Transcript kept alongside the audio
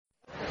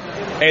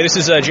Hey, this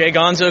is Jay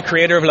Gonzo,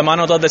 creator of La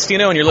Mano del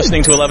Destino, and you're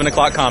listening to 11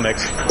 O'Clock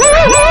Comics.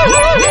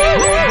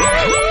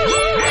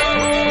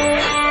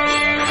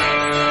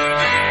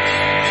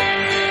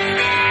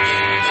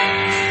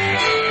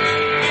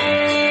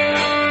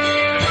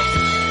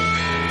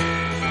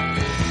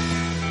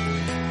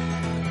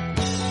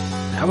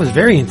 That was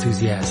very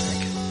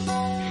enthusiastic.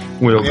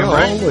 Well,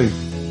 right.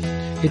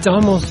 It's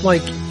almost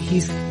like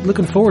he's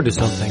looking forward to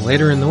something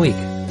later in the week.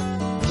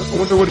 I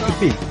wonder what it could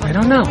be. I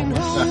don't know.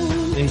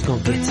 He's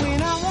going to get some.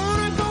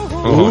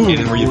 Oh, I'm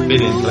getting where you fit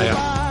in there.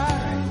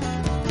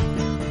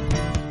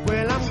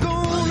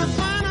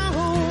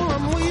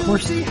 Of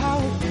course. To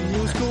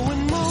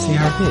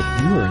CRV.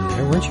 You were in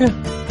there, weren't you?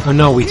 Oh,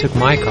 no, we took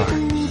my car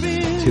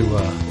to,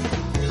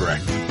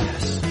 Correct.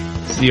 Yes.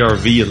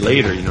 CRV you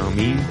later, you know what I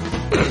mean?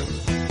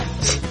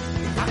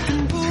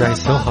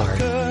 Tries so hard.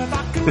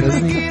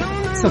 Doesn't he?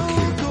 So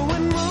cute.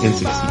 And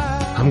succeed.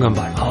 I'm going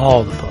to buy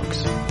all the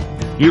books.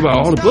 You buy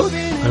all the books?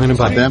 I'm going to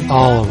buy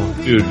all of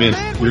them. Dude, Vince,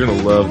 you're going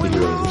to love the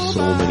heroes. There's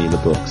so many in the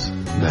books.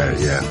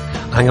 Yeah.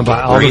 I'm going to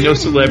buy all There ain't no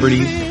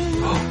celebrities.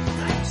 Oh,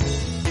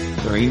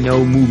 nice. There ain't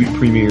no movie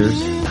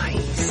premieres.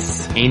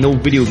 Nice. Ain't no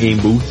video game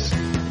booths.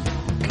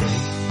 Okay.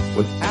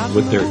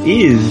 What there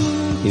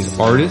is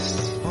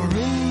artists,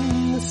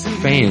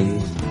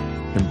 fans,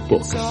 and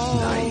books.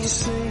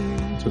 Nice.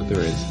 That's what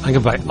there is. I'm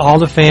going to buy all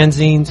the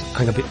fanzines.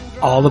 I'm going to buy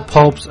all the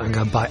pulps. I'm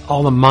going to buy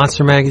all the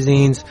monster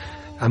magazines.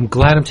 I'm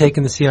glad I'm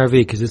taking the CRV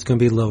because it's going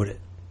to be loaded.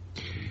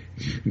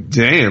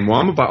 Damn. Well,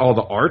 I'm going to buy all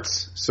the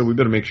arts, so we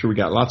better make sure we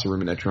got lots of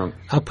room in that trunk.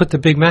 I'll put the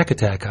Big Mac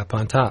Attack up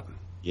on top.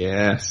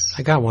 Yes.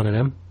 I got one of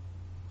them.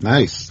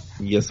 Nice.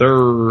 Yes,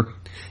 sir.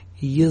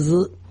 Yes.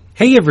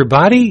 Hey,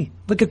 everybody.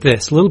 Look at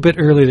this. A little bit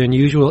earlier than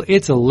usual.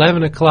 It's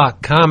 11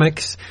 o'clock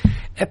comics,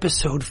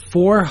 episode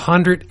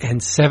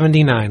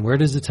 479. Where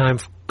does the time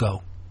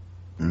go?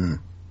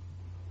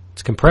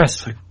 It's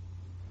compressed.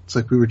 It's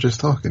like we were just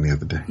talking the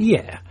other day.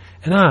 Yeah.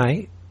 And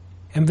I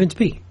am Vince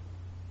B.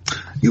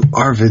 You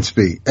are Vince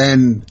B.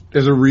 And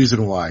there's a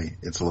reason why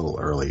it's a little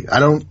early. I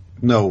don't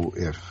know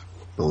if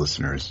the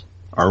listeners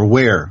are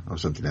aware of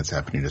something that's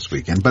happening this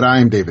weekend, but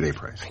I am David A.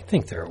 Price. I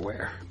think they're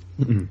aware.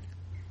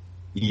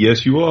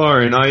 Yes, you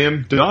are, and I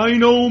am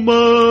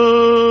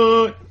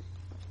Dynamite.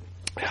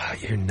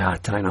 You're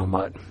not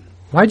Dynamite.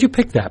 Why'd you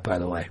pick that, by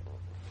the way?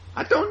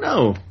 I don't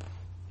know.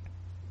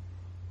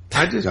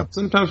 I just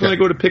sometimes when I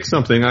go to pick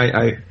something,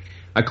 I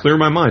clear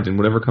my mind and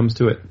whatever comes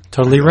to it.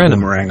 Totally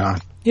random. Boomerang on.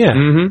 Yeah.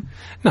 Mm-hmm.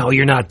 No,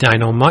 you're not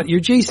Dynamite.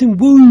 You're Jason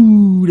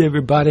Wood,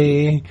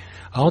 everybody.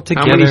 All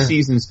together. How many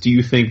seasons do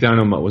you think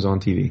Dynamite was on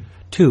TV?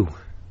 2.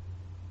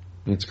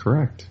 It's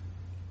correct.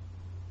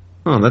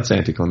 Oh, that's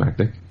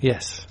anticlimactic.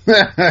 Yes.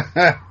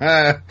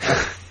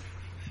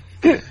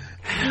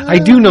 I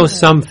do know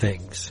some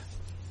things.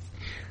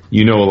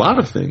 You know a lot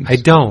of things. I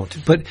don't,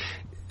 but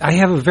I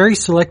have a very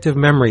selective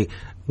memory.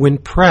 When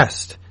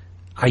pressed,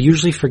 I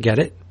usually forget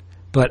it,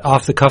 but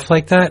off the cuff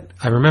like that,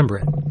 I remember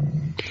it.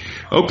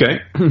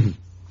 Okay.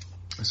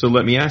 So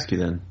let me ask you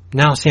then.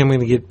 Now, see, I'm going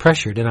to get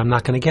pressured, and I'm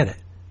not going to get it.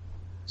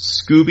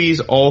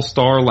 Scooby's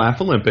All-Star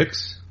Laugh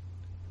Olympics.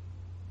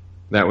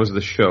 That was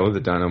the show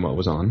that Dynamite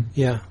was on.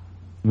 Yeah.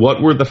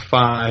 What were the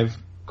 5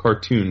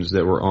 cartoons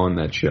that were on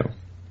that show?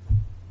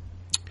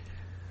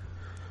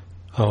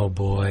 Oh,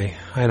 boy.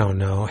 I don't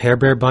know. Hair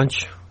Bear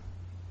Bunch?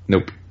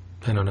 Nope.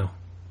 I don't know.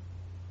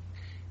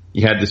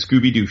 You had the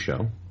Scooby-Doo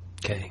show.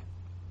 Okay.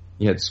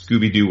 You had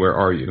Scooby-Doo, Where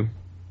Are You?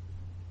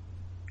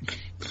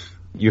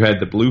 You had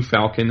the Blue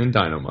Falcon and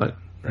Dynamite.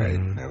 Right,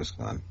 that was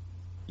fun.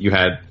 You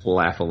had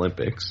Laugh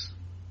Olympics.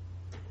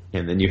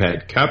 And then you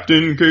had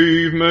Captain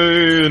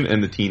Caveman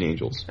and the Teen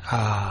Angels.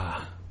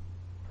 I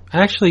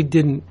actually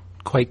didn't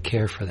quite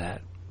care for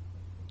that.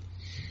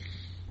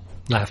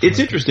 It's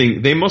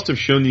interesting. They must have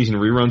shown these in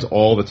reruns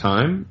all the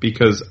time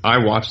because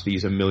I watched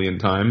these a million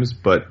times,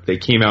 but they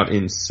came out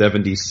in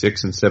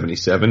 76 and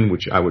 77,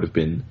 which I would have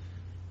been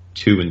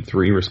 2 and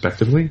 3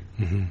 respectively.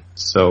 Mm-hmm.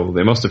 So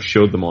they must have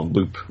showed them on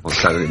loop on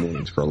Saturday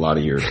mornings for a lot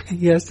of years.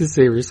 He has to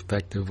say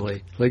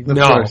respectively. Like, of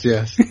no. course,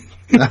 yes.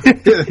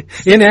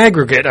 In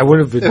aggregate, I would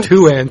have been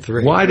 2 and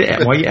 3. Why you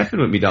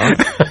effing with me, dog?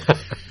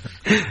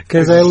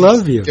 Because I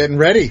love you. Getting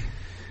ready.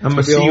 I'm going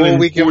to see you in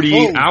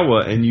 48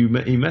 hour and you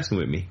messing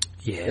with me.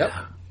 Yeah. Yep.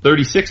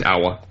 36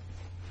 hour.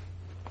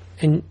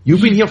 And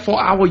you've been here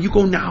for an hour. You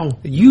go now.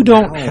 You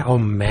don't. Oh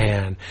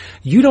man,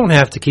 you don't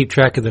have to keep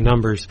track of the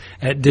numbers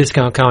at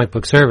Discount Comic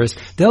Book Service.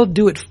 They'll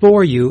do it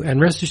for you,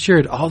 and rest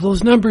assured, all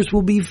those numbers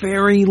will be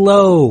very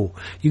low.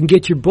 You can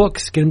get your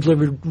books, get them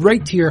delivered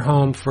right to your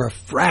home for a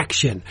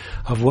fraction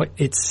of what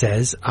it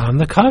says on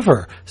the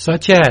cover.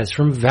 Such as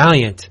from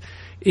Valiant,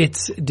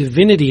 it's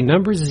Divinity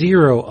number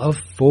 0 of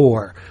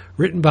 4,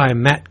 written by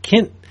Matt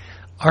Kint.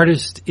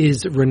 Artist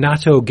is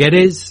Renato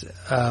Guedes.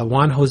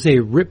 Juan Jose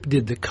Rip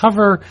did the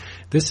cover.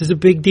 This is a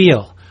big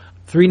deal.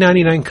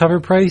 $3.99 cover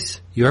price.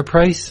 Your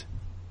price?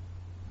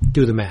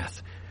 Do the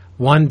math.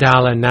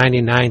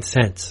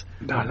 $1.99.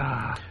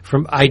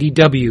 From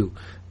IDW.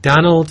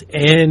 Donald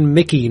and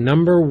Miki,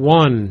 number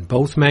 1.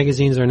 Both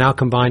magazines are now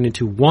combined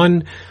into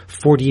one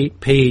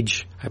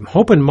 48-page, I'm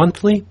hoping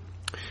monthly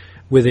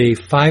with a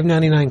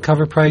 $5.99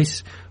 cover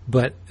price,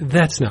 but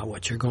that's not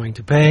what you're going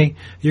to pay.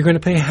 You're going to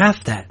pay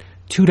half that,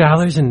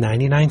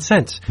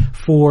 $2.99,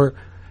 for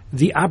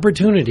the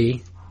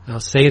opportunity. I'll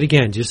say it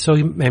again, just so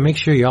I make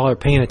sure y'all are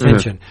paying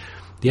attention.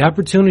 The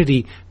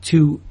opportunity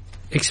to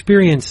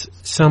experience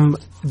some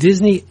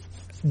Disney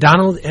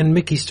Donald and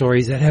Mickey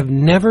stories that have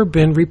never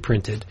been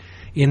reprinted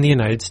in the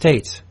United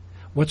States.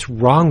 What's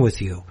wrong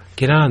with you?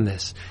 Get on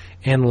this.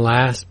 And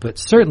last, but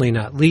certainly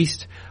not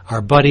least,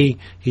 our buddy,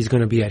 he's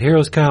going to be at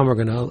HeroesCon. We're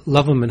going to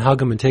love him and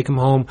hug him and take him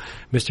home,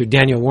 Mr.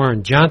 Daniel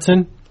Warren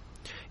Johnson.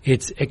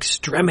 It's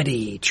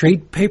Extremity,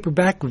 trade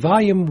paperback,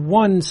 volume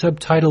 1,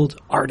 subtitled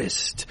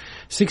Artist.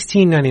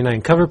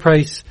 $16.99 cover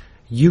price.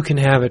 You can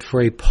have it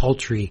for a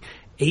paltry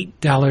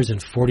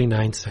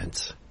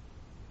 $8.49.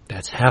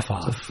 That's half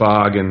off. It's a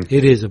bargain.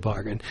 It is a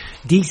bargain.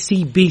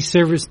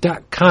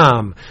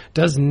 DCBService.com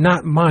does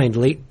not mind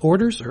late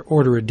orders or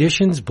order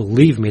editions.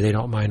 Believe me, they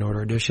don't mind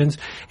order editions.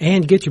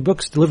 And get your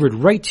books delivered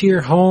right to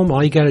your home.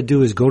 All you got to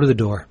do is go to the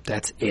door.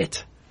 That's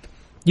it.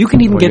 You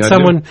can even get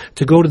someone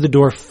to go to the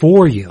door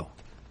for you.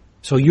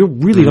 So you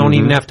really don't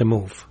even have to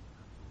move.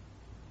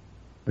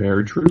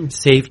 Very true.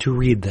 Save to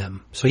read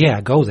them. So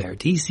yeah, go there.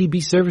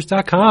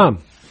 DCBService.com.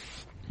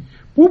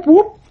 Whoop,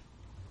 whoop.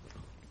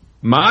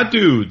 My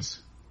dudes.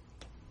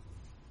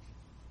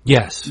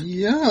 Yes.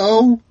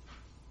 Yo.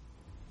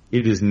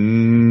 It is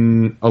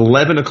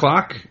 11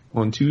 o'clock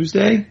on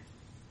Tuesday.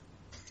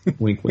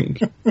 Wink, wink.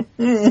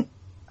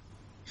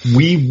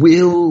 We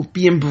will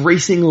be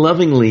embracing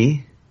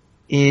lovingly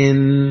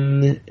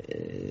in,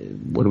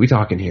 what are we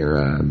talking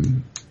here?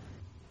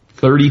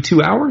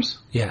 32 hours?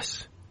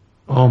 Yes.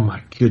 Oh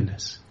my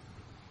goodness.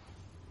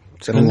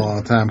 It's been a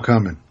long time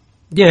coming.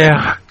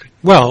 Yeah.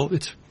 Well,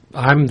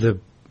 I'm the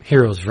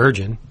hero's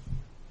virgin.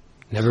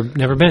 Never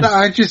been. No,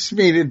 I just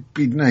made it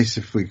be nice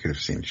if we could have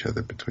seen each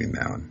other between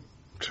now and.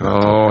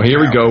 Oh, here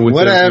we go with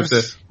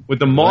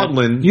the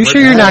maudlin. You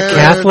sure you're not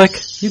Catholic?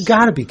 You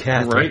got to be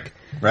Catholic,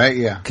 right?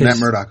 Yeah, Matt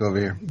Murdock over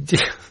here.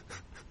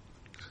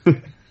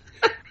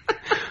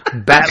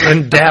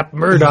 Battling Dap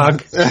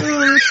Murdoch.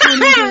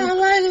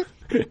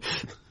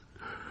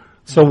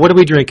 So what are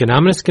we drinking?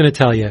 I'm just going to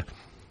tell you,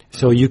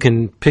 so you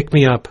can pick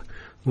me up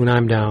when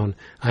I'm down.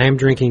 I am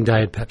drinking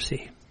Diet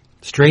Pepsi,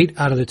 straight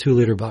out of the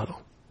 2-liter bottle.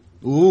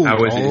 Ooh, how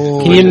is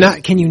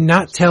it? Can you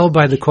not tell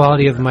by the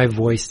quality of my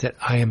voice that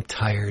I am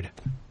tired?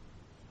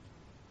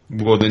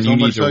 Well, then you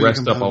need to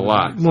rest up a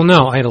lot. Well,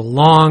 no, I had a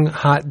long,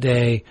 hot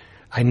day.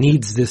 I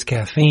needs this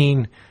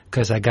caffeine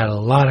because I got a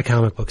lot of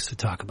comic books to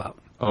talk about.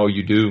 Oh,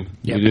 you do.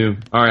 Yep. You do.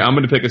 All right, I'm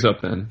going to pick us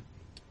up then.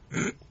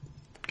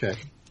 Okay.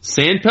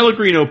 San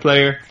Pellegrino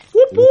player.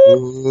 Whoop, whoop.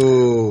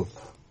 Ooh.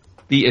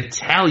 The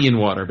Italian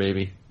water,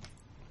 baby.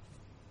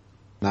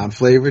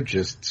 Non-flavored,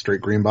 just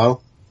straight green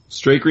bottle?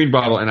 Straight green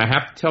bottle. And I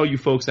have to tell you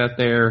folks out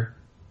there,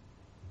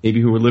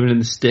 maybe who are living in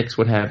the sticks,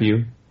 what have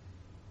you,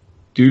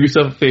 do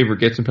yourself a favor,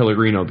 get some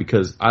Pellegrino,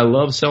 because I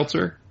love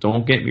seltzer.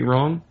 Don't get me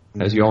wrong.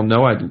 As you all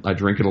know, I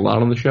drink it a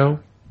lot on the show,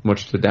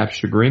 much to Dap's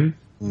chagrin.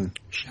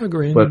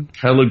 Chagrin. But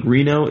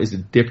Pellegrino is a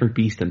different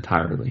beast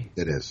entirely.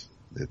 It is.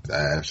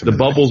 The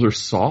bubbles are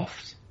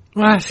soft.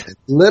 What?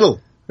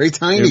 Little. Very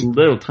tiny. They're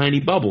little tiny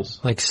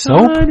bubbles. Like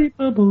soap? Tiny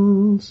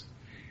bubbles.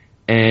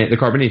 And the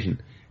carbonation.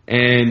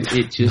 And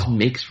it just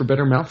makes for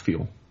better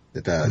mouthfeel.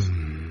 It does.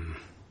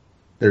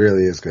 It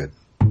really is good.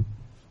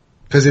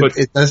 Because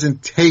it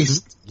doesn't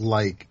taste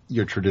like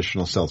your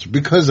traditional seltzer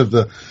because of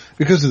the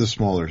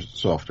smaller,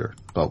 softer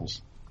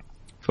bubbles.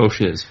 Faux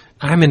shiz.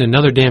 I'm in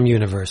another damn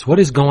universe. What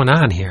is going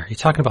on here? You're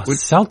talking about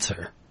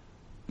seltzer.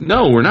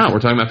 No, we're not. We're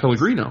talking about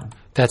Pellegrino.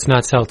 That's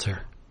not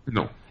seltzer.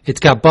 No. It's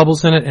got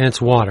bubbles in it and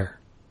it's water.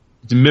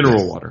 It's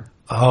mineral water.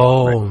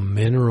 Oh, right.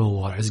 Mineral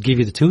water. Does it give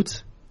you the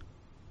toots?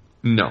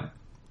 No.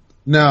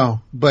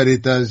 No, but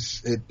it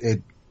does,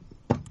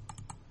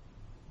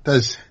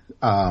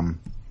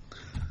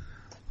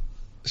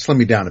 slim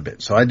me down a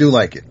bit. So I do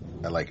like it.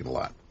 I like it a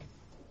lot.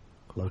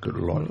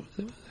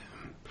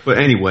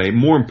 But anyway,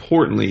 more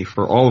importantly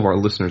for all of our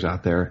listeners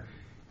out there,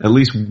 at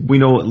least we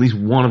know at least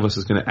one of us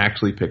is going to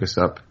actually pick us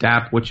up.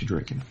 Dap, what you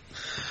drinking?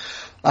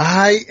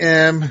 I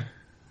am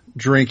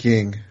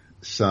drinking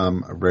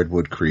some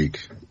Redwood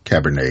Creek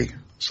Cabernet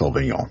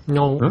Sauvignon.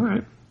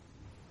 No.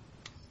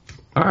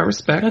 All right,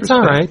 respect. That's respect.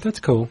 all right. That's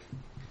cool.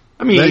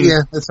 I mean,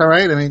 yeah, that's all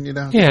right. I mean,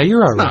 Yeah,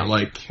 you're all right. Not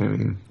like,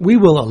 we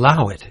will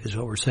allow it, is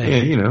what we're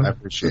saying. Yeah, I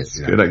appreciate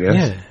it. Good, I guess.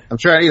 Yeah. I'm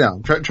trying,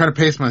 I'm trying to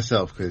pace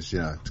myself because,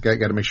 it's got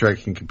to make sure I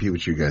can compete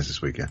with you guys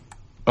this weekend.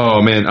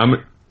 Oh man,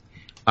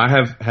 I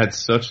have had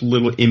such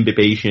little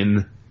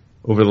imbibation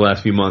over the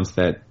last few months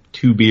that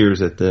 2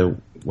 beers at the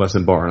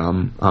Wesson Bar,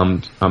 and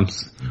I'm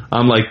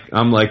like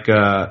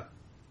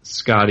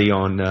Scotty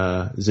on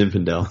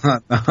Zinfandel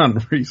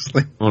on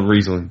Riesling. On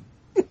Riesling.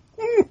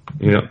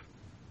 Yep.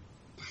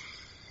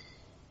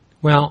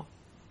 Well,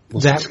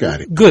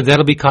 good.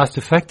 That'll be cost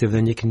effective.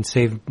 Then you can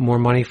save more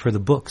money for the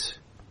books.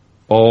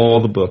 All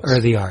the books. Or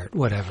the art,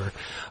 whatever.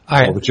 All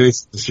right. But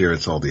Jason, this year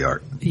it's all the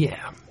art.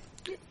 Yeah.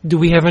 Do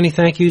we have any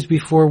thank yous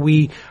before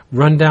we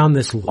run down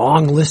this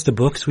long list of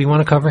books we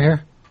want to cover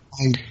here?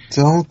 I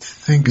don't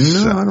think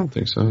so. No, I don't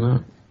think so.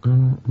 No.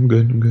 I'm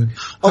good.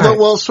 Although,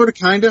 well, sort of,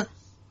 kind of.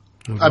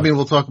 I mean,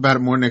 we'll talk about it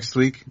more next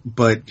week,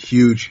 but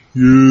huge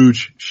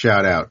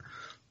shout out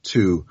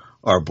to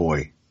our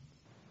boy,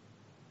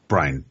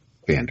 Brian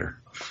Vander,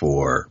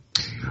 for...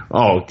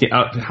 Oh,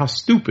 how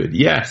stupid.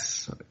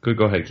 Yes.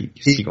 Go ahead.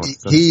 Keep going.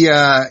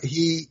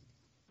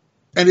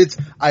 And it's,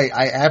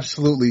 I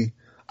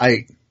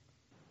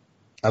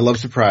love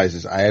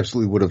surprises. I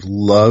absolutely would have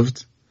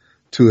loved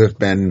to have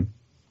been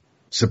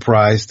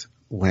surprised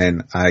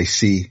when I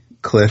see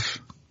Cliff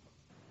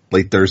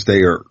late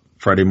Thursday or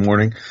Friday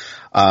morning.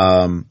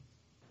 But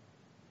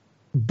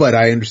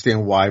I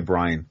understand why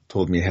Brian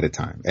told me ahead of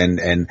time.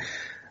 And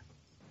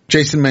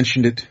Jason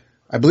mentioned it.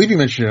 I believe you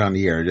mentioned it on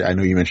the air. I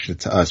know you mentioned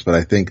it to us, but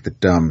I think that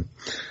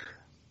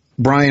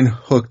Brian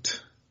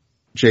hooked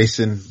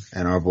Jason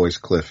and our boys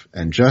Cliff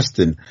and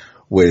Justin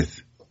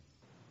with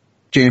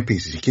jam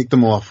pieces. He kicked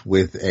them off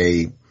with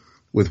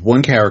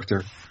one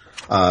character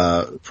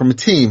from a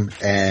team,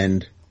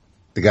 and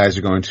the guys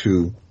are going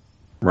to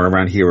run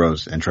around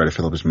Heroes and try to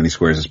fill up as many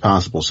squares as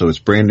possible. So it's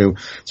brand new.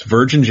 It's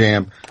Virgin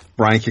Jam.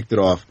 Brian kicked it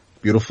off.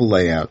 Beautiful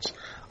layouts.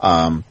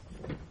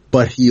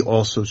 But he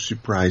also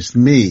surprised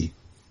me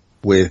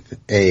with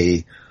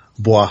a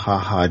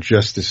Bwahaha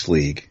Justice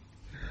League,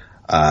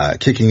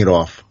 kicking it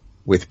off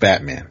with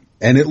Batman.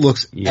 And it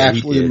looks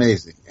absolutely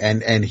amazing.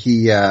 And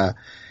he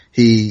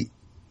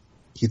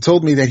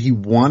told me that he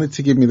wanted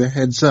to give me the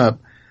heads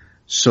up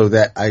so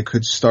that I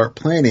could start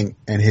planning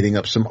and hitting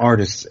up some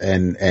artists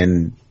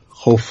and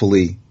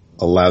hopefully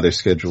allow their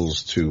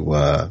schedules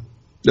to,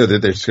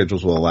 their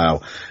schedules will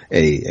allow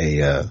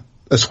a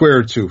square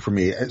or two for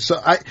me.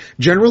 So I've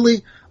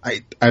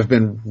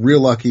been real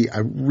lucky.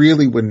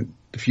 When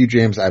the few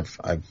jams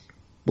the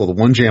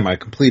one jam I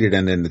completed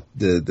and then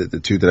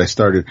the two that I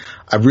started,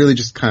 I really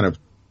just kind of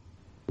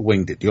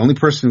winged it. The only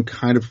person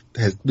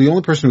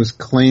who has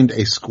claimed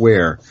a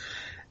square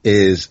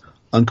is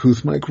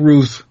Uncouth Mike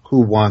Ruth,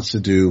 who wants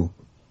to do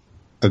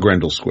a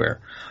Grendel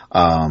square,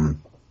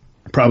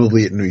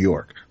 probably at New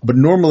York. But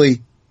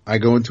normally I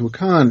go into a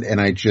con and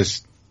I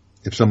just,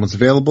 if someone's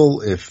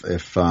available, if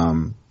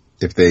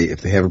they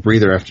have a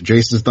breather after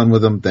Jason's done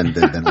with them, then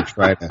we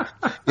try to,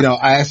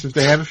 I ask if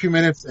they have a few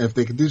minutes, if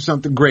they could do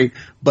something great.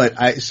 But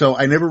I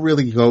never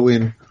really go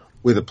in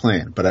with a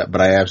plan, but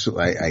I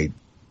absolutely, I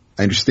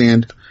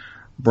understand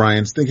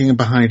Brian's thinking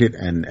behind it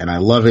and I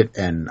love it.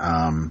 And,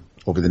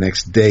 over the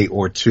next day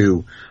or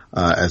two,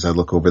 as I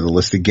look over the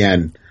list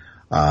again,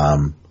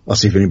 I'll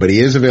see if anybody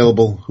is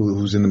available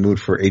who's in the mood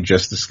for a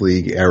Justice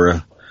League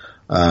era,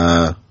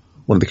 one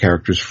of the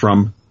characters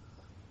from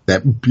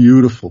that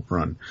beautiful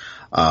run.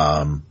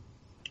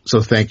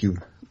 So thank you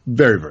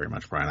very, very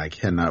much, Brian. I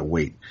cannot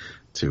wait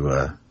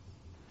to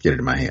get it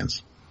in my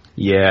hands.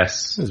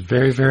 Yes. It was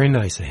very, very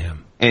nice of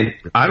him. And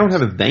I don't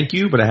have a thank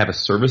you, but I have a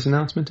service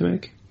announcement to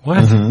make. What?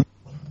 Mm-hmm.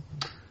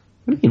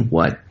 What do you mean,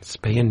 what?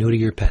 Spay and neuter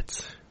your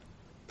pets.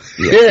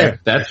 Yeah.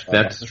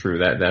 That's true.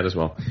 That as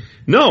well.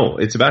 No,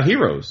 it's about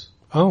Heroes.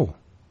 Oh.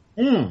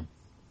 Mm.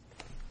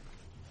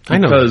 I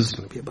know what it's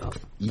going to be about.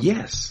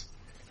 Yes.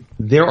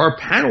 There are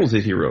panels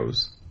at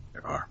Heroes.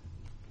 There are.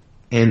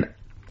 And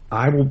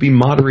I will be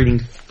moderating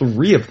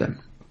 3 of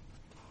them.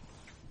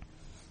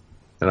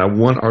 And I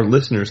want our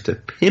listeners to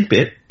pimp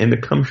it and to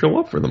come show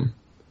up for them.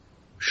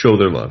 Show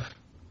their love.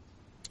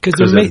 Because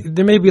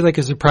there may be like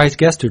a surprise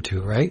guest or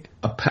two, right?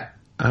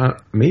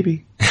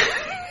 Maybe.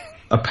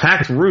 A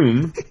packed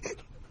room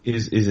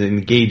is an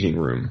engaging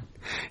room.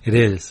 It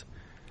is.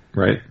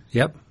 Right?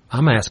 Yep.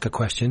 I'm going to ask a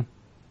question.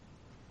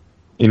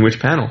 In which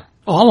panel?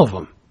 All of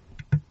them.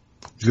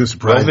 He's going to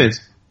surprise well,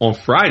 Vince, on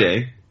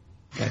Friday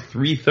at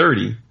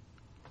 3:30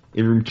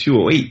 in room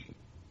 208,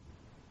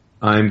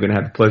 I'm going to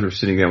have the pleasure of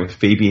sitting down with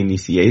Fabian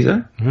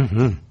Nicieza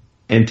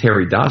and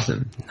Terry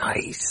Dawson.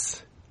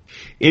 Nice.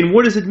 In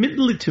what is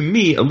admittedly to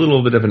me a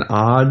little bit of an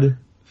odd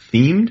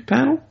themed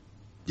panel.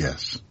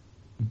 Yes.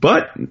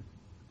 But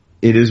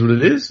it is what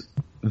it is.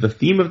 The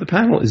theme of the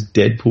panel is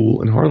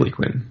Deadpool and Harley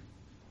Quinn.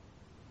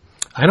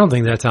 I don't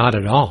think that's odd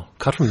at all.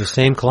 Cut from the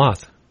same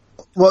cloth.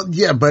 Well,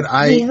 yeah, but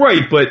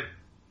right, but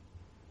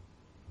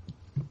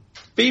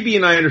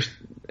Fabian and I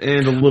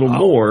understand a little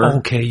more.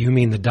 Okay, you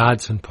mean the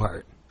Dodson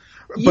part.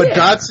 But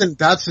yeah.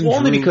 Dodson well,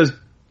 only because...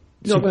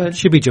 No, go ahead.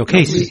 Should be Joe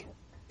Casey.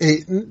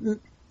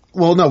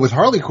 Well, no, with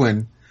Harley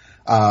Quinn,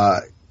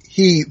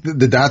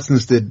 the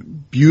Dodsons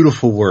did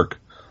beautiful work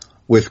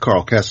with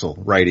Carl Kessel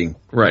writing.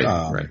 Right.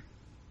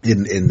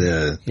 In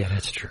the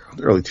that's true.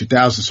 Early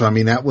 2000s. So I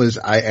mean that was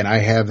I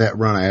have that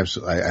run.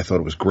 I thought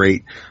it was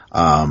great.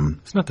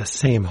 It's not the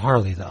same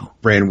Harley though.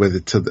 Ran with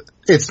it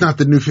it's not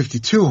the new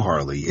 52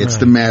 Harley. It's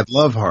the Mad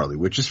Love Harley,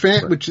 which is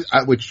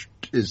which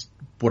is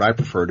what I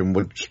preferred and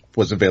which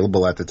was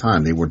available at the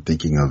time. They weren't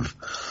thinking of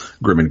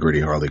grim and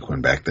gritty Harley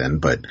Quinn back then,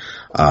 but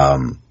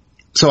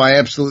so I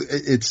absolutely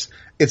it's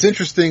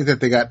interesting that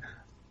they got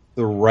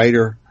the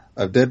writer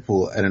of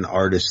Deadpool and an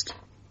artist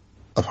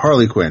of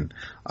Harley Quinn.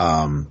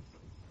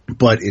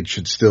 But it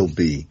should still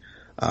be,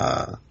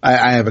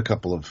 I have a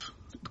couple of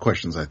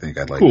questions I think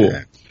I'd like Cool.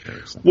 to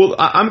ask. Well,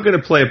 I'm going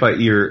to play it by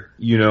ear.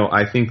 You know,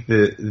 I think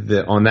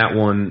that on that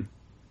one,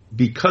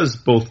 because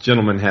both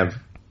gentlemen have,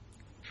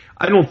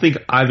 I don't think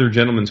either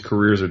gentleman's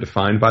careers are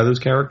defined by those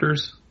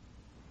characters.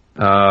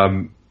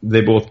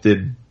 They both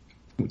did.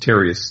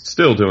 Terry is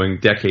still doing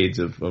decades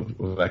of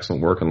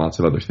excellent work and lots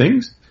of other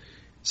things.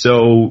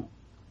 So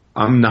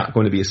I'm not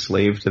going to be a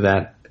slave to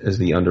that as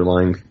the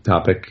underlying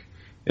topic.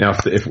 Now,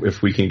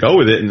 if we can go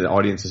with it and the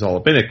audience is all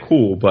up in it,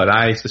 cool. But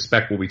I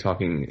suspect we'll be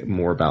talking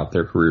more about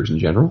their careers in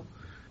general,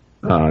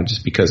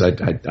 just because I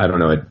don't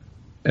know.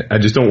 I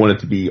just don't want it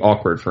to be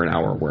awkward for an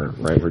hour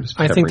we're just.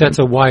 I think that's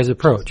a wise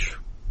approach.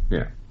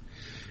 Yeah.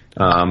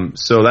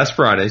 So that's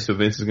Friday. So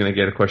Vince is going to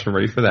get a question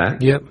ready for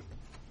that. Yep.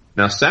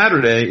 Now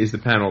Saturday is the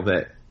panel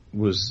that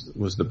was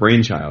the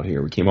brainchild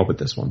here. We came up with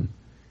this one,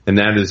 and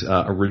that is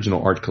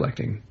original art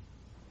collecting.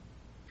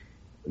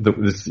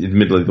 This is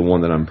admittedly the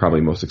one that I'm probably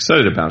most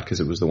excited about because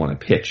it was the one I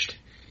pitched.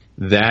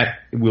 That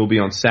will be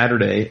on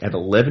Saturday at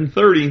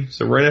 11:30.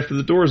 So right after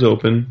the doors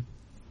open.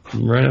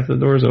 Right after the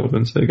doors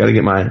open. So I got to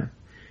get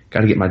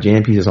my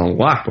jam pieces on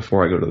lock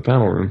before I go to the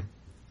panel room.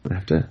 I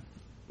have to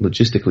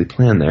logistically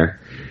plan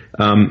there.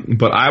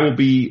 But I will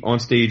be on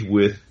stage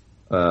with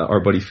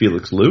our buddy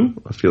Felix Liu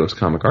of Felix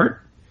Comic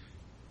Art,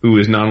 who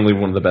is not only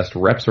one of the best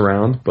reps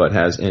around, but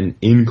has an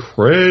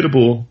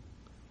incredible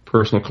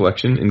personal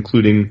collection,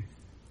 including,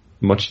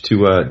 much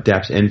to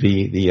Dap's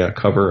envy, the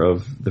cover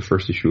of the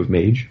first issue of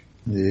Mage.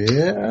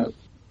 Yeah.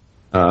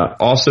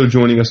 Also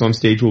joining us on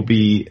stage will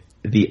be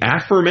the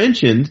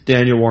aforementioned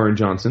Daniel Warren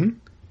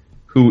Johnson,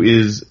 who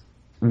is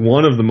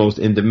one of the most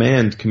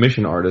in-demand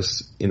commission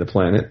artists in the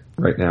planet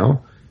right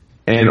now.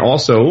 And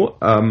also,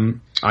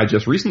 I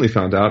just recently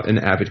found out, an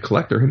avid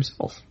collector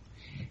himself.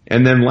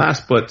 And then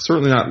last but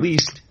certainly not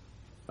least,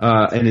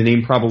 and a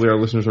name probably our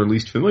listeners are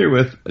least familiar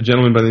with, a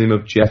gentleman by the name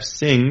of Jeff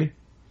Singh.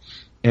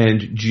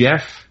 And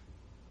Jeff,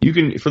 you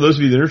can, for those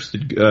of you that are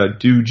interested,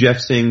 do Jeff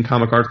Singh,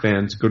 comic art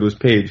fans, go to his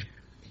page.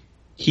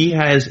 He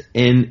has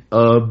an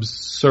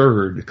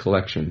absurd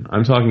collection.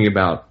 I'm talking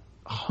about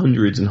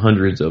hundreds and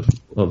hundreds of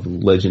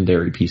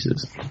legendary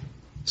pieces.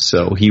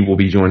 So he will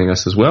be joining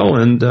us as well,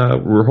 and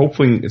we're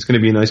hoping it's going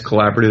to be a nice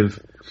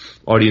collaborative,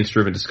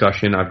 audience-driven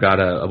discussion. I've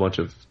got a bunch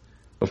of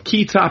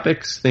key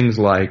topics, things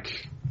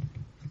like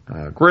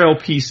Grail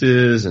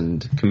pieces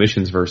and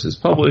commissions versus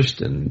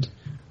published, and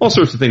all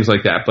sorts of things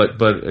like that.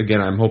 But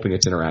again, I'm hoping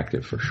it's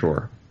interactive for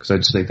sure, because I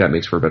just think that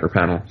makes for a better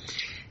panel.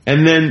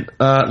 And then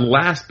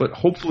last but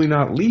hopefully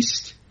not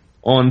least,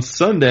 on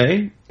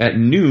Sunday at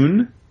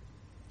noon,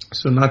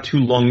 so not too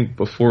long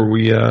before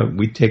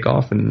we take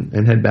off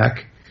and head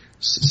back.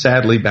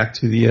 Sadly, back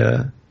to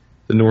the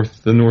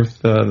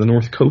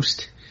North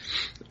Coast,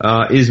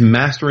 is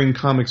Mastering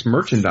Comics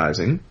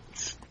Merchandising,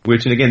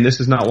 which, and again, this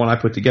is not one I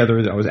put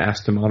together. I was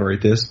asked to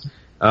moderate this,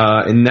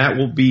 and that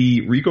will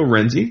be Rico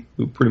Renzi,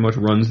 who pretty much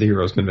runs the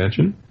Heroes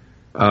Convention,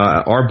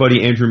 our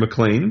buddy Andrew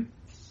McLean,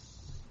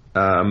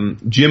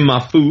 Jim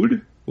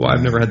Mahfood, who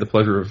I've never had the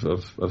pleasure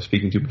of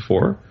speaking to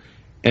before,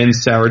 and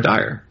Sarah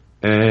Dyer,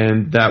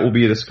 and that will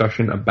be a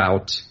discussion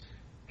about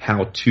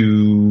how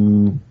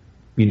to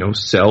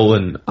sell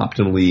and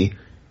optimally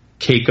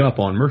cake up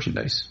on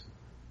merchandise.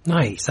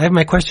 Nice. I have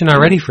my question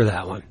already for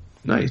that one.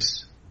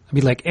 Nice. I'd be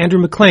like, Andrew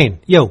McLean,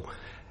 yo,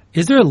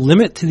 is there a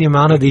limit to the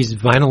amount of these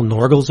vinyl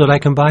Norgels that I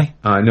can buy?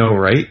 I know,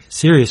 right?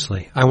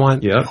 Seriously. I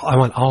want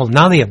all.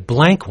 Now they have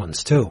blank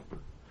ones, too.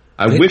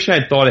 I wish I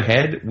had thought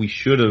ahead. We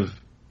should have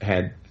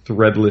had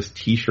threadless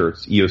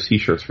T-shirts, EOC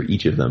shirts for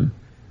each of them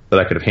that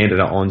I could have handed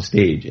out on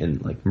stage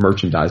and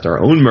merchandised our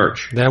own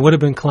merch. That would have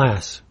been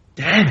class.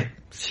 Damn it.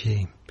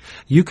 Gee.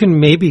 You can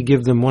maybe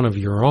give them one of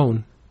your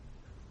own.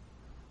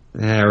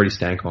 I already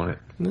stank on it.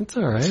 That's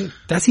all right.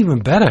 That's even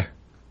better.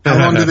 How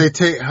long do they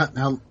take?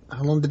 How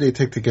long did they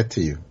take to get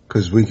to you?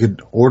 Because we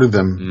could order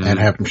them and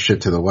have them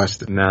shipped to the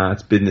West. Nah,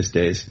 it's business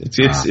days.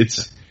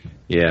 It's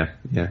yeah.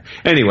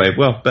 Anyway,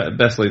 well,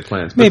 best laid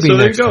plans. Maybe so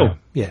there next you go. time.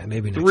 Yeah,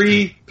 maybe next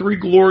three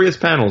glorious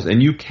panels,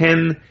 and you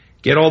can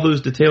get all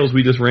those details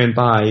we just ran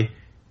by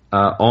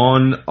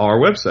on our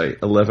website,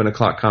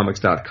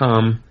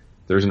 11o'clockcomics.com.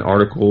 There's an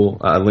article,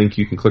 a link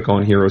you can click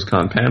on, Heroes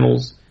Con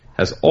Panels.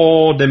 Has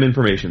all them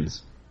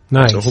informations.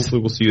 Nice. So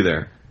hopefully we'll see you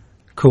there.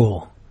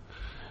 Cool.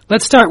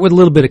 Let's start with a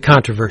little bit of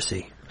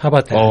controversy. How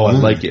about that? Oh, I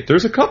like it.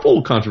 There's a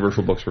couple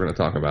controversial books we're going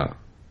to talk about.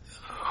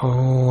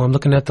 Oh, I'm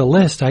looking at the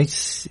list. Okay.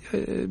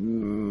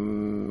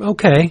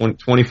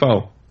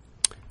 24.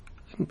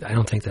 I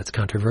don't think that's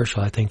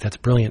controversial. I think that's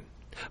brilliant.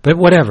 But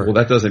whatever. Well,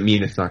 that doesn't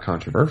mean it's not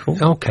controversial.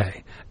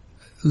 Okay.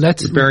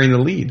 Let's You're burying the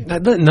lead.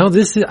 No,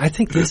 I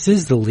think this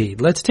is the lead.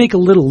 Let's take a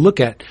little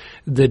look at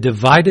The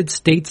Divided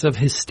States of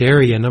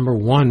Hysteria,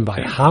 #1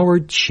 by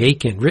Howard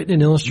Chaykin, written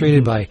and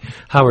illustrated by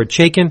Howard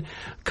Chaykin,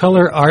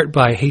 color art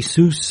by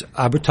Jesus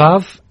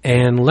Aburtov,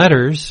 and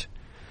letters,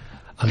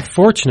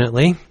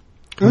 unfortunately.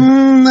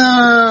 In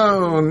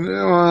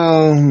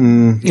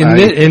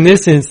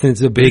this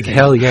instance, a big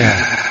hell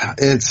yeah.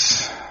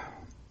 It's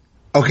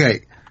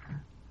okay.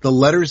 the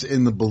letters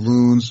in the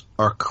balloons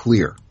are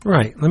clear.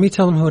 Right. Let me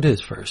tell them who it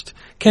is first.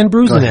 Ken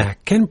Bruzenak.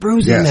 Ken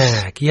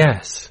Bruzenak.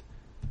 Yes.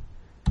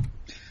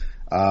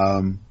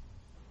 The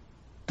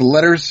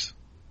letters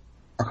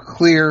are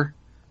clear.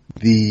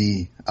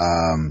 The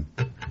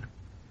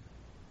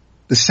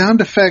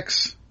sound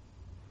effects,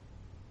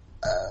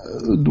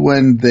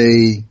 when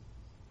they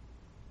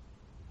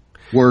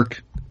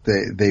work,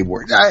 they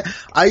work.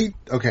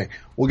 Okay,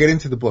 we'll get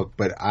into the book,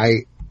 but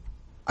I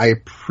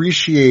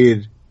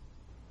appreciated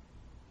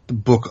the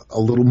book a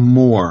little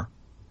more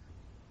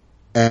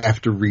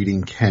after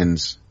reading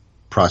Ken's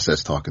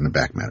process talk in the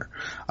back matter.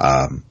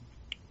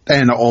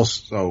 And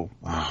also,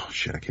 oh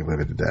shit, I can't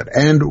believe I did that.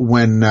 And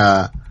when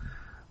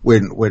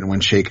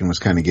Chaykin was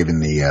kind of giving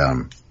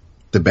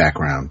the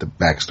background, the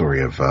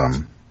backstory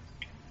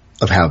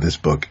of how this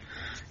book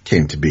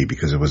came to be,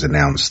 because it was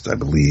announced, I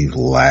believe,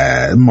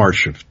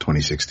 March of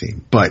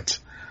 2016. But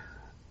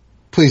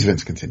please,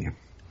 Vince, continue.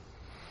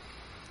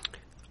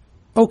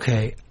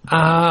 Okay.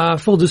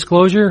 Full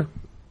disclosure,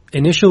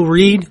 initial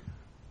read,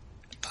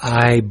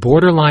 I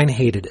borderline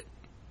hated it.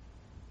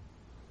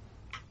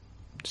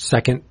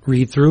 Second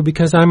read through,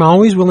 because I'm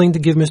always willing to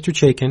give Mr.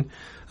 Chaykin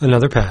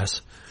another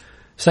pass.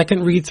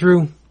 Second read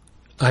through,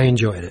 I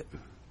enjoyed it.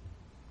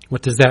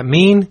 What does that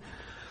mean?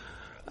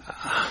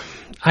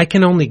 I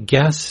can only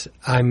guess.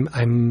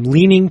 I'm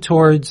leaning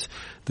towards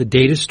the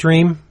data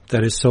stream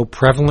that is so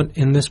prevalent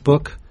in this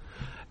book,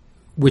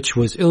 which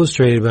was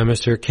illustrated by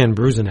Mr. Ken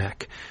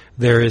Bruzenak.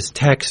 There is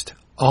text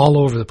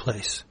all over the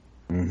place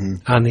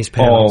on these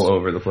panels. All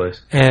over the place.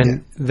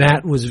 And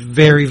that was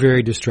very,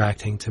 very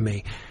distracting to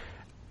me.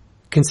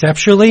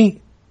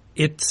 Conceptually,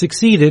 it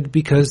succeeded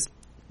because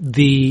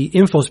the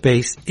info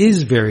space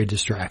is very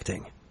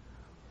distracting.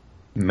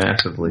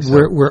 Massively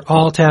so. We're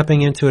all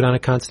tapping into it on a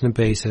constant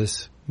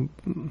basis,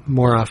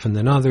 more often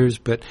than others,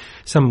 but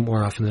some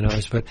more often than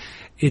others. But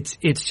it's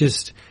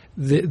just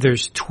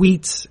there's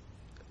tweets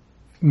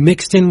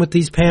mixed in with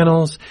these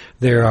panels.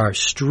 There are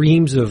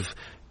streams of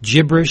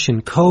gibberish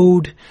and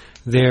code.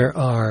 There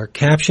are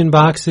caption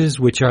boxes,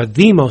 which are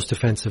the most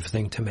offensive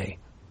thing to me.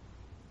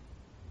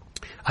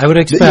 I would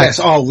expect.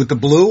 Yes, with the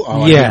blue?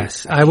 Oh,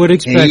 yes, I would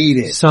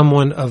expect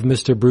someone of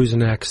Mr.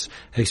 Bruzenak's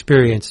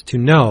experience to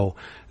know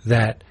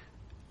that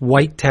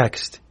white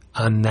text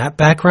on that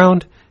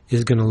background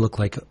is going to look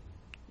like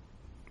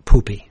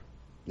poopy.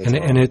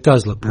 And it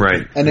does look poopy.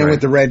 Right. And then with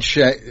the red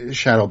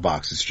shadow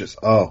box, it's just,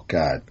 oh,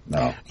 God,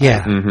 no.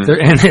 Yeah. And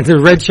the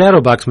red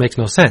shadow box makes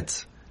no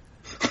sense.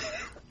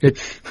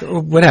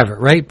 Whatever,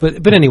 right?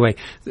 But anyway,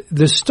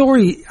 the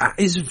story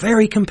is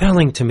very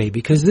compelling to me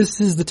because this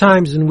is the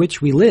times in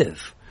which we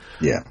live.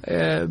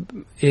 Yeah.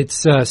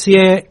 It's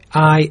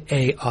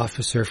CIA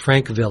officer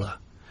Frank Villa.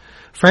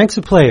 Frank's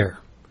a player.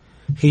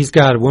 He's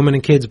got a woman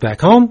and kids back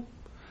home.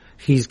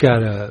 He's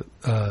got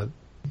a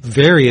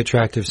very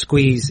attractive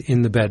squeeze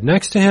in the bed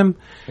next to him.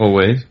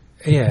 Always.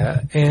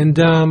 Yeah. And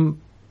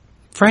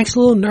Frank's a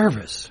little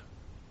nervous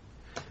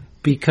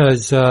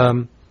because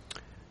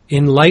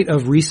in light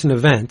of recent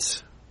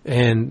events,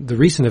 and the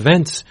recent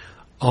events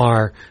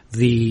are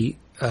the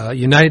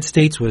United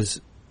States was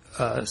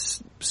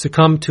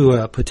succumbed to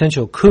a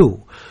potential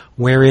coup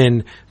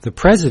wherein the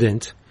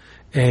president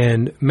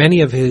and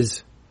many of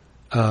his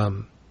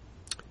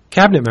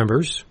cabinet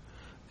members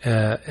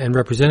and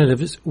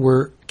representatives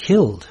were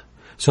killed.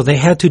 So they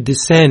had to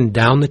descend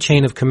down the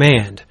chain of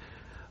command,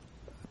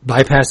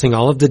 bypassing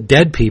all of the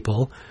dead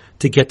people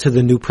to get to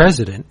the new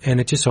president. And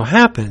it just so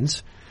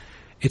happens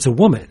it's a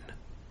woman.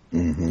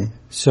 Mm-hmm.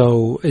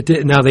 So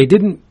now they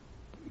didn't.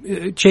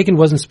 Chaykin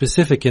wasn't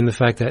specific in the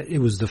fact that it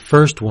was the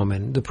first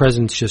woman. The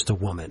president's just a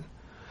woman.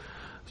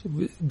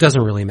 It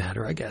doesn't really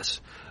matter, I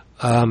guess.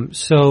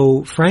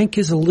 So Frank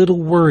is a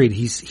little worried.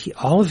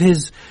 All of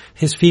his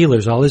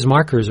feelers, all his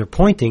markers are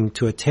pointing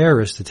to a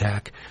terrorist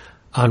attack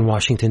on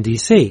Washington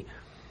D.C.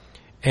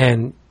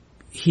 And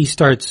he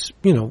starts,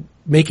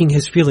 making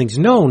his feelings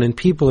known, and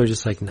people are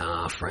just like,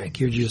 "Nah, Frank,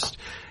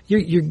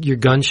 you're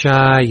gun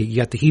shy. You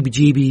got the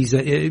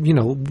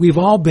heebie-jeebies. We've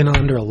all been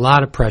under a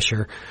lot of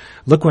pressure.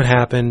 Look what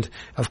happened.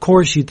 Of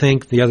course you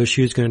think the other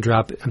shoe's going to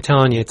drop. I'm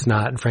telling you it's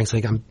not." And Frank's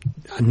like,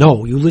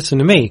 "No, you listen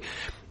to me.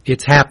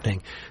 It's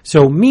happening."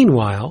 So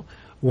meanwhile,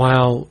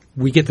 while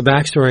we get the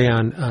backstory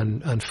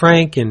on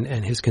Frank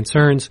and his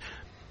concerns,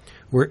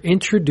 we're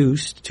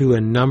introduced to a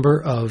number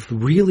of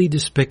really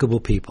despicable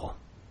people.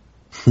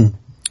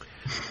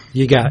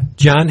 You got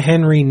John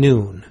Henry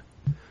Noon,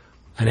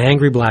 an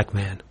angry black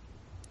man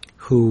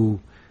who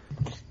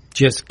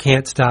just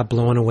can't stop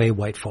blowing away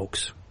white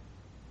folks.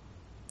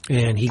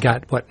 And he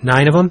got,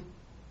 9 of them?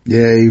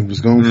 Yeah, he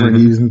was going for an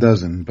even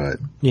dozen, but...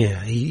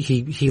 Yeah,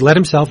 he let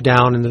himself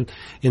down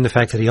in the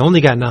fact that he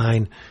only got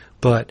 9,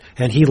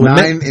 and he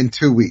 9 in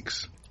 2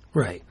 weeks.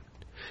 Right.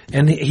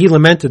 And he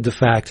lamented the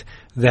fact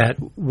that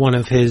one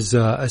of his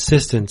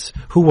assistants,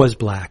 who was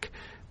black,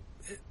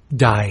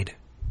 died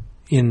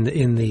in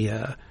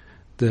the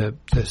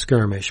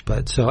skirmish.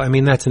 But so, I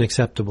mean, that's an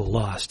acceptable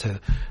loss to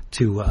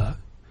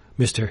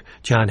Mr.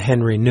 John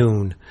Henry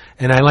Noon.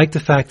 And I like the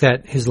fact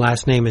that his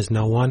last name is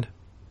No One.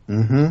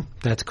 Mm-hmm.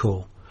 That's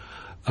cool.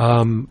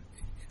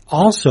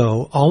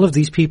 Also, all of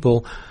these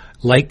people,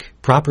 like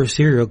proper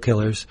serial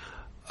killers,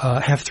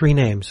 have 3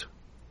 names.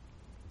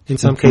 In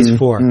some case,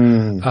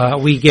 4.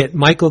 We get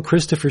Michael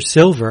Christopher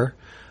Silver,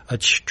 a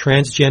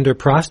transgender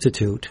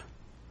prostitute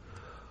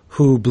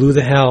who blew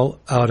the hell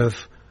out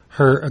of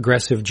her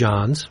aggressive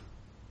Johns.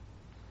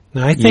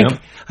 Now,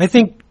 I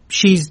think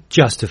she's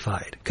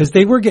justified because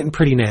they were getting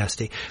pretty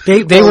nasty.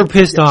 They were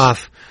pissed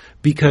off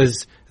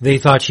because they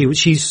thought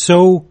she's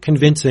so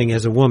convincing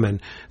as a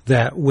woman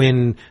that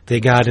when they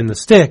got in the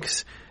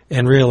sticks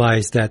and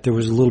realized that there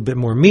was a little bit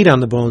more meat on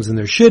the bones than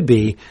there should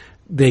be,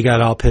 they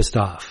got all pissed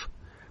off.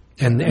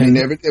 And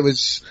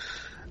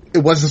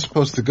it wasn't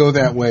supposed to go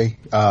that way.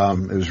 It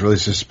was really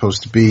just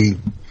supposed to be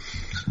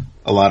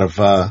a lot of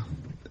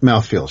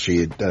mouthfeel. She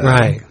had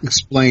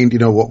explained,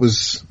 what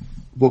was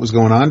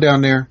going on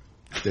down there.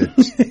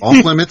 It's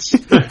off limits.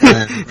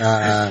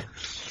 And,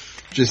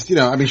 she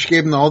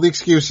gave them all the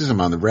excuses.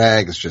 I'm on the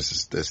rag.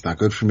 It's not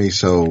good for me.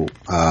 So,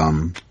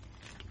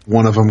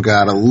 one of them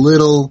got a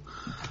little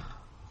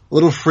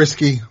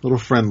frisky, a little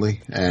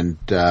friendly, and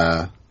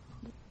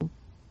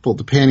pulled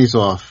the panties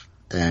off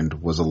and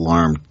was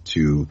alarmed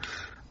to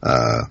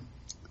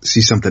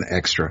see something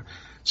extra.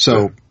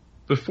 So,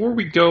 before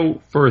we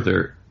go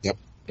further,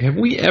 have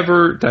we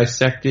ever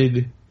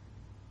dissected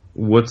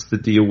what's the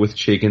deal with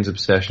Chaykin's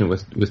obsession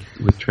with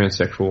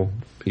transsexual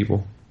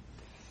people?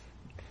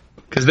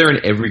 Because they're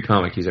in every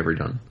comic he's ever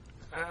done.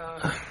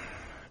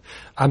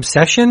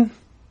 Obsession?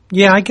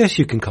 Yeah, I guess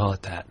you can call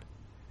it that.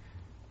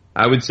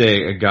 I would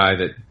say a guy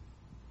that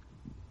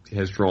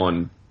has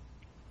drawn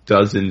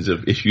dozens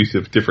of issues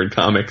of different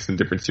comics and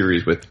different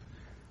series with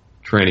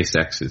tranny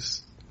sex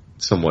is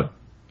somewhat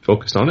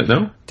focused on it,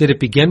 no? Did it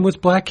begin with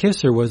Black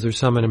Kiss, or was there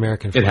some in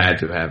American Flag? It had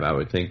to have, I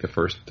would think, the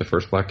first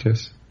Black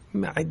Kiss.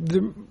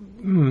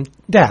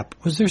 Dap,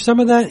 was there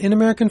some of that in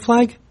American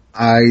Flag?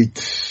 I'm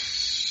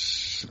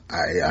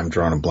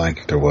drawing a blank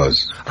if there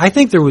was. I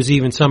think there was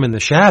even some in The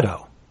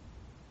Shadow.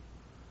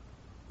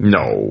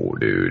 No,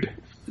 dude.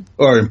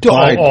 Or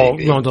implied.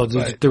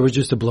 There was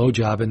just a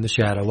blowjob in The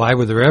Shadow. Why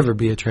would there ever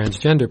be a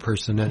transgender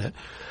person in it?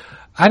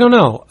 I don't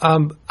know.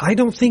 I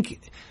don't think.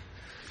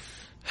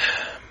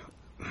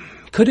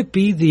 Could it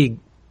be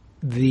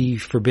the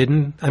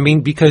forbidden? I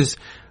mean, because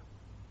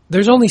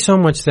there's only so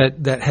much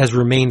that has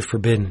remained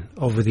forbidden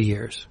over the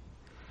years.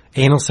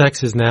 Anal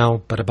sex is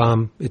now,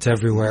 bada-bam, it's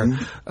everywhere.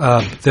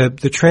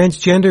 The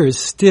transgender is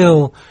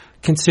still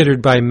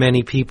considered by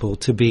many people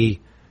to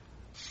be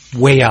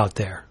way out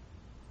there.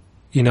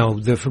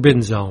 The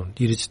forbidden zone.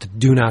 You just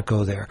do not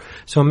go there.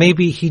 So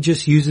maybe he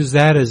just uses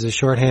that as a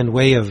shorthand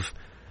way of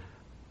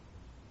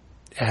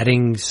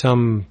adding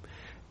some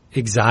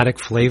exotic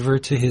flavor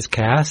to his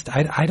cast.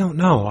 I don't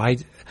know.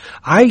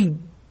 I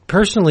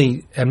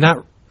personally am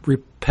not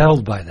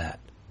repelled by that.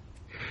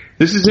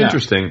 This is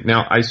interesting.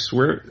 Now, I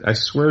swear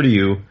to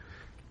you,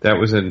 that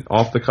was an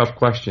off-the-cuff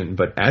question,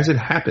 but as it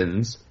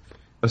happens,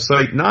 a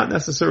site not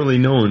necessarily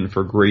known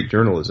for great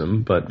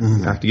journalism, but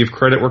have to give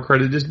credit where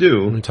credit is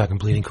due. We're talking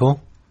Bleeding Cool?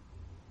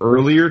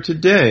 Earlier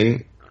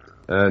today,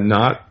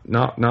 not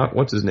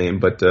what's his name,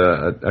 but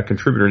a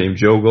contributor named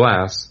Joe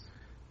Glass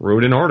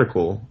wrote an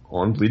article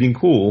on Bleeding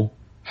Cool,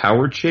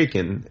 Howard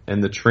Chaykin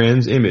and the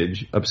trans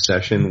image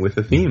obsession with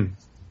a theme.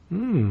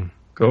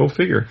 Go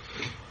figure.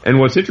 And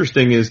what's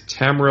interesting is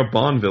Tamara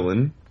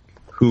Bonvillain,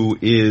 who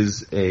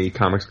is a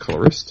comics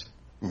colorist,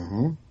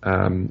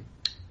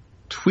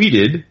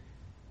 tweeted,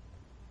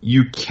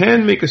 "You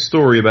can make a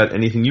story about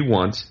anything you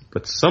want,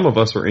 but some of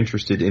us are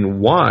interested in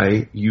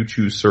why you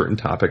choose certain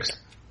topics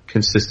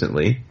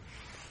consistently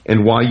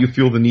and why you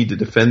feel the need to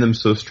defend them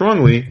so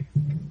strongly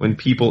when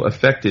people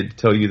affected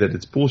tell you that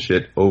it's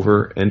bullshit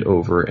over and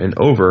over and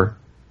over.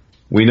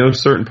 We know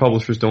certain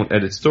publishers don't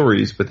edit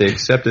stories, but they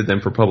accepted them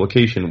for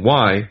publication.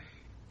 Why?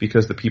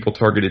 Because the people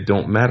targeted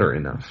don't matter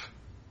enough."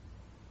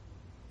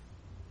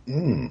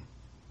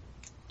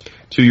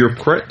 To your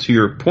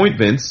point,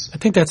 Vince. I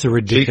think that's a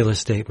ridiculous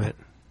statement.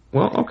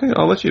 Well, okay,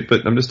 I'll let you,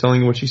 but I'm just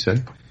telling you what she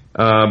said.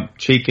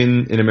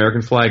 Chaykin in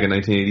American Flag in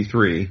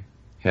 1983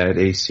 had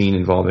a scene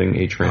involving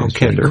a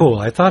transgender. Okay, cool.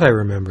 I thought I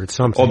remembered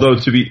something. Although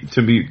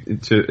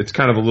it's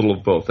kind of a little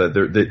of both.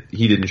 That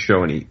he didn't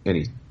show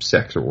any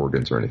sex or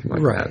organs or anything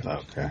like that.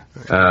 Okay.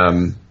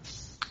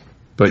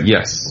 But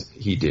yes,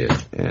 he did,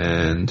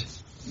 and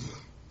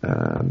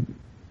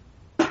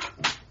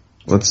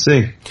let's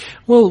see.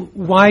 Well,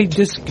 why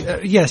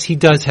yes, he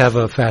does have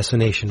a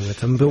fascination with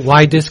them, but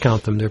why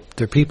discount them?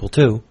 They're people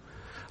too.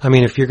 I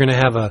mean, if you're going to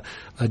have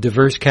a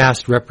diverse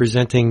cast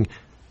representing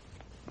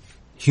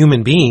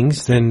human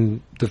beings,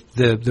 then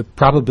the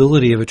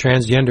probability of a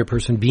transgender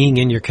person being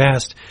in your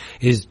cast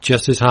is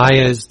just as high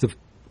as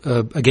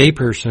a gay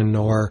person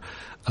or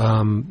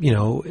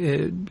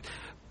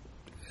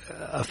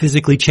a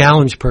physically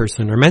challenged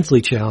person or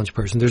mentally challenged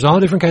person. There's all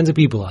different kinds of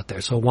people out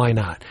there, so why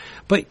not?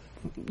 But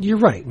you're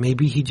right.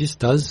 Maybe he just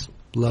does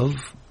love.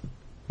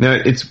 Now,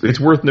 it's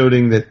worth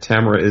noting that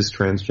Tamara is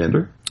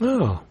transgender.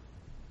 Oh.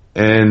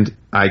 And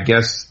I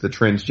guess the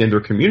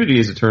transgender community,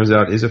 as it turns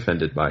out, is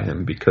offended by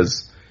him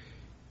because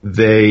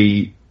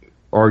they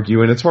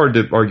argue, and it's hard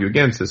to argue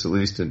against this, at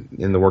least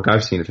in the work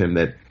I've seen of him,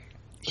 that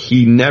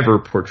he never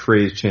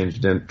portrays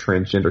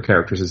transgender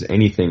characters as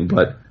anything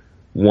but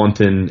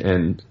wanton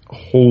and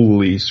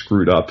wholly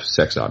screwed up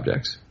sex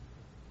objects.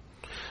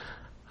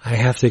 I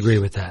have to agree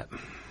with that.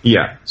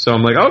 Yeah. So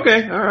I'm like,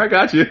 okay, all right, I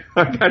got you.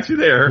 I got you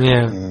there.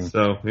 Yeah.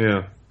 So,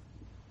 yeah.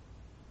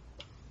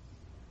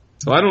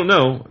 So I don't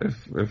know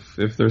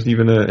if there's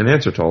even an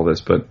answer to all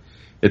this, but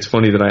it's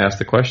funny that I asked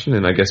the question,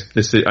 and I guess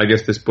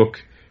this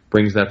book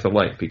brings that to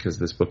light, because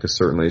this book has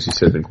certainly, as you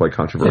said, been quite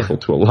controversial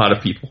to a lot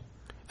of people.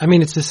 I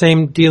mean, it's the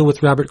same deal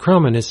with Robert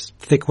Crumb and his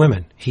thick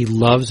women. He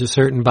loves a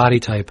certain body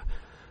type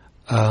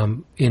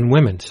in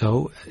women,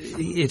 so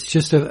it's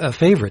just a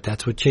favorite.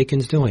 That's what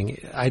Chaykin's doing.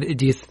 I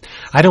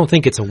don't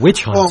think it's a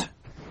witch hunt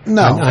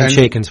on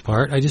Chaykin's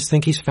part. I just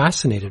think he's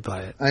fascinated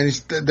by it.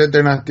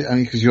 They're not. I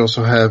mean, because you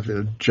also have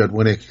Judd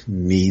Winnick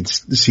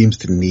seems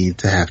to need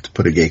to have to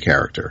put a gay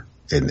character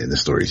in the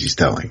stories he's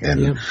telling,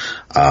 and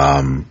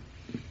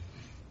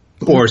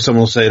or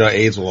someone will say that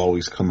AIDS will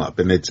always come up,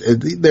 and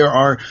there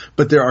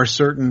are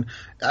certain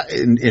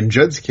in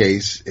Judd's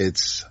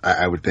case,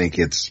 I would think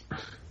it's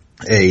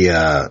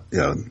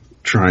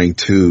trying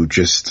to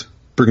just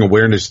bring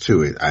awareness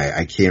to it.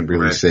 I can't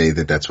really say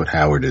that that's what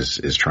Howard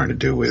is trying to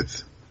do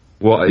with.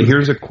 Well,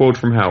 here's a quote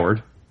from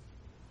Howard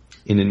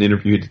in an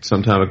interview he did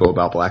some time ago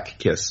about Black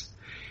Kiss.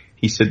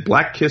 He said,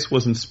 "Black Kiss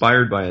was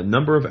inspired by a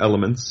number of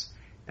elements.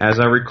 As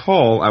I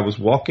recall, I was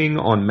walking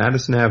on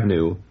Madison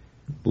Avenue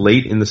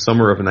late in the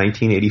summer of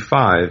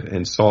 1985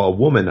 and saw a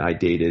woman I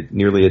dated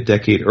nearly a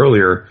decade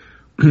earlier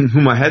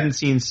whom I hadn't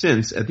seen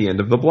since at the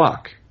end of the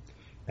block.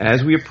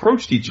 As we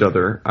approached each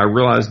other, I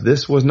realized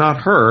this was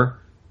not her,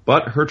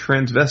 but her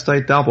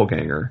transvestite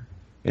doppelganger,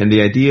 and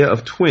the idea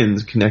of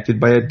twins connected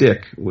by a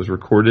dick was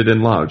recorded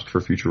and lodged for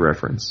future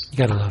reference." You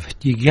gotta love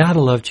it. You gotta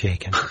love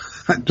Chaykin.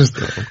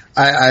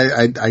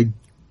 I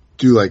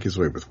do like his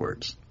way with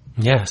words.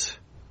 Yes.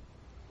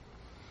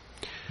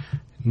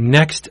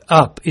 Next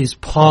up is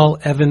Paul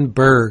Evan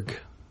Berg,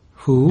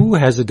 who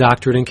has a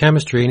doctorate in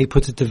chemistry, and he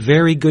puts it to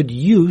very good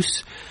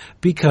use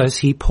because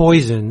he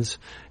poisons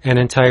an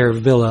entire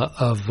villa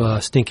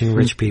of stinking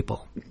rich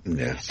people.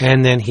 Yes.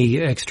 And then he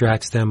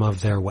extracts them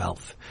of their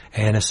wealth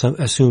and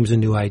assumes a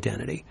new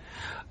identity.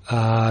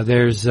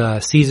 There's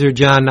Caesar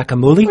John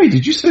Nakamuli. Wait,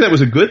 did you say that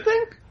was a good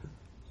thing?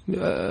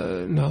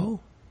 No.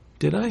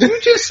 Did I?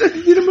 You just said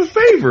you did him a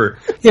favor.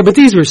 Yeah, but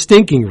these were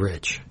stinking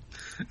rich.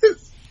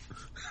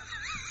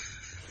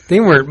 They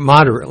weren't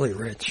moderately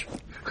rich.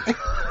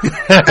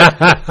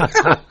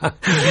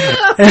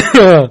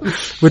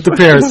 With the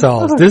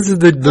parasols. This is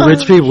the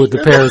rich people with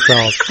the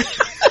parasols.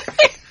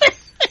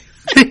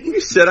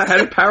 You said I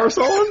had a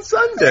parasol on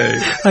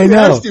Sunday. I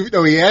know.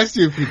 He asked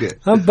you if you did.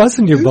 I'm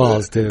busting your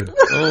balls, dude.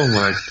 Oh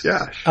my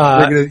gosh.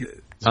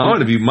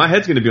 My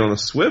head's going to be on a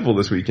swivel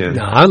this weekend.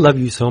 No, I love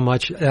you so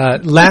much.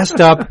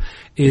 Last up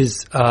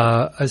is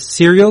a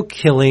serial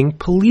killing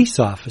police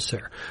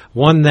officer,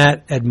 one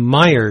that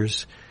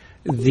admires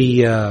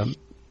the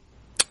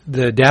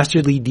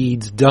dastardly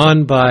deeds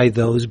done by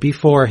those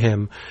before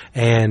him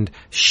and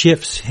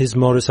shifts his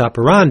modus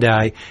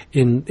operandi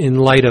in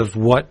light of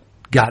what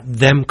got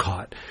them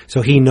caught.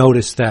 So he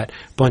noticed that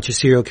a bunch of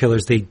serial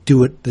killers, they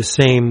do it the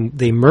same,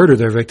 they murder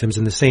their victims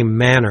in the same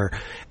manner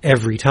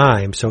every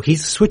time. So he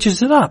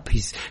switches it up.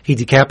 He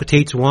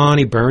decapitates one,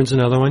 he burns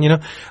another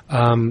one,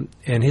 and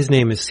his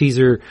name is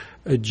Caesar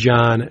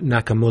John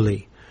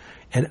Nakamuli.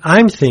 And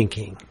I'm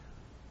thinking,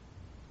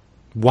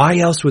 why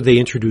else would they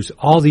introduce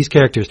all these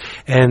characters?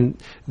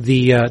 And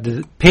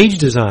the page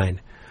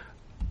design,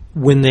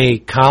 when they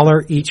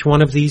collar each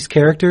one of these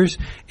characters,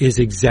 is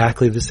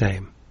exactly the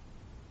same.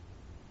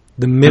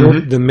 The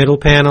middle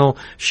panel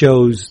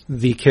shows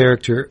the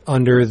character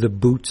under the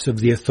boots of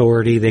the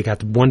authority. They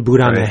got one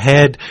boot on the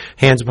head,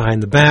 hands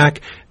behind the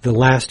back. The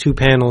last two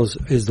panels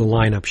is the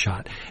lineup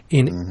shot.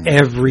 In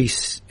every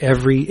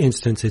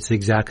instance, it's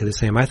exactly the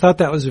same. I thought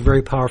that was a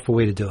very powerful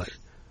way to do it.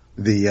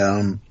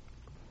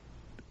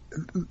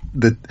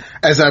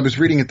 As I was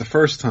reading it the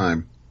first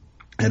time,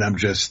 and I'm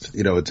just,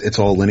 it's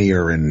all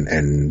linear,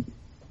 and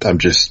I'm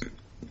just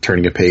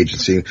turning a page and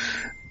seeing,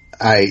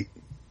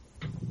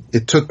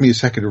 it took me a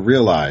second to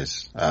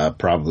realize,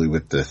 probably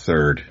with the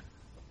third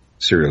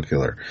serial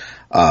killer,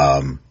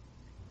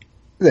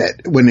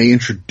 that when they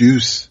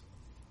introduce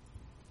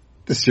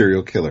the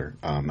serial killer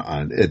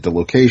at the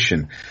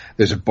location,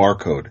 there's a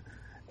barcode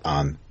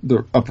on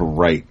the upper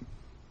right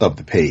of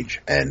the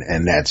page,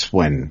 and that's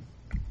when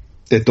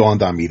it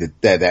dawned on me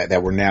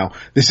that we're now,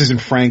 this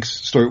isn't Frank's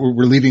story.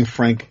 We're leaving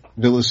Frank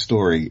Villa's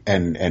story,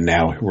 and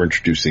now we're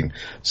introducing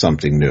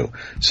something new.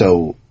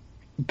 So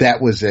that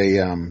was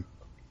an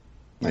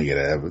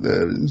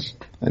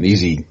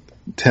easy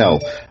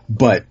tell,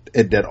 but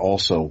that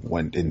also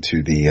went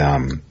into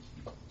the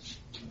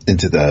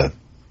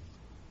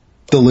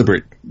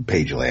deliberate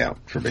page layout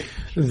for me.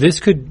 This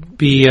could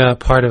be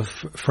part of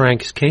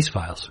Frank's case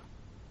files,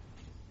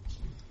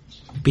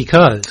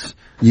 because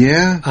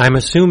I'm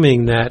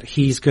assuming that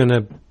he's going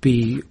to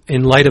be,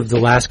 in light of the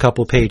last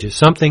couple pages,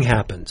 something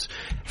happens.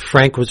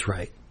 Frank was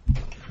right.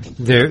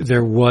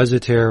 there was a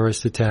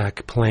terrorist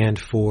attack planned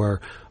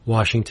for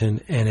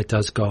Washington, and it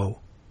does go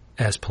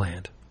as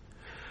planned.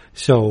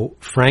 So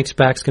Frank's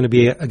back's going to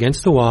be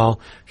against the wall.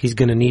 He's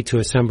going to need to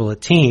assemble a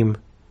team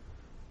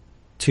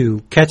to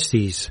catch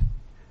these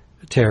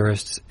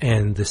terrorists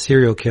and the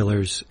serial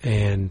killers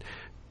and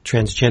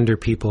transgender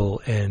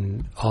people,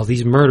 and all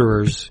these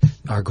murderers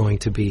are going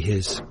to be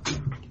his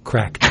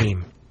crack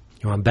team.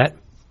 You want to bet?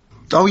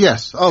 Oh,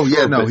 yes. Oh,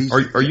 yeah, no.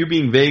 Are you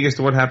being vague as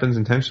to what happens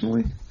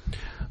intentionally?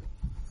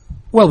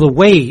 Well, the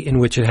way in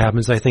which it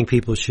happens, I think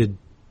people should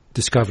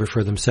discover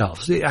for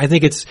themselves. I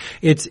think it's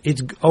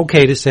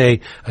okay to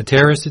say a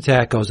terrorist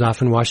attack goes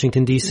off in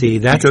Washington, D.C.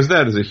 Because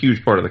that is a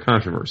huge part of the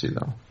controversy,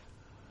 though.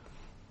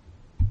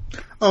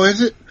 Oh,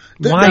 is it?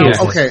 Why is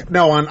it? Okay,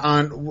 no,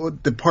 on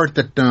the part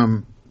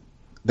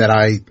that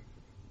I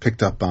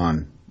picked up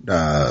on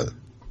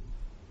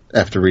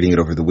after reading it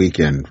over the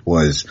weekend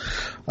was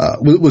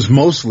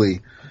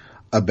mostly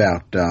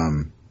about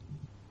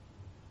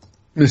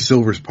Miss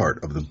Silver's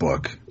part of the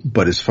book,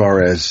 but as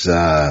far as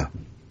how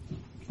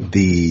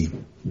the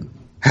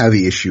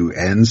issue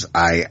ends,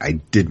 I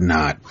didn't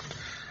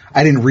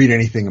read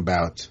anything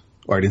about,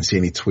 or I didn't see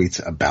any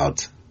tweets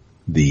about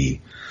the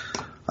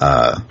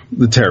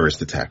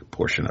terrorist attack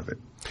portion of it.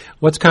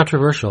 What's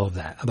controversial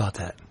about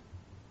that?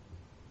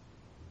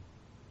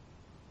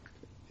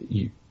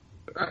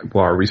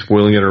 Well, are we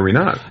spoiling it or are we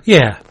not?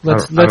 Yeah,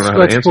 let's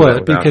spoil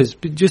it, because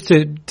just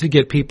to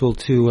get people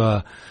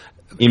to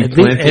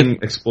implanting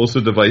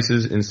explosive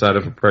devices inside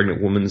of a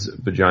pregnant woman's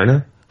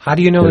vagina. How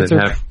do you know that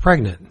they're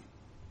pregnant?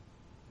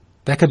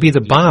 That could be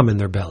the bomb in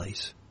their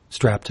bellies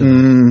strapped to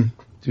them.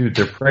 Dude,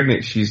 they're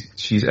pregnant.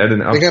 She's at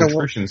an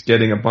obstetrician's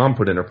getting a bomb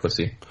put in her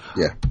pussy.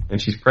 Yeah,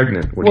 and she's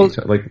pregnant.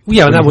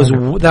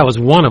 That was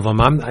one of them.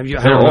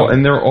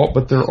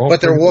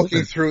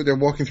 They're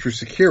walking through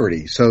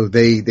security, so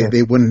they'd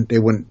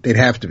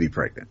have to be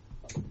pregnant.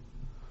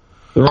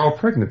 They're all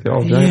pregnant. They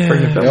all have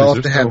pregnant bellies. They all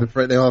have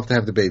to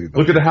have the baby.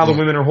 Look at how the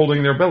women are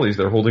holding their bellies.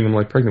 They're holding them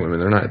like pregnant women.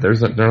 They're not.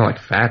 They're not like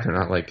fat. They're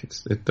not like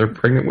they're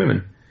pregnant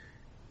women.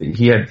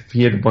 He had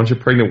a bunch of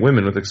pregnant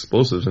women with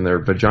explosives in their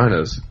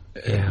vaginas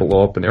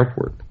blow up an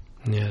airport.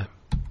 Yeah.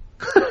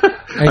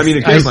 I mean,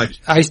 again,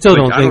 I still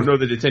don't think. I don't know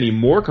that it's any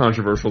more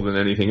controversial than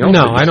anything else.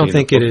 No, I don't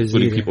think it is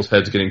either. People's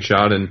heads getting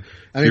shot, and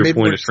to your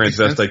point, a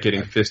transvestite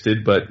getting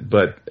fisted, but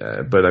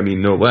I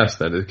mean, no less,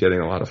 that is getting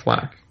a lot of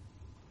flack.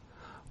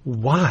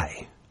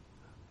 Why?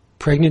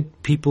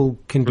 Pregnant people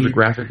can be... For the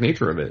graphic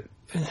nature of it.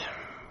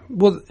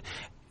 Well,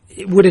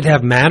 would it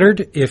have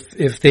mattered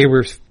if they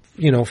were,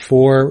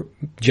 four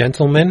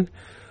gentlemen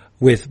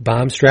with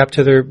bombs strapped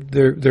to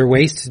their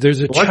waists? There's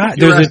a child.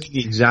 You're asking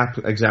the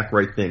exact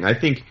right thing. I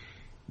think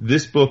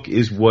this book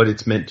is what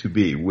it's meant to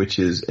be, which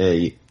is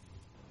a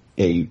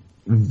mentally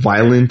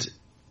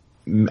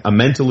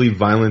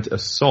violent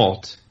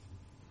assault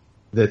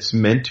that's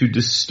meant to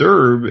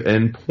disturb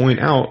and point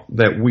out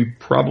that we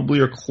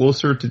probably are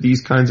closer to these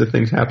kinds of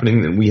things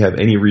happening than we have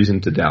any reason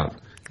to doubt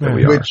that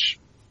we are.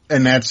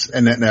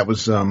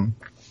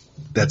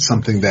 That's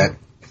something that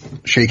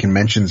Chaykin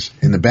mentions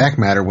in the back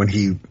matter when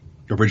he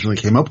originally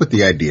came up with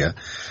the idea,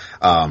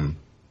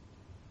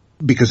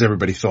 because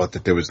everybody thought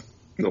that there was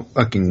no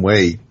fucking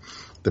way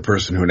the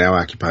person who now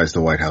occupies the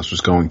White House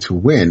was going to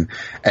win,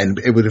 and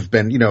it would have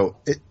been,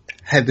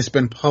 had this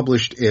been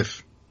published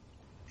if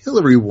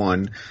Hillary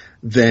won,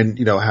 then,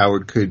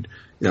 Howard could,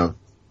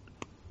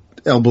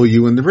 elbow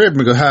you in the rib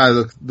and go,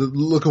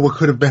 look at what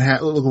could have been,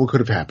 look at what could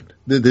have happened.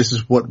 This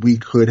is what we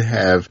could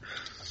have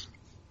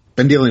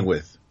been dealing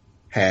with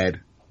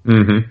had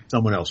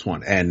someone else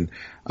won. And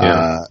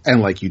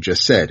like you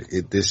just said,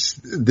 this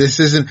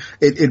isn't,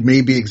 it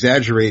may be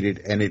exaggerated,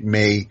 and it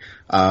may,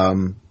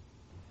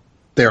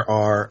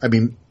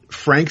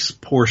 Frank's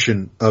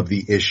portion of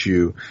the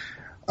issue,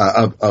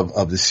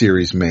 of the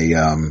series may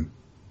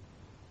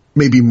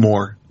be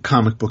more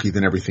comic booky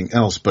than everything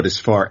else, but as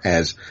far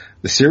as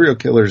the serial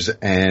killers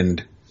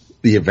and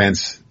the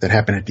events that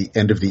happen at the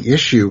end of the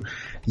issue,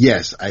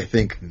 yes, I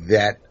think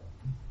that,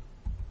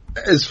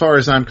 as far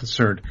as I'm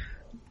concerned,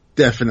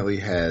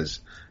 definitely has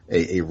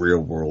a real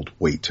world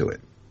weight to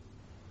it.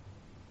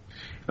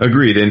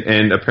 Agreed,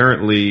 and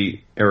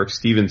apparently Eric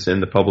Stevenson,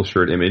 the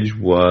publisher at Image,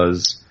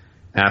 was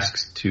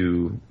asked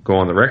to go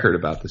on the record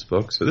about this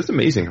book. So it's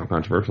amazing how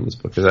controversial this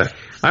book is. I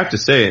have to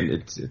say,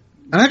 and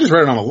I just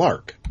read it on a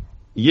lark.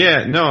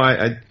 Yeah, no,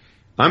 I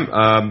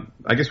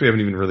guess we haven't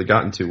even really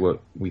gotten to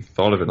what we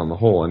thought of it on the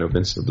whole. I know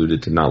Vince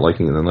alluded to not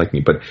liking it and then liking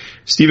it, but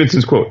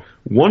Stevenson's quote,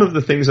 "One of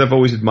the things I've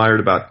always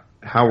admired about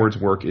Howard's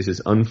work is his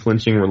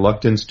unflinching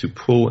reluctance to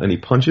pull any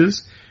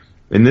punches.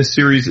 And this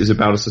series is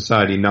about a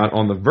society not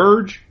on the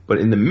verge, but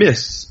in the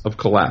midst of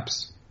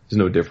collapse. It's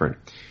no different.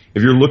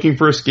 If you're looking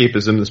for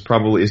escapism, this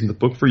probably isn't the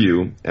book for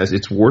you, as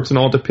its warts and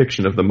all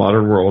depiction of the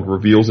modern world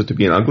reveals it to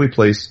be an ugly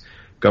place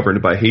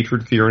governed by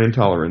hatred, fear, and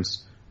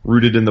intolerance.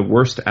 Rooted in the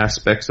worst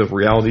aspects of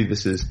reality,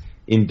 this is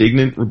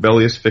indignant,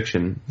 rebellious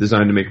fiction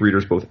designed to make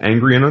readers both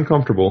angry and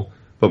uncomfortable,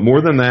 but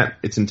more than that,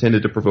 it's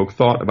intended to provoke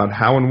thought about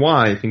how and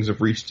why things have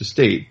reached a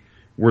state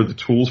where the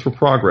tools for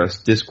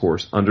progress,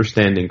 discourse,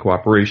 understanding,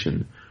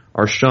 cooperation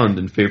are shunned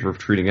in favor of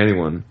treating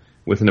anyone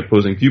with an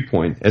opposing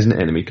viewpoint as an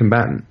enemy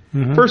combatant.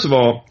 Mm-hmm. First of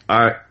all,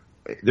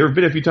 there have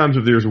been a few times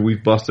over the years where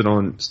we've busted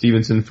on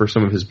Stevenson for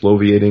some of his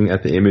bloviating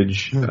at the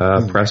Image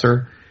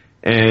presser.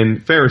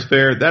 And fair is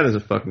fair, that is a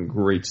fucking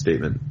great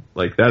statement.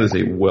 Like, that is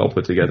a well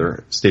put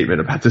together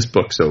statement about this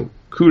book, so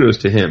kudos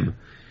to him.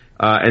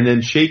 And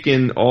then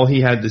Chaykin, all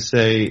he had to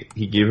say,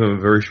 he gave him a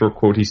very short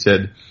quote, he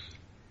said,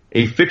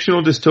 "A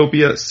fictional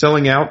dystopia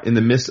selling out in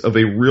the midst of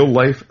a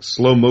real-life,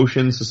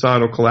 slow-motion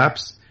societal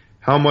collapse.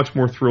 How much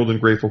more thrilled and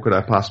grateful could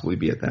I possibly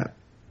be at that?"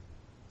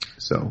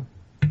 So.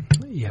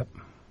 Yep.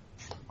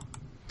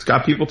 It's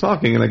got people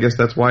talking, and I guess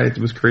that's why it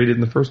was created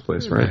in the first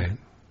place, right?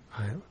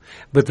 Right.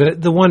 But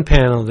the one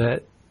panel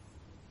that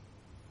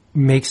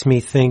makes me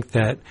think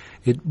that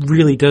it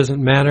really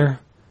doesn't matter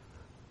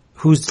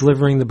who's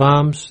delivering the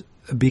bombs,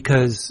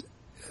 because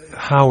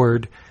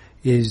Howard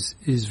is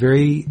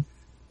very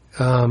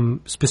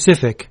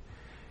specific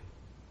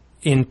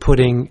in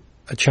putting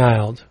a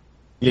child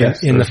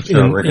in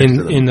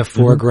the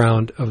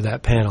foreground of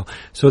that panel.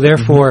 So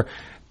therefore,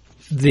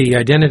 the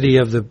identity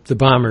of the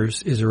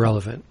bombers is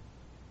irrelevant.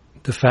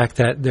 The fact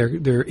that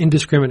they're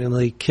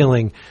indiscriminately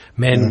killing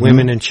men,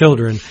 women, and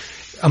children.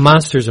 A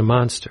monster's a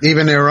monster.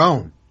 Even their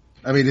own.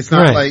 I mean, it's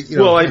not like, you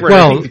know. I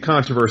think the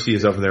controversy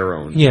is of their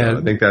own. Yeah.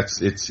 I think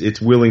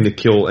it's willing to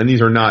kill, and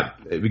these are not,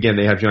 again,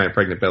 they have giant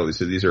pregnant bellies,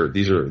 so these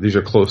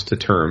are close to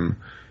term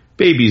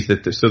babies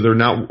so they're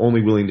not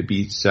only willing to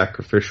be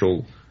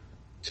sacrificial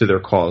to their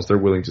cause, they're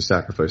willing to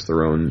sacrifice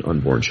their own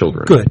unborn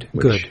children. Good.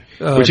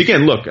 Which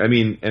again, look, I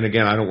mean, and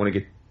again, I don't want to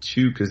get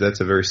because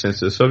that's a very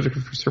sensitive subject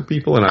for some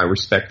people, and I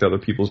respect other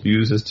people's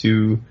views as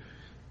to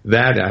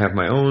that. I have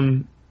my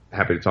own.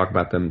 Happy to talk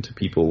about them to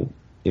people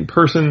in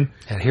person.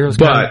 At Heroes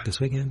Con this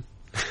weekend.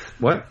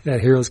 What? At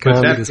Heroes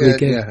Con this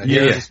weekend.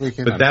 Yeah. This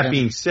weekend. But that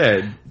being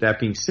said,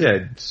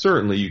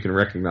 certainly you can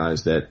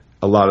recognize that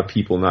a lot of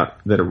people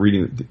that are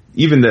reading,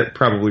 even that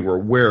probably were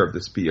aware of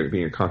this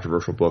being a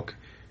controversial book,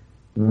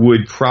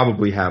 would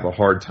probably have a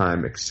hard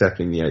time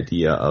accepting the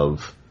idea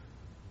of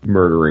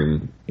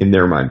murdering, in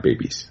their mind,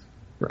 babies.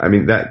 I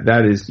mean,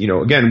 that is, you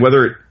know, again,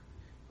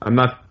 I'm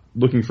not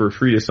looking for a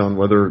treatise on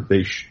whether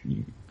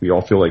we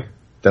all feel like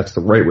that's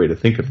the right way to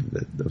think of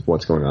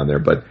what's going on there,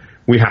 but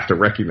we have to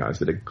recognize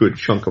that a good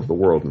chunk of the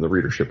world and the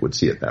readership would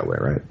see it that way,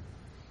 right?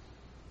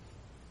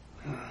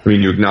 I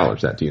mean, you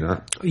acknowledge that, do you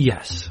not?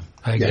 Yes,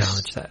 I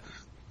acknowledge that.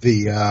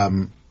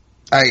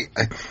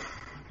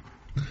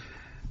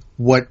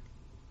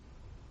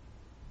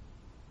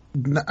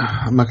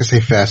 I'm not going to say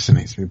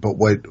fascinates me, but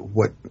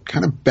what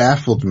kind of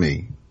baffled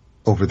me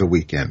over the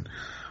weekend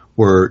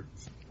were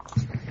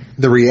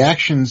the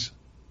reactions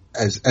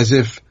as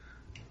if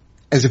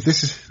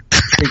this is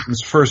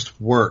Chaykin's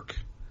first work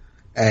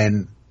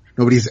and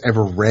nobody's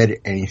ever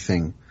read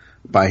anything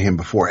by him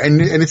before. And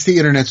it's the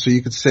internet, so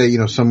you could say, you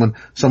know, someone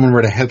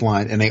read a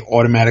headline and they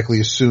automatically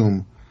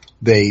assume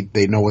they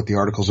know what the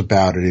article's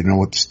about, or they know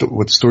what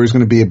the story's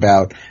going to be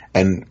about,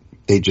 and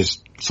they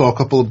just saw a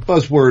couple of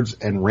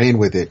buzzwords and ran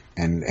with it,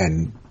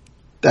 and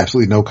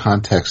absolutely no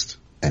context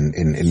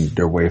in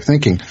their way of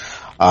thinking.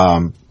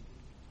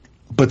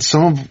 But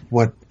some of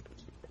what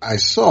I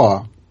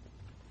saw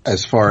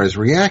as far as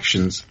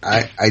reactions,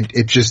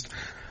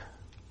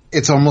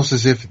 it's almost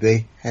as if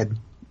they had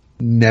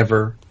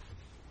never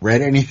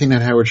read anything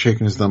that Howard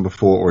Chaykin has done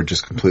before, or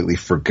just completely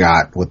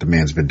forgot what the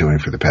man's been doing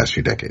for the past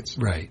few decades.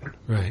 Right.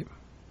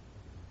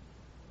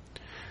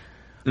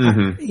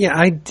 Mm-hmm.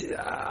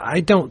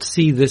 I don't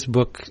see this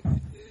book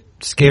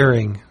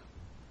scaring.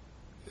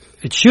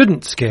 It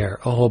shouldn't scare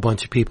a whole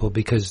bunch of people,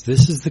 because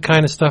this is the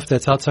kind of stuff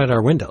that's outside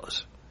our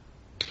windows.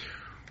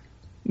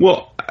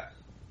 Well,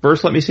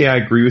 first let me say I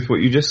agree with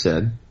what you just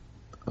said.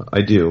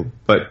 I do.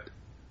 But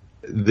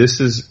this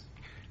is,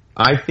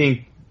 I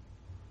think,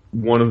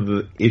 one of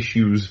the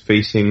issues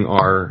facing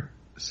our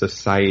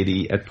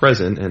society at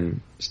present,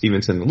 and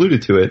Stevenson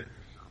alluded to it,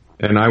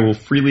 and I will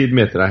freely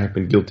admit that I have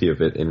been guilty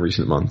of it in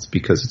recent months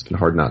because it's been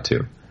hard not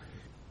to,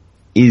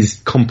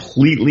 is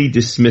completely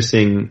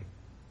dismissing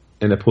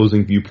an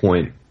opposing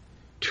viewpoint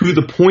to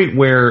the point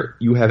where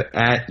you have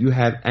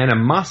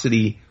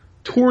animosity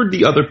toward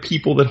the other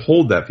people that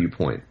hold that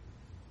viewpoint.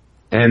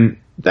 And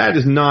that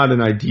is not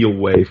an ideal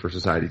way for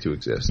society to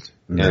exist.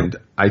 No. And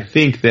I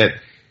think that,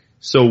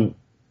 so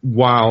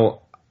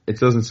while it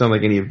doesn't sound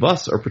like any of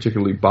us are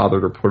particularly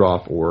bothered or put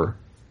off or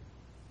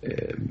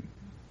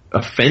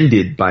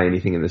offended by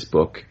anything in this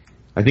book,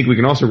 I think we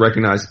can also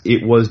recognize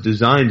it was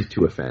designed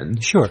to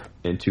offend. Sure.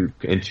 And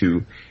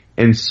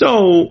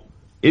so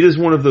it is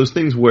one of those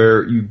things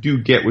where you do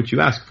get what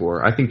you ask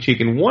for. I think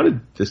Chaykin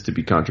wanted this to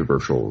be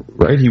controversial,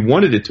 right? He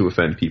wanted it to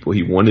offend people.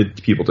 He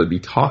wanted people to be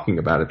talking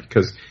about it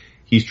because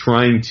he's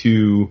trying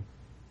to,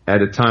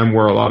 at a time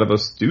where a lot of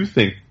us do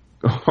think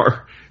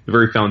are the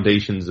very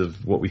foundations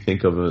of what we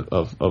think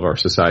of our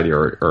society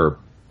are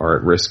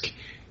at risk.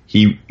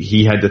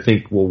 He had to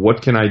think, well,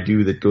 what can I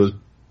do that goes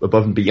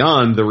above and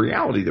beyond the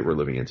reality that we're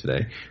living in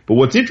today. But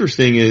what's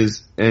interesting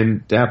is,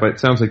 and Dap, it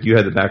sounds like you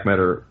had the back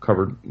matter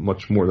covered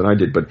much more than I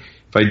did, but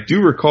if I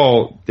do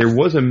recall, there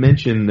was a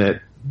mention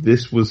that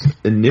this was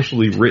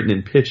initially written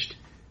and pitched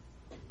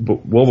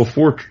well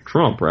before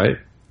Trump, right?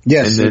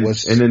 Yes, and then, it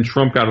was. And then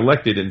Trump got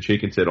elected, and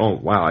Chaykin said, "Oh,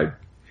 wow!"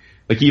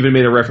 He even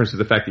made a reference to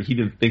the fact that he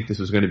didn't think this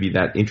was going to be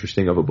that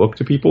interesting of a book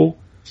to people.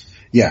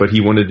 Yeah, but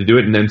he wanted to do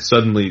it, and then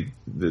suddenly,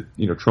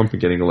 Trump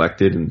getting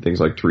elected and things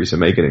like Theresa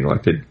May getting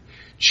elected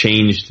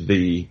changed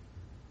the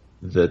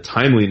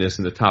timeliness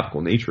and the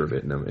topical nature of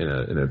it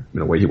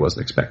in a way he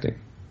wasn't expecting.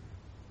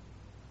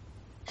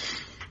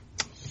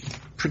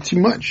 Pretty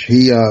much,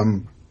 it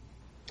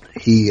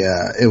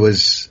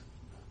was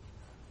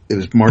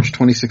March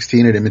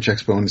 2016 at Image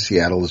Expo in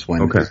Seattle is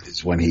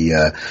when he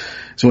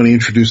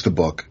introduced the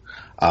book,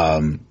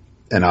 and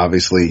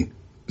obviously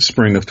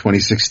spring of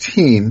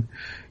 2016,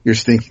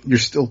 you're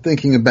still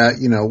thinking about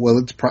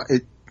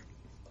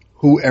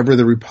whoever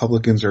the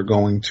Republicans are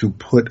going to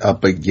put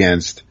up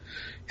against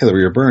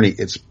Hillary or Bernie,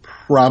 it's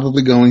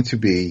probably going to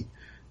be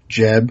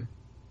Jeb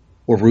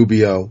or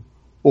Rubio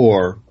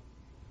or,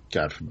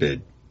 God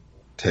forbid,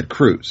 Ted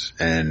Cruz,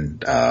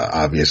 and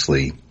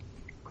obviously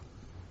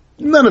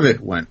none of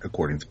it went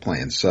according to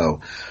plan.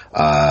 So,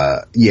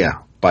 by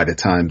the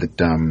time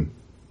that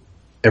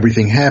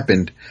everything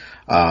happened,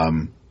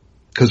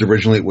 because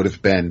originally it would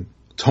have been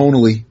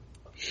tonally,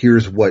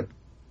 here's what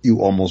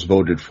you almost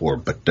voted for,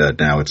 but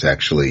now it's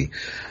actually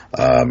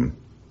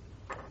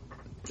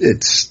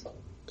it's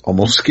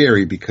almost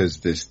scary because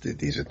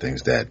these are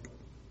things that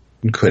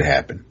could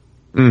happen.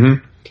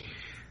 Mm-hmm.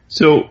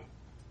 So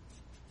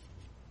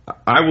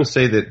I will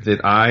say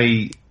that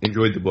I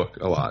enjoyed the book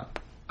a lot.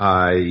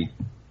 I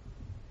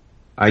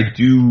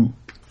do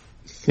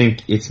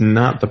think it's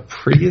not the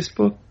prettiest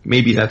book.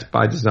 Maybe that's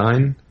by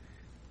design.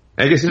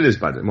 I guess it is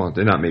by it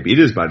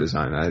is by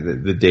design.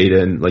 The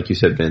data, and like you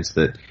said, Vince,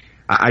 that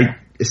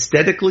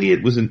aesthetically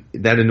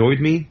that annoyed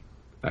me.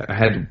 I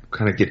had to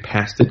kind of get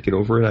past it, get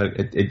over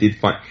it.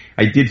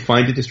 I did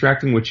find it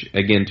distracting, which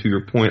again, to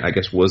your point, I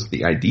guess was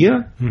the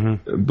idea.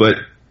 Mm-hmm. But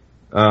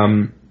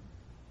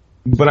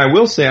I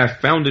will say I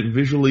found it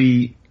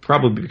visually,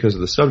 probably because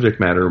of the subject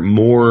matter,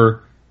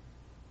 more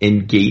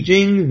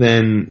engaging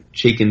than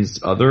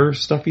Chaykin's other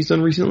stuff he's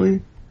done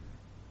recently,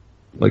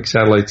 like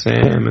Satellite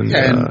Sam and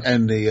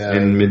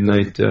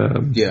Midnight.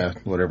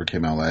 Whatever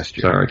came out last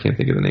year. Sorry, I can't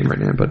think of the name right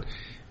now, but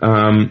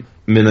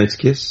Midnight's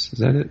Kiss, is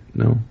that it?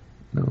 No,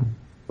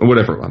 or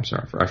whatever. I'm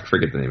sorry, I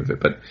forget the name of it,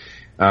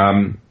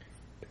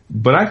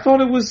 but I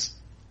thought it was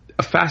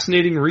a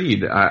fascinating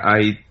read.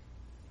 I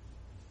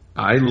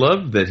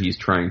love that he's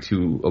trying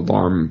to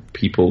alarm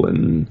people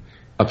and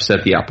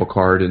upset the apple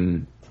cart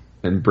and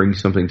bring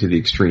something to the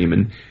extreme.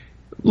 And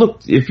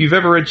look, if you've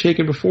ever read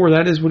Chaykin before,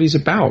 that is what he's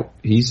about.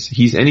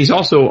 He's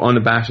also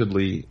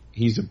unabashedly,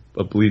 he's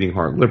a bleeding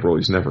heart liberal.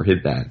 He's never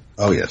hid that.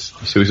 Oh yes.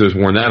 So he's always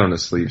worn that on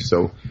his sleeve.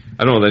 So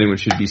I don't know that anyone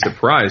should be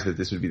surprised that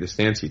this would be the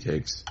stance he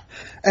takes.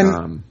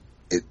 And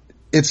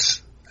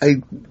as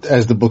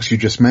the books you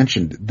just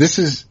mentioned, this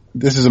is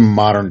a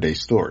modern day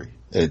story,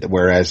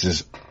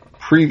 whereas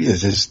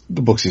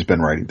the books he's been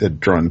writing,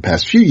 that drawn the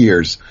past few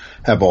years,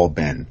 have all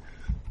been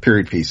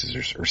period pieces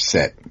or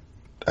set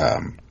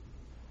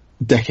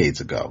decades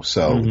ago.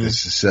 So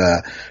this is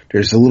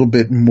there's a little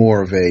bit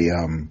more of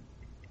a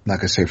not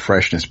gonna say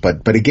freshness,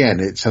 but again,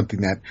 it's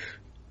something that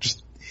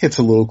just hits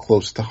a little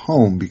close to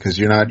home because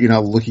you're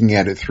not looking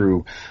at it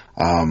through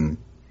a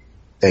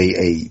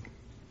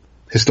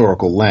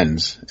historical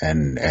lens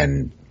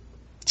and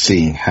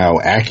seeing how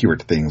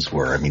accurate things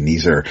were. I mean,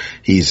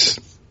 this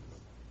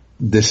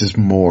is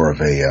more of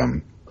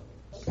a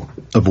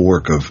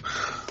work of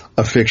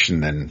fiction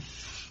than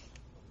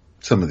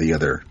some of the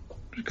other,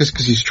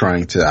 because he's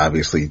trying to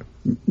obviously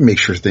make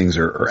sure things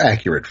are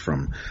accurate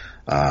from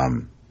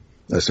a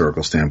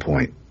historical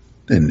standpoint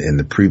in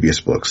the previous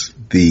books.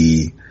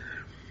 The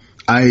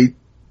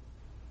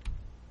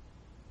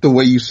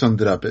way you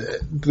summed it up,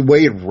 the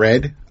way it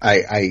read,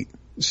 I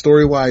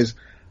story-wise,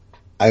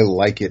 I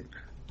like it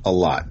a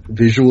lot.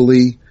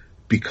 Visually,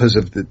 because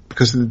of the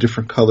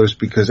different colors,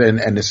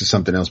 and this is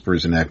something else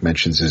Bruzenak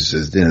mentions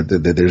is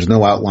there's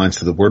no outlines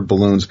to the word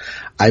balloons.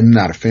 I'm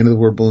not a fan of the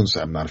word balloons.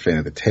 I'm not a fan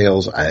of the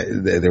tails.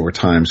 There were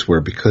times where,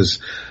 because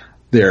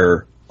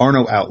there are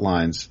no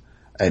outlines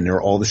and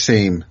they're all the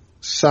same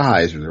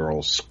size, or they're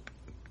all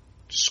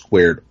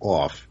squared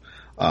off,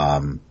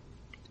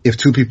 if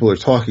two people are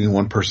talking and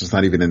one person's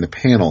not even in the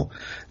panel,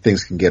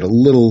 things can get a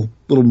little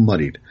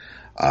muddied.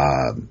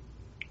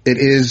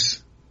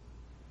 It's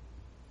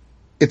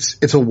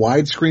a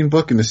widescreen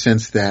book in the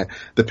sense that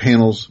the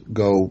panels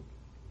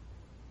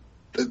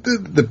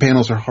the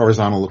panels are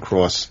horizontal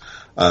across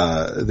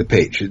the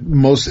page.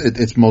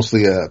 It's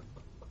mostly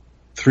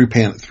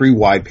three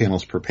wide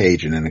panels per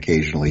page, and then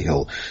occasionally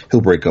he'll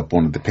break up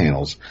one of the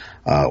panels,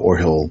 or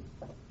he'll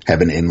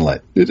have an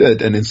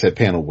inset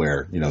panel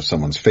where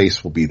someone's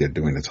face will be there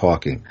doing the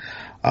talking.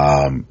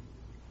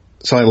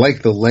 So I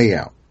like the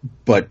layout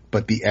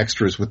but the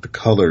extras with the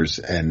colors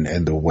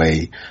and the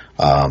way,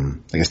 I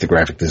guess the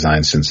graphic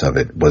design sense of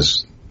it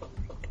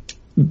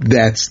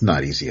that's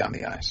not easy on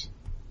the eyes.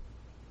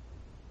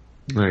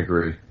 I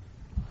agree.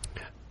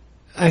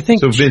 I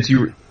think so. Vince,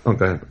 go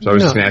ahead. So I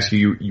was just going to ask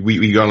you.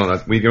 We got on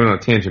a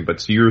tangent,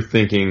 but so you're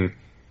thinking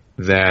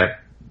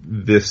that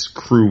this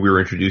crew we were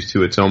introduced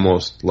to, it's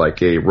almost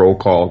like a roll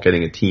call,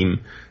 getting a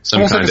team,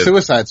 almost like a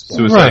Suicide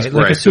Squad, right?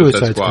 Like a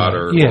Suicide Squad,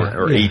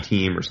 or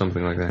A-Team or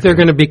something like that. They're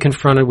going to be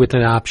confronted with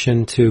an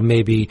option to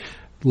maybe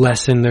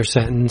lessen their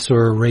sentence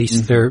or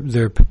erase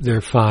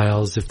their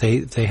files if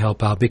they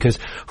help out, because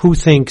who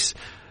thinks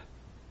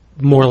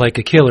more like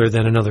a killer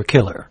than another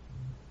killer?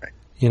 Right.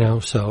 You know,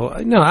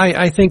 so no,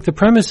 I think the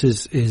premise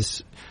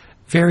is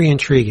very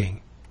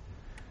intriguing.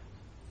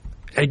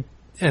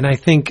 And I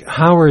think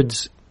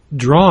Howard's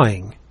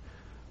drawing,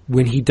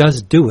 when he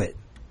does do it,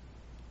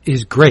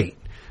 is great.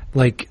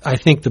 Like, I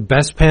think the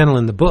best panel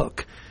in the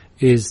book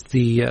is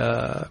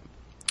the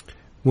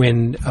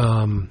when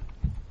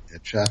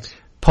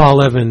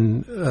Paul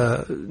Evan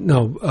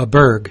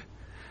Berg,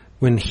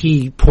 when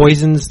he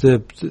poisons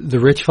the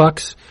rich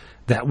fucks,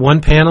 that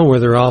one panel where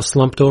they're all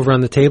slumped over on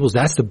the tables,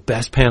 that's the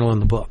best panel in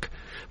the book,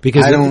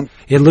 because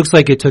it looks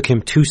like it took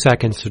him 2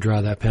 seconds to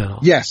draw that panel.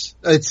 Yes,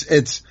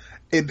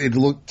 it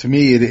looked to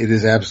me it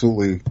is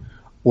absolutely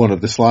one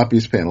of the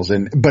sloppiest panels,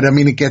 but I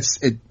mean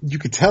you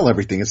could tell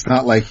everything. It's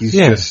not like he's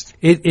just.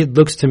 It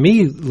looks to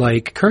me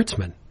like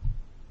Kurtzman.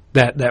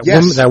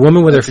 That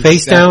woman with her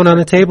face down on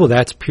the table,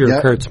 that's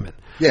pure Kurtzman.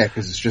 Yeah,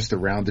 because it's just a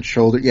rounded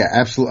shoulder. Yeah,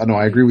 absolutely. No,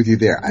 I agree with you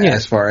there. Yeah.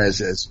 As far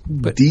as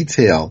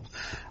detail,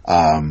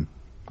 when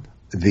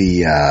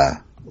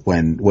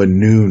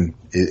Noon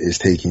is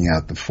taking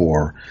out the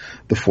four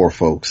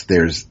folks,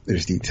 there's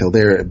detail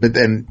there. But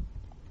then,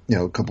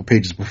 a couple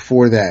pages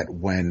before that,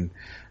 when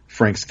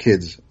Frank's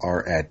kids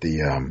are at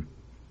the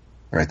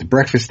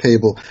breakfast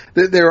table,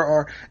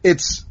 I'm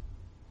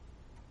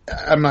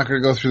not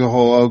going to go through the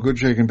whole good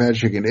chicken, bad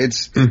chicken.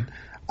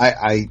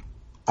 I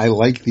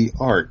like the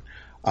art.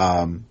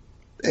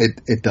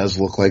 It does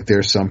look like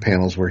there's some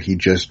panels where he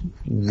just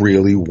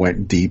really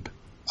went deep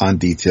on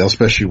detail,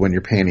 especially when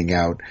you're panning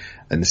out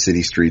in the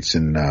city streets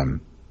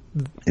in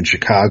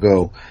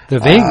Chicago.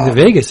 The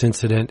Vegas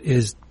incident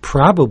is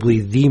probably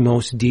the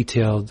most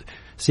detailed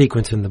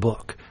sequence in the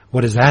book.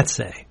 What does that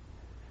say?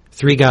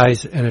 3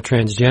 guys and a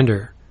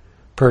transgender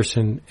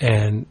person,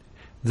 and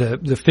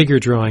the figure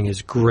drawing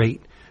is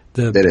great.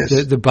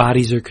 The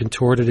bodies are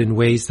contorted in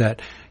ways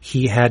that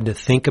he had to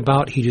think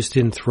about. He just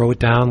didn't throw it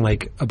down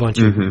like a bunch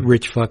of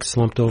rich fucks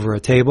slumped over a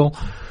table.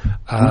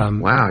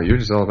 Wow, you're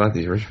just all about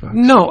these rich fucks.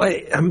 No,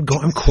 I'm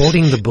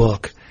quoting the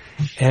book,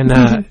 and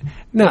I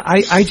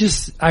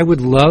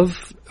would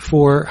love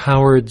for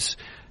Howard's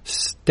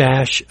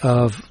stash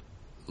of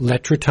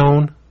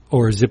Letratone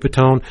or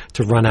Zipatone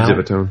to run out.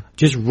 Zipatone.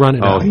 Just run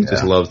it out. Oh, he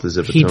just loves the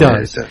Zipatone. He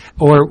does.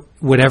 Or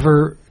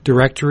whatever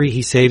directory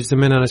he saves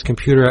them in on his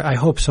computer. I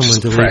hope someone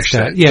deletes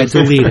that. Yeah,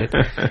 delete it.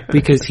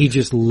 Because he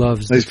just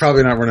loves He's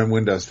probably not running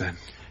Windows then.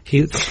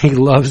 He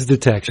loves the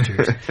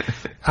textures.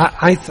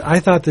 I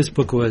thought this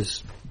book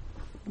was...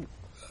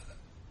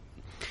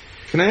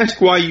 Can I ask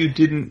why you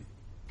didn't...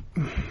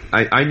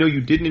 I know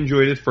you didn't enjoy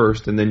it at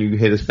first, and then you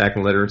hit us back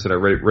in a letter and said I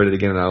read it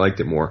again and I liked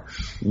it more.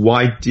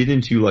 Why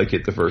didn't you like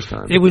it the first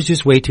time? It was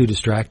just way too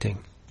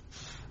distracting.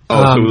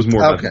 Oh, so it was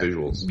more about the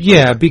visuals.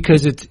 Yeah,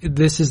 because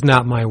this is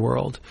not my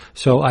world,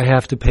 so I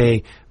have to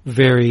pay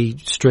very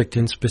strict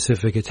and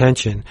specific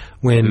attention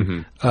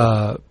when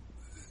law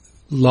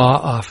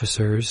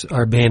officers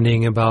are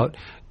bandying about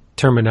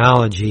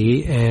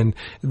terminology, and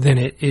then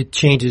it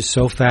changes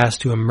so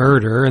fast to a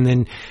murder, and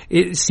then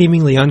it's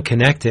seemingly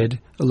unconnected.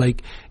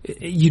 Like,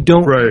 you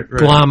don't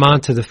glom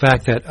onto the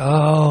fact that,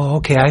 oh,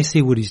 okay, I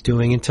see what he's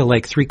doing until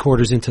like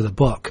 3/4 into the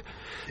book.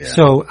 Yeah.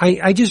 So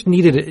I just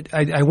needed it.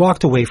 I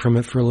walked away from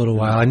it for a little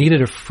while. I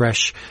needed a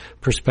fresh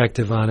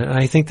perspective on it, and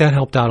I think that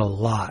helped out a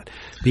lot,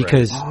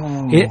 because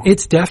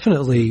it's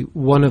definitely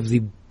one of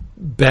the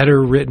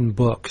better written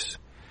books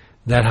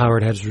that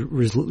Howard has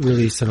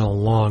released in a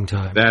long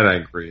time. That I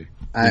agree.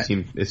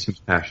 It seems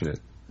passionate.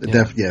 I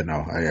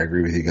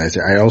agree with you guys.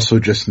 I also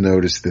just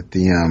noticed that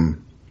the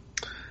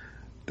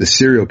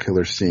serial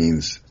killer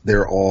scenes,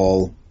 they're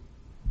all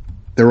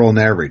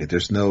narrated.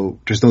 There's no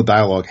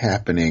dialogue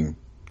happening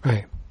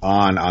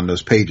on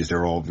those pages.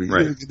 They're all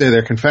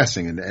they're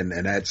confessing,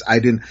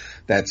 and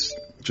that's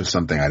just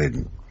something I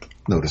didn't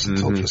notice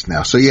until just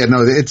now. So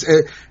it's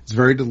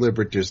very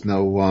deliberate. There's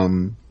no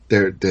I'm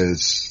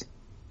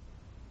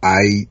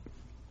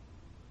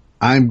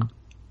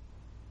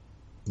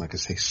not gonna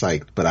say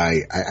psyched, but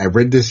I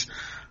read this,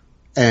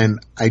 and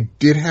I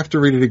did have to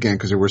read it again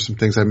because there were some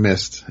things I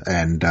missed,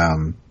 and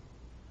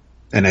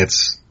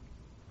it's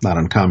not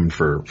uncommon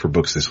for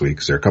books this week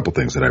because there are a couple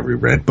things that I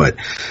reread, but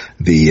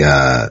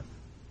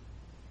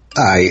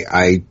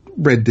I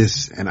read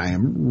this and I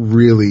am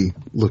really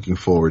looking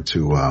forward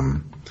to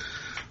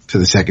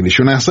the second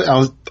issue, and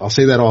I'll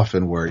say that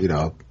often where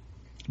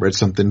read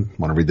something,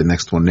 want to read the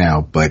next one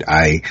now, but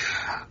I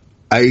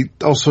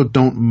also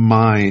don't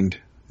mind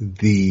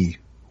the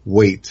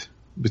wait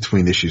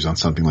between issues on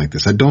something like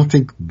this. I don't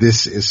think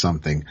this is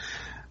something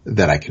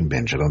that I can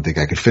binge. I don't think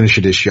I could finish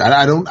an issue.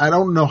 I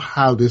don't know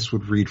how this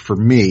would read for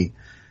me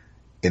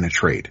in a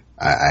trade.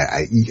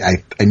 I need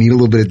a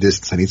little bit of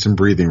distance. I need some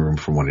breathing room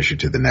from one issue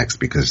to the next,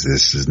 because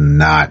this is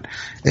not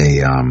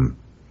a, I'm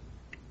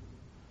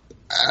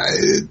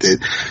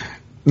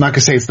not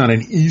gonna say it's not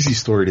an easy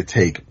story to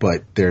take,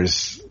 but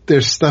there's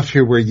stuff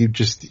here where you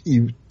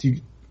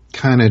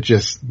kind of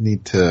just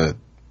need to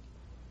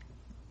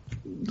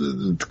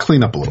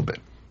clean up a little bit.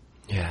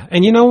 Yeah.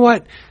 And you know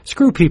what?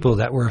 Screw people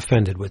that were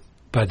offended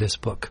by this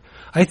book.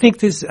 I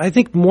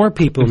think more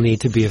people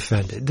need to be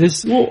offended.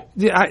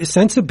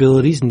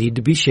 Sensibilities need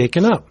to be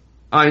shaken up.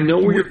 I know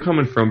where you're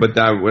coming from, but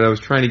what I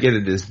was trying to get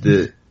at is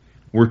that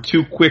we're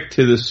too quick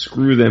to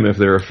screw them if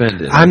they're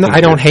offended. I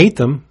don't hate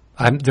them.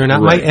 They're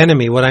not my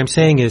enemy. What I'm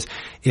saying is,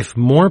 if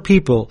more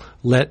people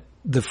let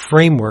the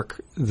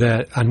framework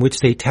on which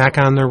they tack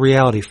on their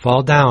reality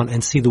fall down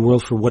and see the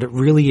world for what it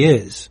really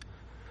is,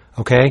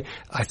 okay,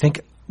 I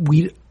think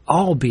we'd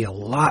all be a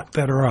lot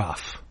better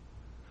off.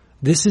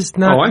 This is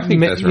not,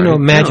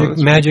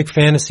 magic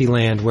fantasy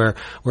land where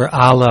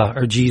Allah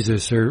or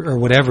Jesus or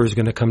whatever is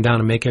going to come down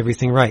and make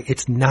everything right.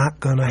 It's not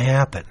going to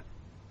happen.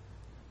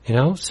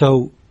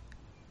 So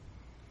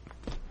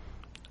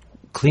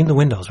clean the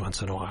windows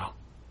once in a while.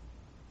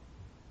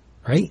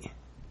 Right?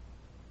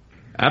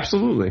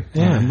 Absolutely.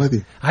 Yeah. I'm with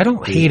you. I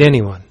don't hate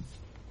anyone.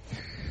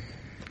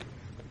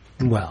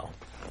 Well.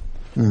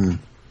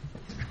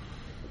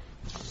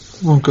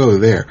 Won't go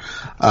there.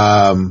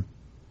 I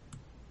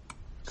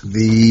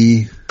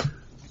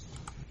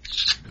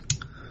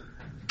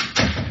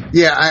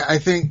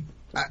think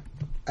I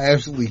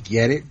absolutely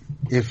get it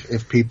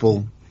if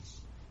people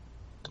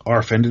are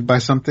offended by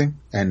something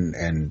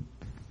and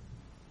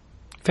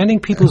offending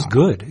people's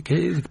good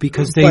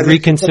because they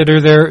reconsider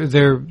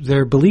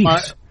their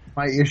beliefs.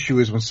 My issue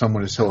is when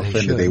someone is so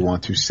offended they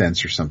want to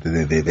censor something.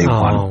 They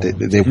want to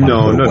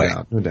go away.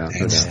 No doubt.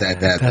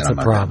 That's a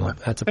problem.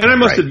 And I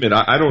must admit,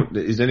 I don't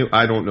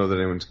know that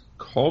anyone's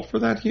called for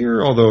that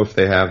here. Although if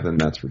they have, then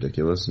that's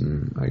ridiculous,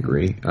 and I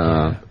agree.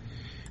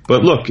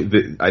 But look,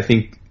 I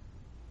think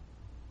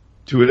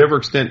to whatever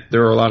extent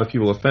there are a lot of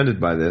people offended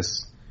by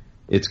this,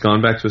 it's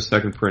gone back to a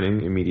second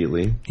printing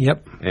immediately.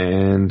 Yep.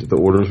 And the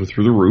orders were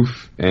through the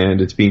roof,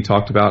 and it's being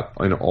talked about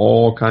in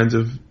all kinds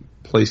of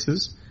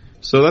places.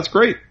 So that's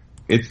great.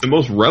 It's the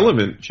most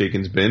relevant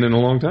Chaykin's been in a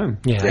long time.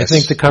 Yeah, yes. I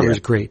think the cover's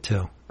great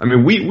too. I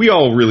mean, we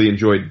all really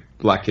enjoyed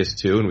Black Kiss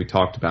 2, and we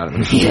talked about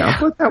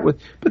it.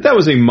 But that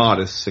was a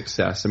modest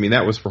success. I mean,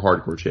 that was for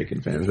hardcore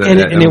Chaykin fans.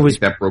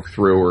 That broke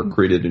through or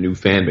created a new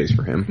fan base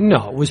for him.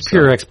 No, it was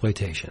pure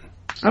exploitation.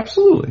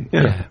 Absolutely.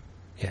 Yeah.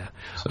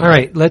 So. All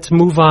right, let's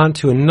move on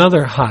to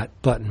another hot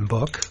button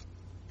book.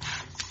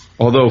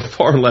 Although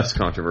far less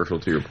controversial,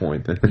 to your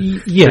point.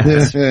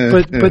 Yes,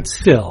 but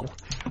still.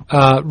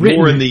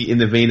 More in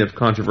the vein of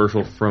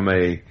controversial from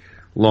a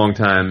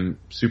longtime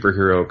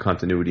superhero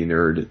continuity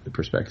nerd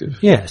perspective.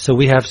 Yeah, so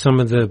we have some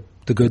of the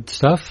good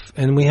stuff,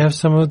 and we have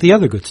some of the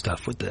other good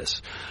stuff with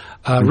this.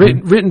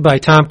 Written by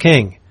Tom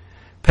King,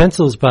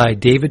 pencils by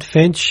David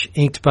Finch,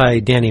 inked by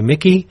Danny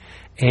Miki,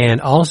 and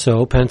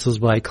also pencils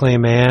by Clay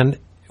Mann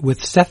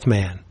with Seth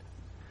Mann.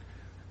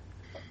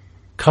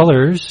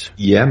 Colors.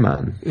 Yeah,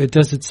 man.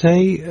 Does it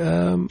say?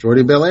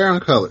 Jordie Bellaire on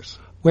colors.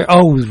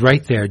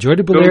 Right there.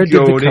 Jordie Bellaire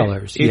did the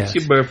colors. It's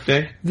your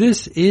birthday.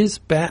 This is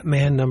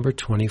Batman number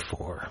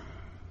 24.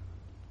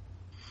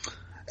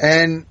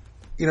 And,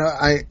 we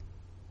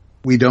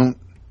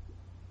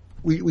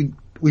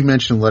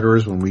mention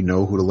letterers when we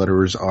know who the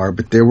letterers are,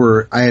 but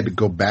I had to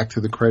go back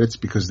to the credits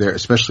because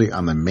especially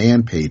on the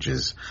Mann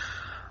pages,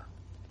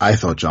 I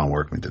thought John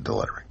Workman did the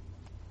lettering.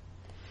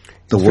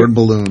 The word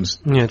balloons.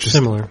 Yeah, it's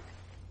similar.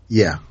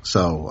 Yeah.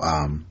 So,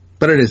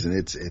 but it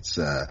isn't. It's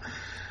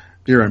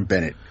Bureau and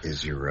Bennett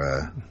is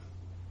your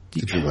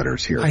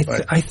letters here.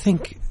 I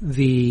think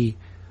the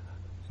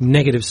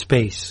negative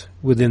space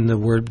within the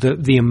word,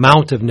 the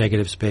amount of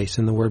negative space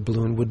in the word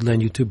balloon would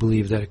lend you to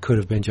believe that it could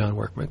have been John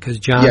Workman, because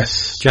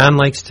John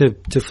likes to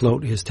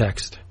float his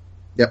text.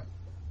 Yep.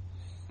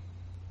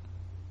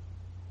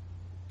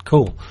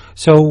 Cool.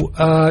 So,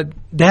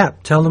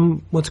 Dap, tell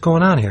them what's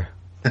going on here.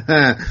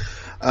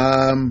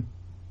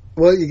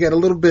 Well, you get a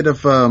little bit of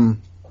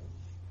some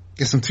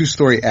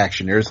 2-story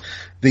action. There's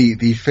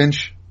the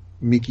Finch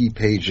Miki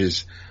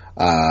pages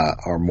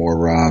are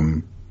more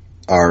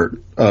are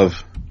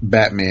of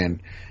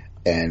Batman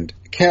and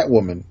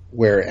Catwoman,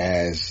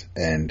 whereas,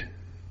 and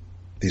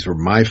these were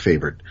my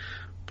favorite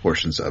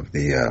portions of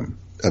the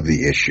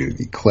issue,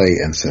 the Clay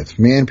and Seth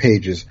Mann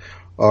pages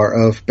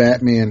are of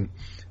Batman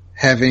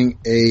having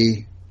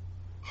a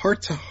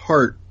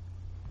heart-to-heart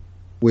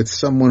with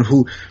someone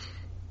who,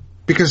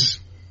 because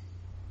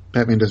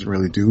Batman doesn't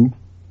really do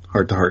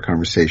heart-to-heart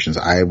conversations.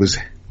 I was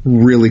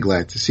really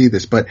glad to see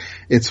this, but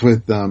it's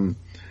with Gotham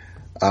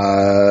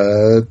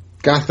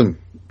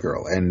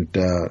Girl and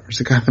is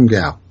it Gotham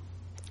Gal?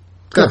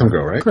 Gotham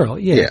Girl, right? Girl,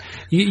 yeah.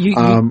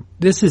 You,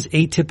 this is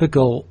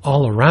atypical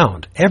all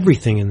around.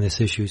 Everything in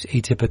this issue is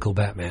atypical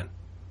Batman.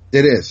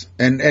 It is.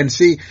 And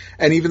see,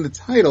 and even the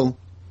title,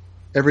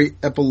 every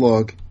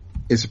epilogue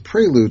is a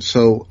prelude,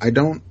 so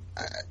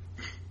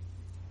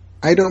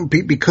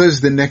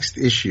because the next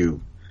issue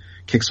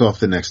kicks off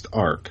the next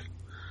arc,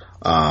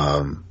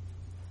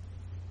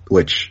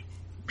 which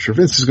I'm sure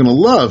Vince is going to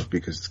love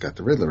because it's got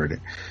the Riddler in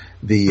it.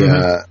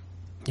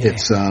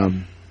 It's,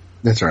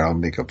 that's right, I'll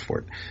make up for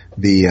it.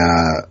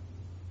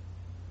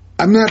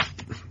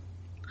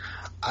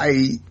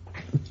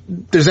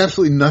 There's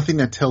absolutely nothing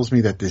that tells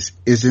me that this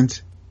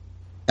isn't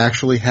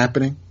actually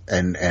happening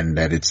and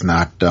that it's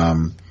not,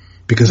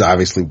 because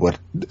obviously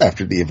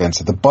after the events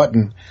of the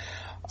Button,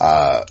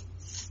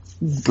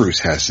 Bruce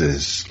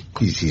has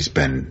he's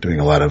been doing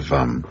a lot of,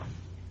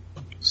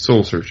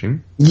 soul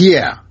searching.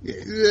 Yeah.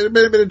 A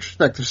bit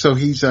introspective. So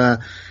he's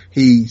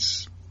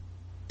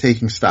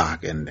taking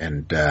stock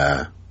and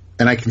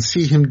I can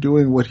see him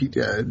doing what he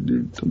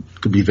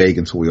could be vague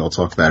until we all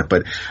talk about it,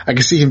 but I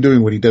can see him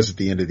doing what he does at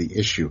the end of the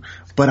issue.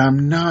 But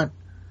I'm not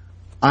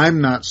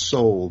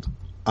sold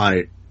on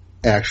it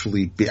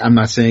actually. I'm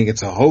not saying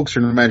it's a hoax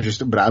or not,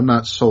 but I'm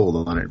not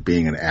sold on it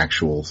being an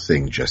actual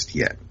thing just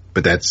yet.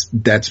 But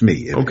that's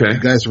me. Okay. If you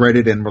guys read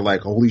it and we're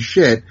like, holy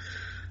shit,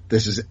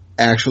 this is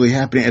actually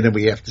happening, and then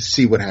we have to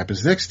see what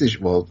happens next issue.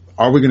 Well,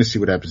 are we going to see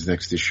what happens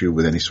next issue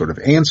with any sort of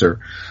answer?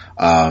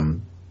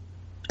 And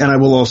I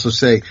will also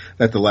say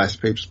that the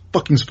last page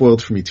fucking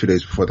spoiled for me 2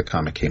 days before the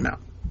comic came out.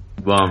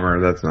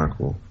 Bummer, that's not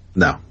cool.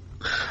 No.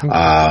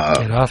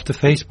 Get off the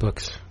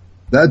Facebooks.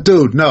 That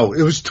dude, no.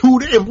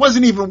 It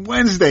wasn't even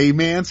Wednesday,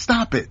 man.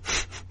 Stop it.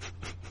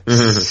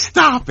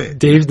 Stop it.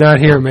 Dave's not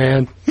here,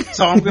 man.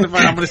 So I'm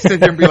gonna sit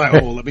here and be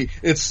like,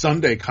 it's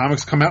Sunday.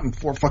 Comics come out in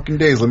 4 fucking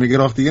days. Let me get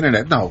off the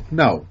internet. No.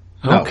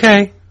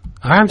 Okay.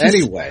 I'm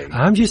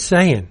just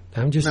saying.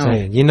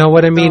 You know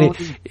what I mean? No.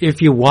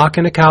 If you walk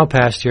in a cow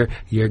pasture,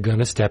 you're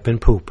gonna step in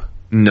poop.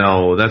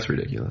 No, that's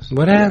ridiculous.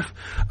 Whatever.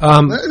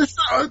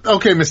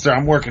 Okay, mister,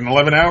 I'm working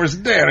 11 hours a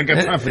day. I don't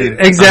got time for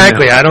it.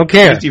 Exactly. I don't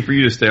care. It's easy for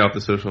you to stay off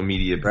the social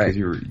media because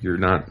you're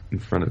not in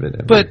front of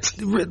it. But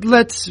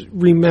let's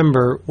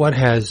remember what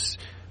has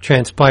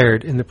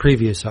transpired in the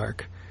previous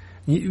arc.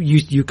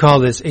 You call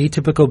this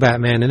atypical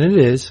Batman, and it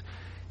is.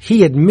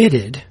 He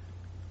admitted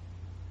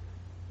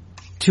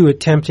to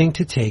attempting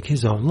to take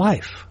his own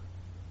life.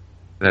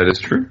 That is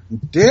true. He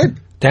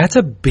did. That's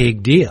a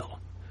big deal.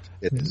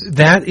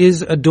 That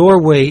is a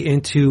doorway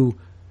into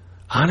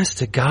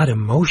honest-to-God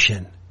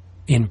emotion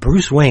in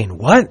Bruce Wayne.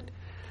 What?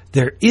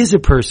 There is a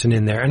person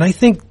in there. And I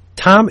think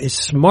Tom is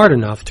smart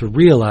enough to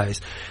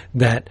realize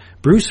that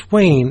Bruce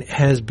Wayne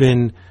has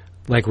been,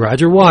 like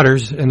Roger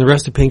Waters and the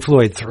rest of Pink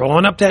Floyd,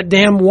 throwing up that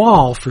damn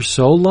wall for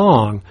so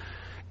long.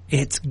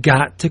 It's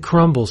got to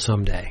crumble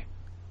someday.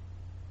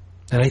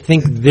 And I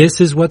think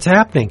this is what's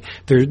happening.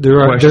 The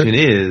question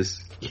is,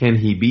 can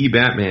he be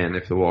Batman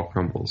if the wall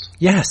crumbles?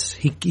 Yes,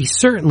 he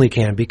certainly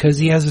can, because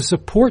he has a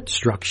support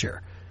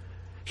structure.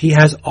 He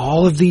has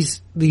all of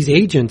these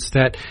agents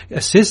that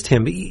assist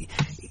him. He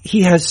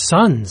has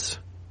sons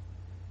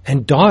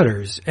and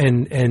daughters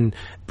and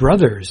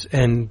brothers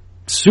and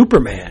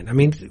Superman. I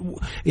mean,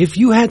 if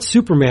you had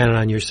Superman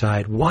on your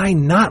side, why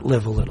not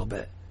live a little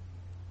bit?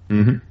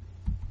 Mm-hmm.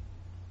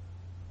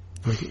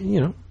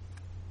 You know,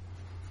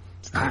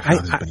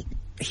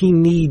 he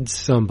needs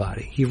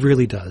somebody. He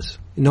really does.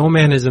 No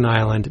man is an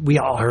island. We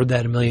all heard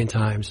that a million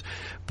times.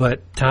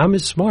 But Tom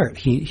is smart.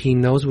 He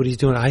knows what he's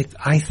doing.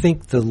 I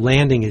think the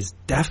landing is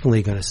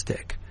definitely going to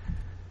stick.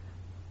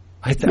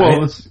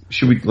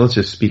 Let's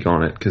just speak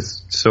on it.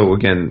 So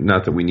again,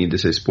 not that we need to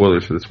say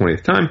spoilers for the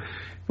 20th time,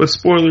 but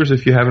spoilers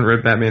if you haven't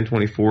read Batman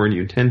 24 and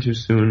you intend to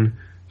soon,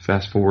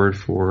 fast forward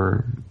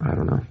for,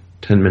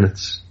 10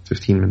 minutes,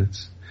 15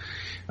 minutes.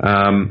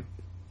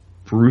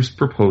 Bruce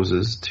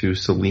proposes to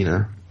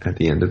Selina at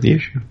the end of the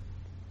issue.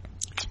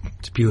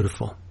 It's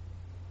beautiful.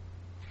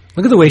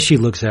 Look at the way she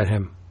looks at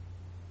him.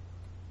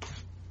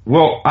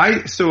 Well,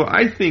 I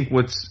think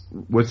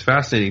what's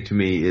fascinating to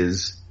me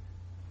is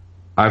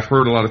I've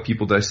heard a lot of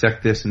people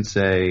dissect this and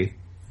say,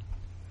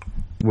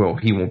 well,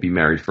 he won't be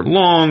married for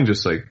long,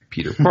 just like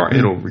Peter Parker,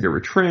 it'll get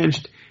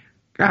retrenched.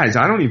 Guys,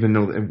 we don't even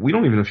know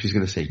if she's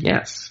going to say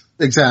yes.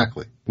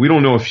 Exactly. We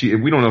don't know if she's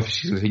going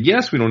to say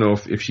yes. We don't know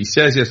if she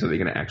says yes, are they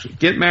going to actually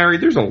get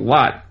married? There's a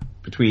lot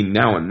between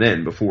now and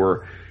then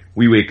before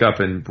we wake up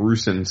and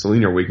Bruce and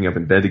Selina are waking up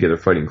in bed together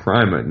fighting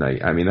crime at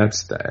night. I mean, I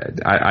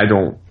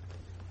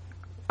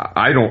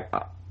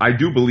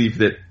do believe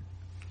that,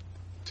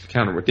 to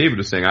counter what David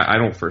was saying, I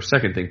don't for a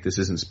second think this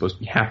isn't supposed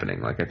to be happening.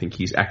 Like, I think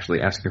he's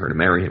actually asking her to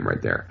marry him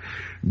right there.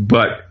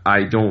 But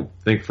I don't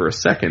think for a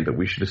second that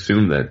we should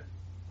assume that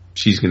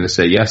she's going to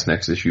say yes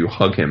next issue,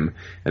 hug him,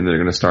 and they're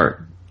going to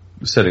start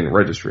setting the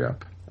registry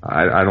up.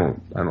 I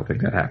don't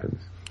think that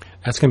happens.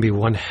 That's going to be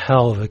one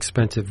hell of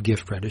expensive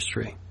gift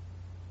registry.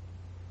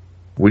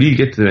 What do you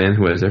get to the man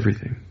who has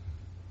everything?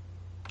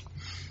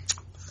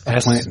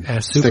 As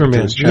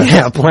Superman.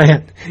 Yeah,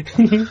 plant.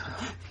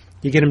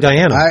 You get him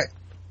Diana.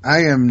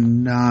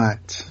 I'm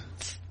not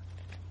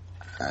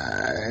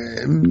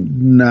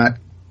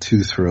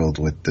too thrilled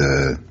with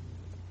the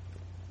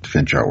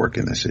Finch artwork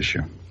in this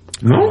issue.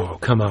 No? Oh,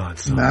 come on,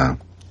 son. No.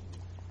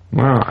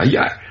 Wow.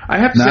 Yeah, I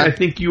have to say, I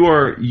think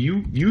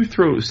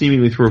you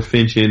seemingly throw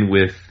Finch in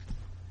with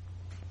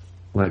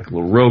like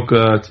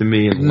LaRocca to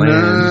me and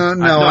Land.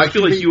 No, I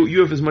feel like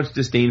you have as much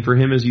disdain for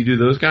him as you do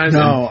those guys.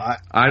 No,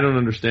 I don't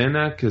understand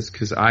that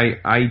because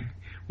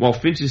while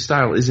Finch's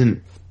style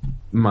isn't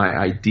my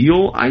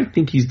ideal, I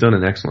think he's done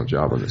an excellent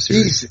job on the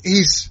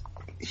series.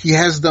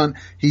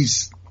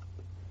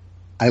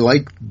 I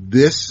like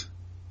this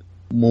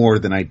more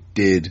than I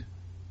did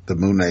the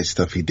Moon Knight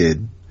stuff he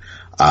did.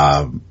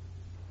 I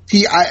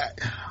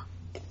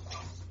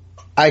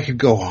could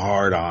go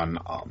hard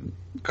on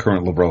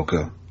current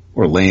LaRocca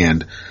or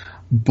Land,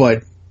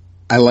 but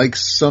I like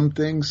some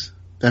things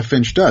that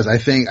Finch does. I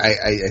think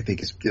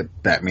his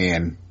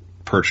Batman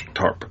perched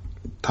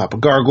top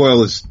of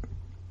Gargoyle is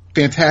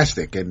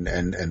fantastic, and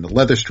the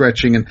leather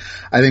stretching, and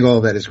I think all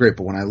of that is great.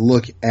 But when I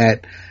look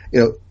at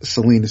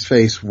Selina's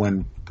face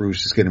when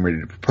Bruce is getting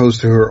ready to propose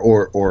to her,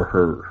 or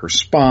her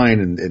spine,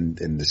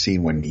 and the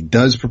scene when he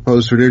does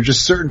propose to her, there are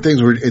just certain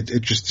things where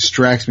it just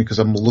distracts me because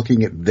I'm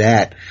looking at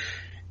that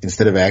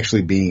instead of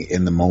actually being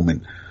in the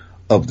moment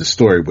of the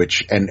story. But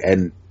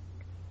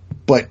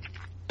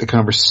the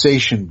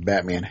conversation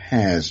Batman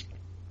has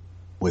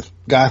with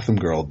Gotham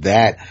Girl,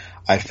 that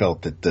I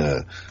felt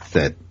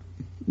that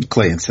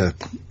Clay and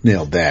Seth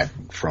nailed that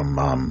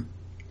from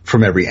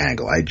every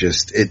angle.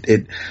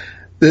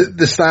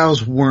 The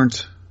styles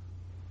weren't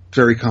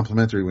very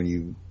complimentary when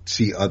you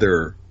see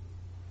other.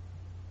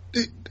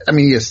 I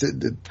mean, yes,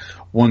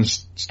 one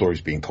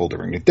story's being told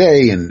during the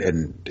day,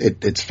 and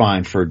it's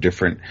fine for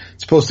it's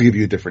supposed to give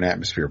you a different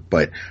atmosphere.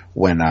 But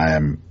when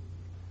I'm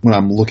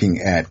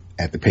looking at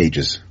the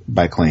pages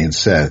by Clay and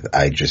Seth,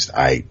 I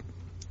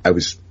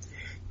was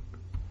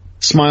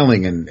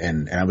smiling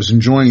and I was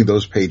enjoying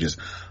those pages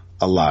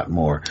a lot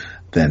more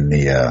than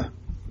the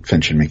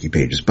Finch and Miki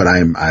pages. But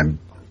I'm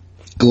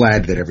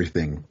glad that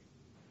everything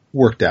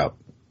worked out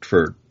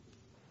for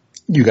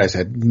you guys.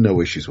 Had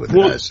no issues with it.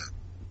 Well,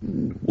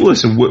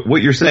 listen,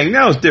 what you're saying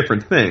now is a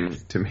different thing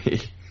to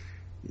me.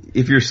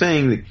 If you're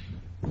saying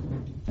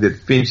that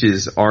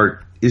Finch's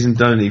art isn't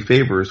done any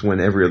favors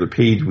when every other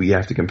page we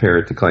have to compare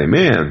it to Clay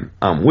Mann,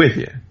 I'm with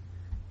you.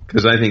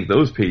 Because I think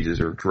those pages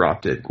are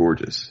drop dead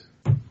gorgeous.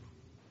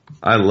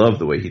 I love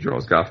the way he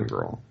draws Gotham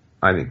Girl.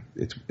 I think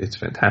it's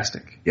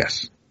fantastic.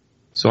 Yes.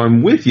 So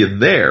I'm with you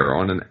there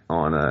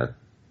on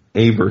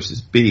A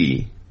versus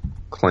B.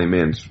 Clay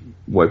Mann's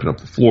wiping up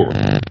the floor.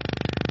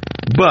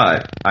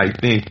 But I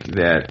think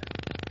that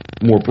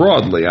more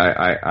broadly,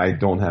 I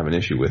don't have an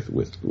issue with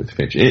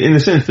Finch in the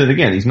sense that,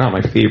 again, he's not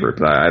my favorite,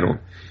 but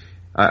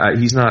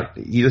he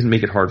doesn't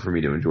make it hard for me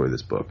to enjoy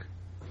this book.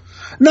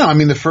 No, I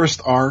mean the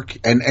first arc,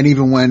 and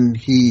even when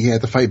he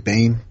had to fight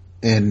Bane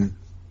in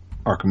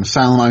Arkham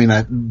Asylum, I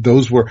mean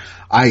those were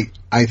I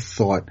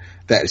thought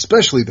that,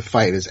 especially the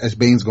fight as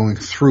Bane's going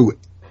through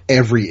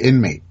every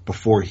inmate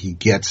before he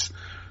gets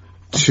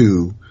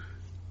to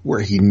where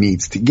he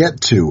needs to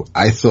get to,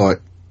 I thought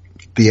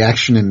the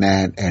action in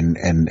that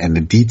and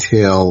the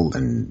detail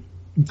and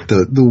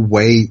the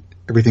way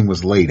everything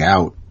was laid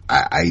out,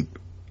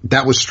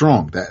 that was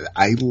strong. That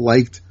I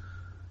liked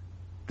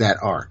that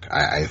arc.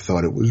 I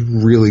thought it was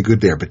really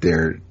good there, but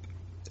it's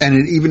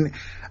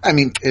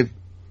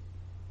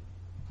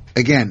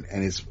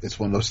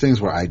one of those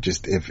things where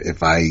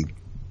if I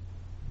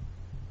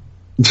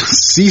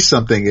see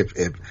something,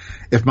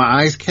 if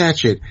my eyes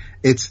catch it,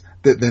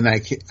 then I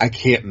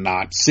can't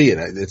not see it.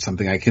 It's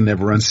something I can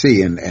never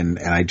unsee, and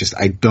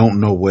I don't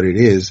know what it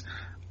is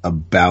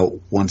about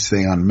once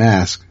they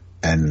unmask,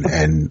 and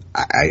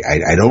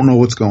I don't know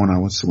what's going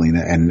on with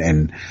Selina,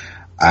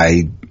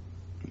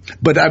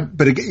 but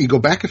again, you go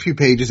back a few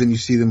pages and you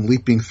see them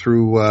leaping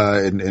through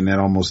in that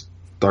almost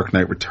Dark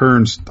Knight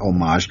Returns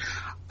homage.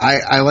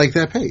 I like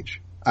that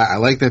page. I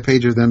like that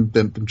page of them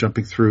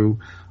jumping through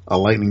a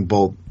lightning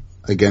bolt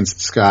against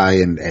the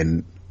sky,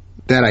 and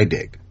that I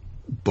dig.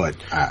 But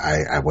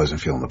I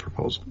wasn't feeling the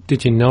proposal.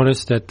 Did you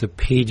notice that the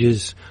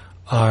pages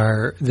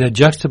the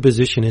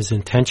juxtaposition is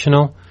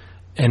intentional,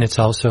 and it's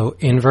also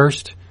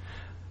inversed,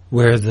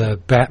 where the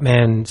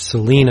Batman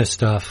Selina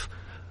stuff,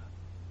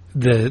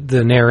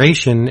 the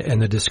narration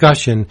and the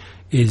discussion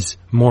is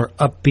more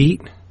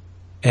upbeat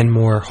and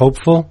more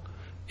hopeful.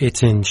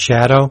 It's in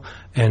shadow,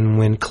 and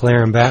when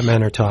Claire and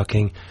Batman are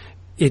talking,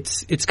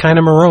 it's kind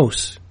of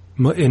morose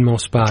in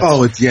most spots.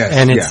 Oh, it's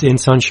in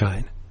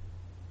sunshine.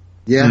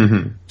 Yeah.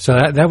 Mm-hmm. So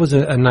that was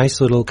a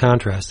nice little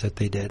contrast that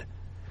they did.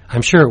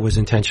 I'm sure it was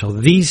intentional.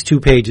 These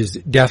two pages,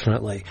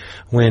 definitely.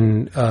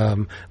 When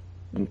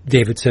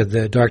David said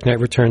the Dark Knight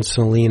Returns,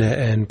 Selina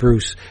and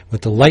Bruce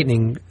with the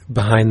lightning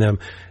behind them,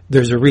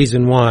 there's a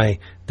reason why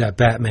that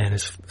Batman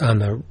is on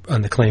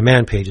the Clay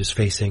Mann pages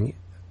facing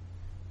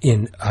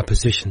in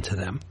opposition to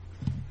them.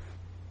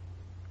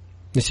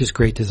 It's just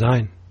great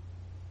design.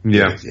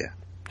 Yeah.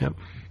 Yep.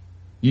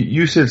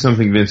 You said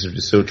something, Vince, which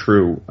is so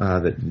true,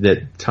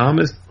 that Tom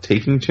is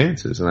taking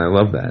chances, and I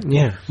love that.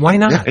 Yeah, why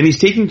not? Yeah. And he's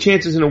taking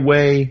chances in a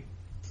way.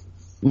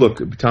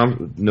 Look,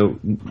 Tom. No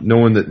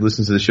one that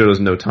listens to the show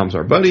doesn't know Tom's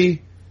our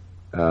buddy.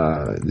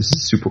 This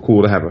is super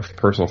cool to have a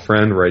personal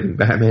friend writing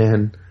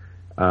Batman.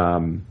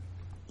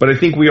 But I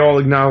think we all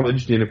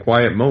acknowledged in a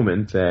quiet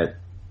moment that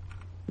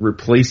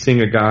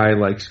replacing a guy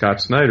like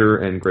Scott Snyder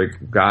and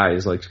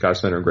guys like Scott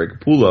Snyder and Greg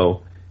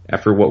Capullo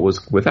after what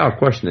was without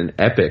question an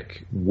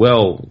epic,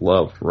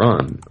 well-loved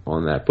run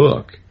on that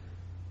book,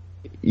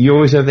 you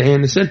always have the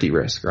Ann Nocenti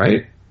risk,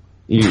 right?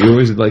 You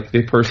always like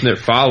the person that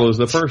follows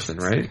the person,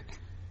 right?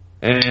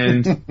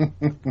 And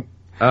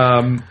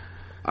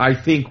I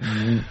think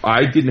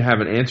I didn't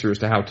have an answer as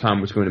to how Tom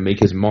was going to make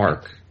his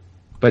mark.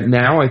 But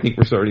now I think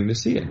we're starting to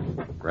see it,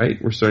 right?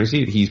 We're starting to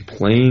see it. He's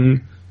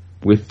playing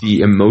with the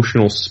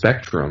emotional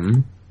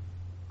spectrum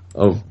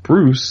of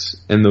Bruce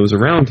and those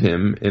around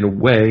him in a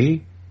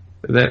way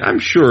that I'm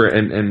sure,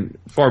 and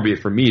far be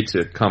it from me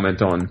to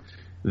comment on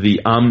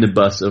the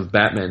omnibus of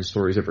Batman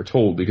stories ever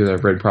told, because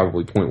I've read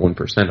probably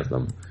 0.1% of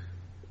them.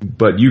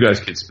 But you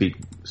guys could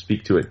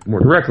speak to it more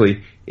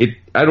directly.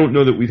 I don't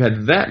know that we've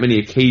had that many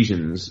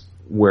occasions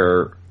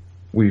where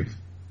we've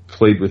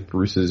played with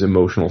Bruce's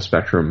emotional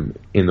spectrum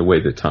in the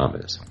way that Tom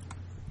is.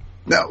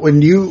 Now,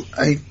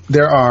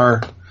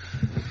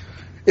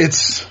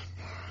 it's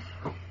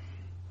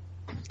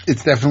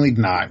definitely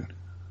not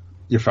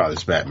your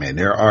father's Batman.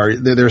 There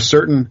are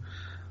certain,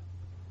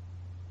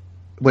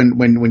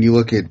 when you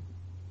look at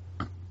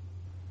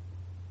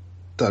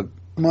Doug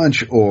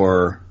Munch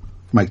or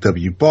Mike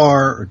W.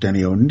 Barr or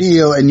Denny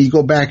O'Neil, and you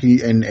go back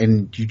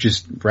and you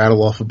just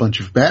rattle off a bunch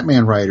of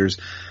Batman writers,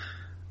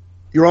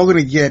 you're all going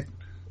to get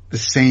the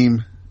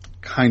same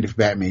kind of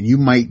Batman. You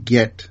might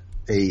get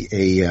a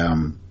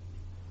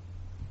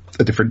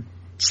different,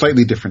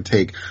 slightly different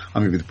take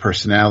on maybe the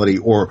personality,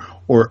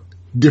 or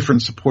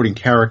different supporting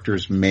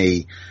characters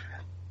may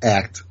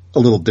act a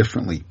little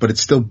differently, but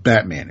it's still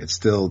Batman. It's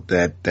still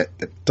that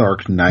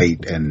Dark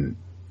Knight and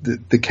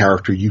the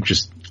character you've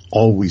just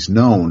always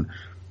known.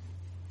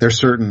 There's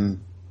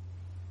certain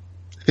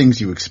things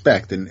you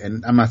expect,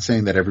 and I'm not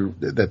saying that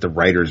the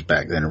writers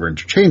back then were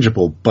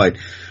interchangeable, but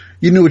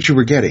you knew what you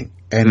were getting.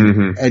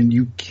 And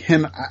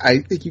I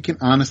think you can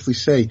honestly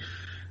say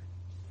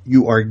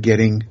you are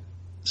getting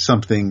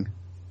something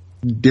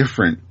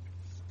different.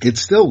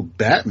 It's still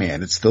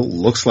Batman. It still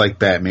looks like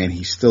Batman.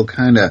 He still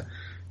kind of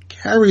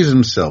carries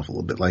himself a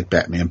little bit like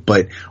Batman.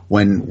 But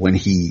when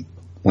he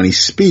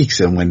speaks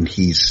and when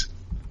he's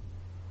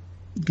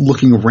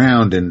looking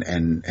around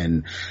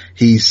and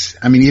he's,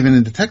 I mean, even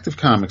in Detective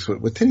Comics,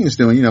 what Tinian's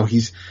doing,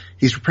 he's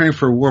preparing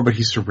for a war, but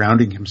he's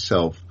surrounding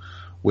himself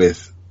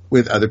with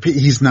other people.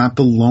 He's not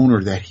the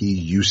loner that he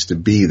used to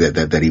be,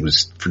 that he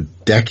was for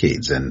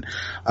decades. And,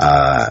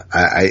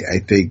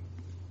 I think,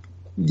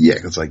 yeah,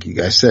 it's like you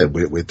guys said,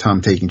 with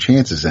Tom taking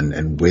chances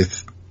and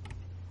with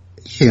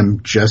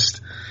him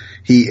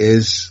he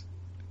is,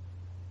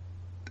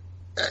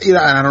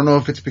 I don't know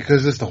if it's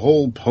because it's the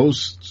whole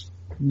post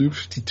New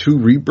 52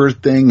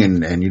 rebirth thing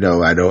and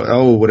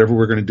whatever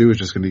we're going to do is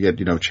just going to get,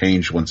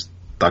 changed once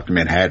Dr.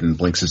 Manhattan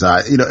blinks his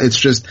eye. It's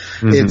just,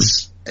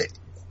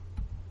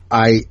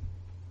 I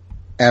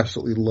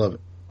absolutely love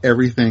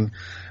everything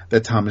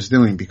that Tom is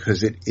doing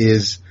because it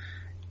is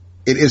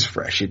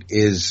fresh. It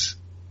is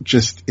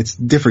just, it's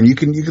different. You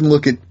can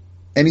look at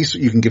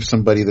you can give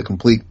somebody the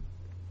complete,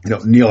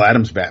 Neil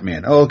Adams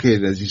Batman. Oh, okay,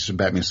 there's some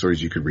Batman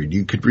stories you could read.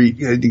 You could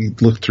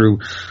look through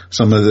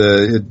some of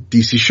the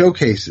DC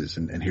showcases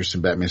and here's some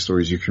Batman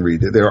stories you can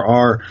read. There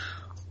are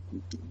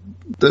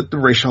the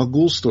Ra's al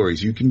Ghul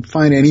stories. You can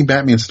find any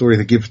Batman story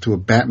to give to a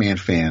Batman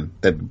fan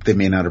that they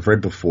may not have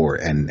read before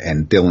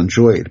and they'll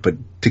enjoy it. But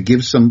to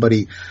give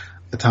somebody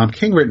a Tom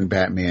King written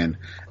Batman,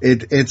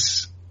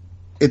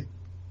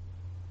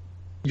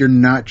 you're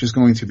not just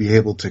going to be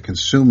able to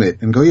consume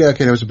it and go, yeah,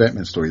 okay, that was a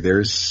Batman story.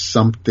 There's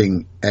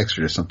something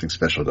extra, there's something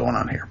special going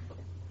on here.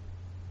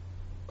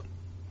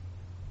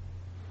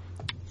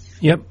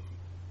 Yep.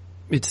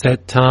 It's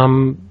that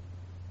Tom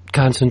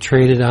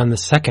concentrated on the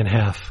second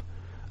half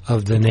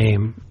of the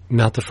name,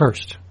 not the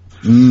first.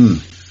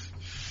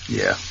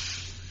 Yeah.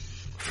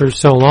 For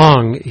so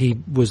long, he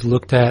was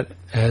looked at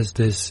as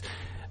this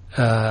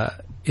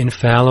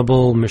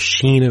infallible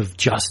machine of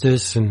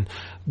justice and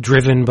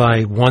driven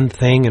by one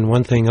thing and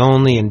one thing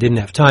only and didn't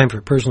have time for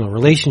personal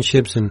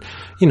relationships and,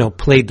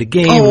 played the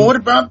game. Oh, what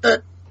about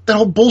that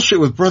whole bullshit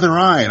with Brother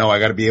Ryan? Oh, I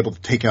got to be able to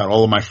take out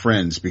all of my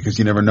friends because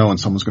you never know when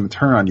someone's going to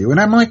turn on you.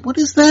 And I'm like, what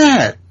is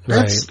that?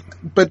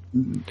 But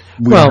we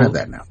don't have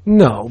that now.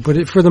 No,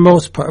 but for the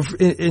most part,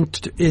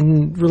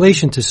 in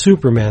relation to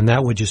Superman,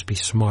 that would just be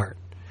smart.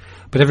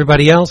 But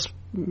everybody else,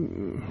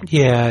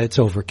 yeah, it's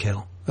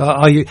overkill.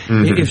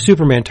 If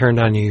Superman turned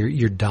on you,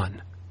 you're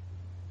done.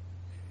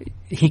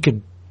 He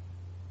could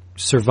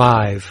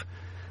survive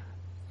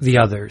the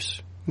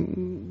others,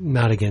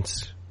 not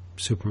against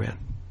Superman,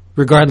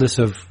 regardless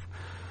of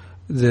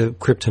the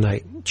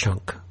kryptonite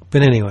chunk.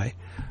 But anyway,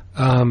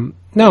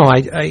 no,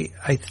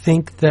 I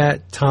think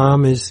that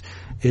Tom is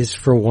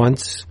for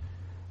once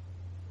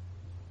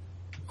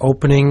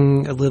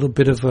opening a little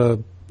bit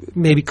of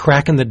maybe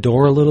cracking the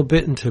door a little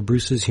bit into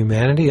Bruce's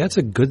humanity. That's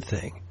a good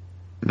thing.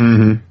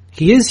 Mm-hmm.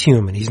 He is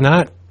human. He's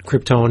not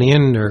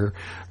Kryptonian or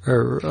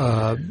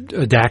a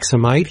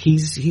Daxamite.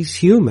 He's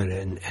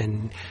human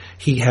and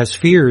he has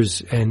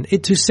fears. And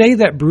to say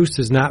that Bruce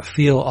does not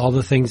feel all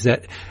the things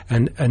that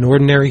an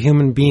ordinary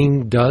human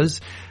being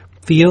does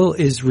feel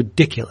is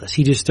ridiculous.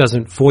 He just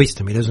doesn't voice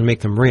them. He doesn't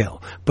make them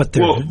real. But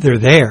they're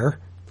there.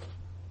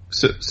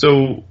 So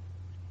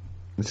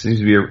it seems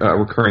to be a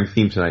recurring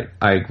theme tonight.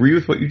 I agree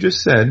with what you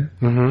just said,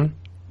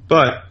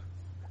 but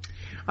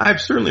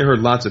I've certainly heard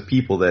lots of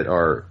people that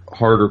are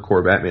harder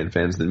core Batman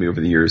fans than me over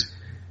the years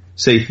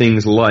say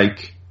things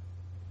like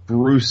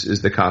Bruce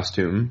is the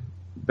costume,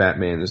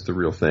 Batman is the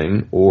real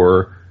thing,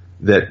 or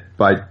that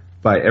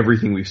by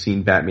everything we've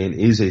seen, Batman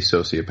is a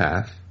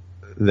sociopath,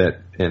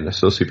 and a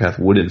sociopath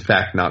would in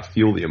fact not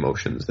feel the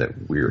emotions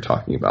that we're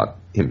talking about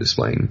him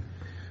displaying.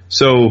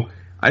 So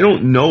I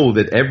don't know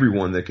that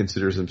everyone that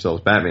considers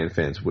themselves Batman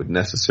fans would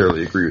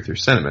necessarily agree with your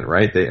sentiment,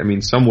 right?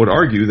 Some would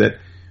argue that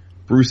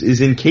Bruce is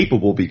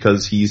incapable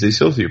because he's a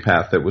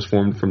sociopath that was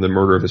formed from the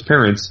murder of his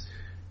parents,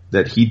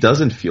 that he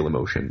doesn't feel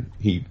emotion.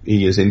 He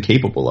is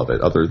incapable of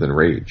it other than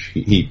rage.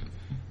 He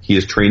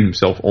has trained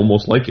himself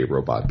almost like a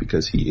robot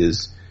because he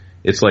is.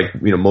 It's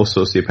like, most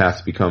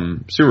sociopaths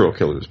become serial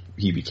killers.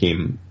 He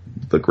became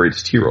the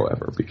greatest hero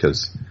ever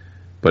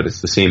but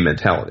it's the same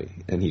mentality,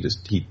 and he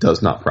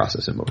does not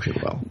process emotion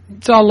well.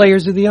 It's all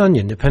layers of the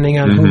onion. Depending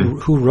on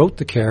who wrote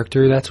the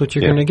character, that's what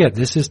you're going to get.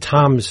 This is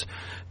Tom's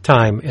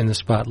time in the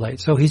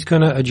spotlight, so he's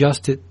going to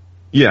adjust it.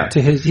 Yeah.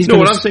 To his.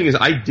 What I'm saying is,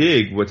 I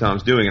dig what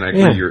Tom's doing, and I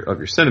agree of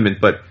your sentiment.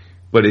 But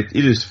it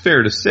is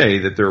fair to say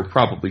that there are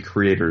probably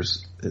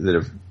creators that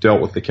have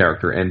dealt with the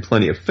character and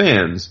plenty of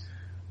fans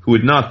who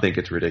would not think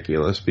it's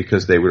ridiculous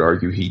because they would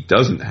argue he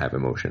doesn't have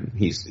emotion.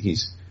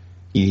 He's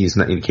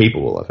not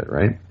incapable of it,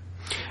 right?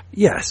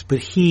 Yes, but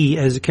he,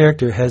 as a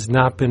character, has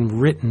not been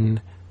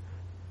written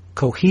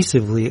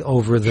cohesively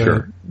over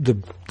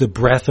the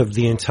breadth of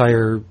the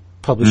entire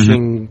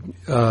publishing,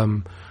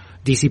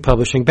 DC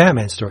publishing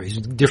Batman stories.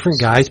 Different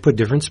guys put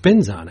different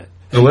spins on it,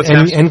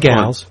 and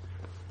gals.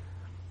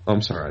 Oh,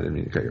 I'm sorry, I didn't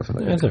mean to cut you off.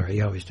 That's all right.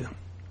 You always do.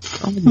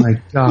 Oh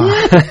my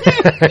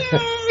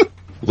god!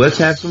 Let's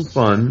have some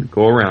fun.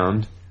 Go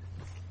around.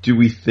 Do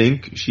we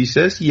think she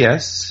says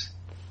yes?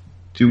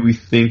 Do we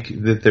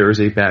think that there is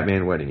a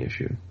Batman wedding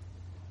issue?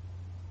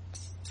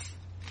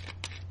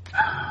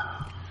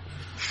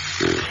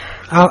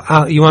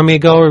 You want me to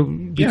go, or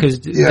because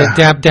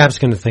Dab's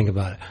going to think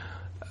about it?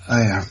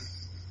 I am.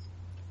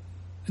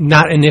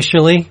 Not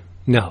initially,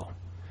 no,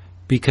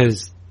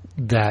 because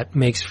that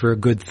makes for a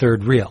good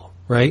third reel,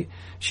 right?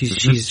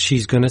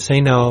 She's going to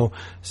say no.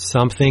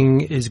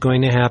 Something is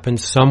going to happen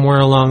somewhere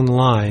along the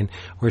line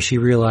where she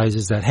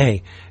realizes that,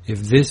 hey, if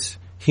this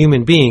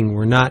human being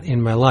were not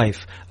in my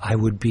life, I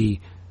wouldn't be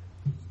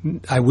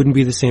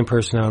the same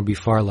person. I would be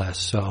far less.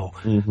 So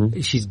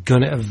she's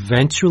going to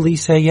eventually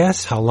say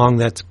yes. How long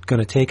that's going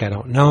to take, I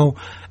don't know.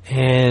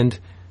 And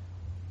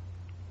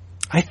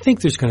I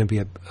think there's going to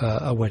be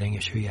a wedding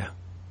issue, yeah.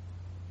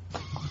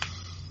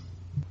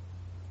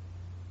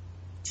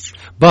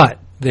 But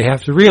they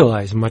have to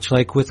realize, much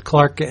like with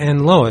Clark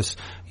and Lois,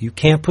 you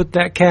can't put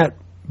that cat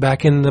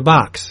back in the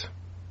box.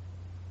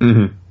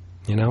 Mm-hmm.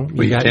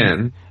 You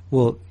can.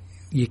 Well,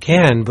 you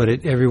can,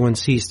 but everyone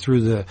sees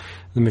through the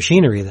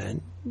machinery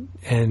then,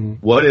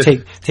 and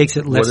takes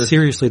it less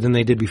seriously than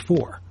they did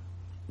before.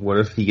 What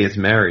if he gets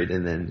married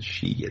and then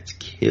she gets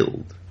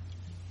killed?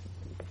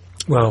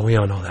 Well, we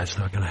all know that's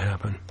not going to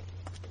happen.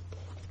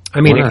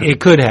 I mean, it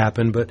could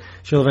happen, but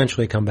she'll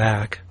eventually come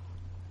back.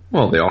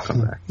 Well, they all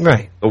come back.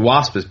 Right. The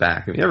Wasp is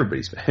back. I mean,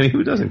 everybody's back. I mean,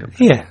 who doesn't come back?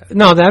 Yeah.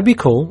 No, that'd be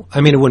cool.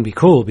 I mean, it wouldn't be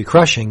cool. It'd be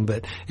crushing,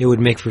 but it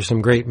would make for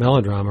some great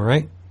melodrama,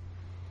 right?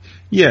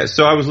 Yeah,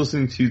 so I was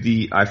listening to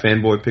the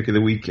iFanboy pick of the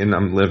week, and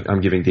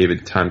I'm giving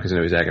David time because I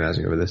know he's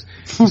agonizing over this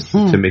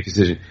to make a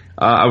decision.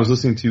 I was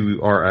listening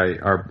to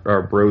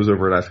our bros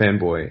over at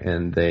iFanboy,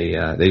 and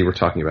they were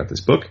talking about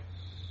this book,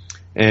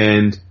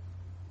 and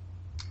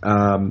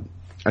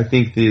I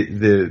think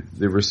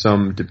there was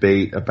some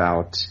debate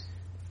about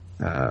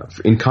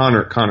in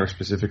Connor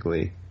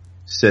specifically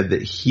said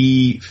that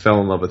he fell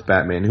in love with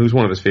Batman, who's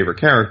one of his favorite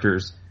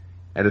characters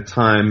at a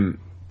time,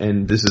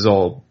 and this is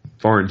all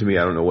foreign to me.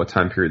 I don't know what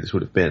time period this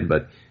would have been,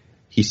 but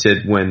he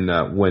said when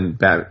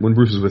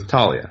Bruce was with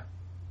Talia,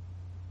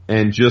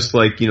 and just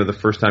like the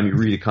first time you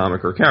read a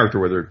comic or a character,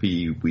 whether it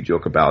be we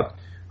joke about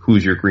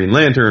who's your Green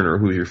Lantern or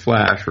who's your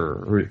Flash,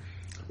 or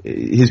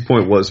his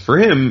point was for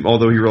him,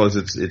 although he realized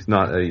it's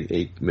not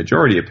a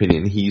majority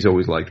opinion, he's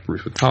always liked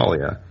Bruce with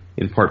Talia,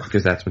 in part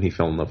because that's when he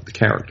fell in love with the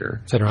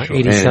character. Is that right?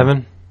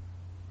 87.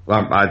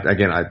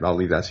 I'll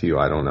leave that to you.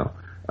 I don't know,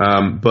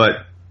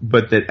 but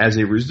that as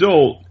a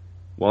result,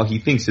 while he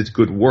thinks it's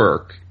good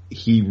work,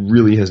 he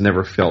really has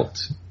never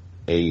felt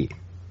a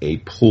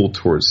pull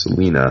towards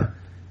Selina,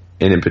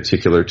 and in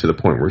particular to the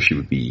point where she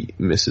would be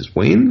Mrs.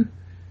 Wayne.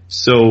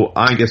 So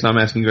I guess I'm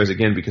asking you guys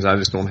again because I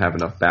just don't have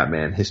enough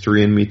Batman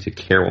history in me to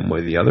care one way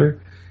or the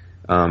other.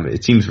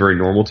 It seems very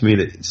normal to me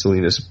that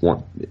Selina's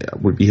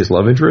would be his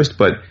love interest,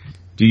 but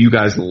do you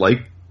guys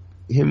like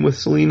him with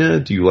Selina?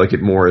 Do you like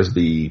it more as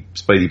the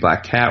Spidey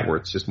Black Cat, where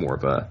it's just more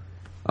of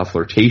a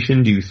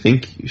flirtation? Do you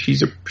think she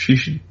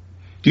should?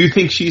 Do you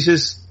think she's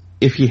his?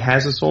 If he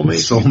has a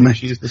soulmate, do you think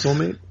she's the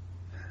soulmate?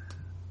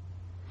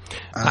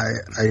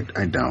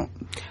 I don't.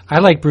 I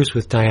like Bruce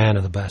with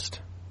Diana the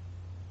best.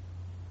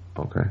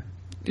 Okay.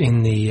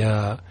 In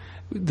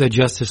the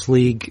Justice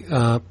League,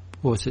 what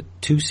was it,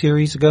 2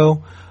 series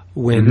ago,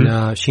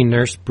 when she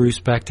nursed Bruce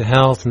back to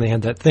health and they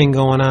had that thing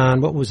going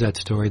on. What was that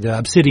story? The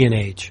Obsidian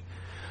Age.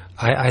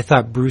 I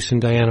thought Bruce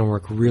and Diana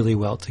work really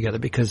well together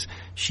because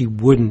she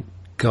wouldn't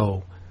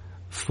go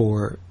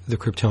for the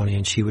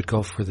Kryptonian. She would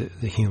go for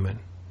the human,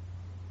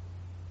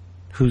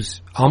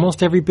 who's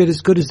almost every bit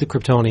as good as the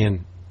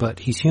Kryptonian, but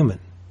he's human.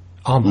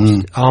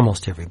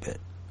 Almost every bit.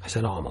 I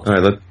said almost. All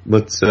right,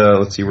 let's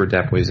see where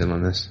Dap weighs in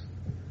on this.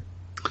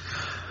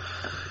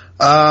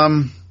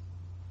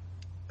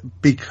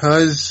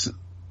 Because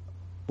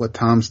what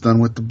Tom's done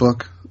with the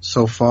book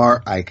so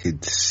far, I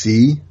could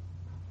see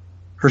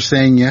her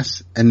saying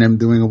yes and them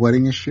doing a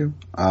wedding issue.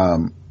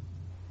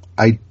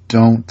 I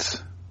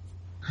don't.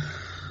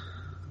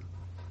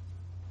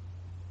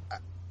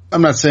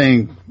 I'm not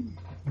saying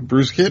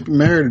Bruce can't be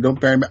married or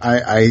don't marry me.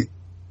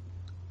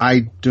 I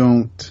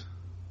don't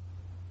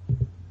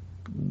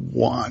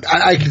want.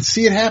 I can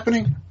see it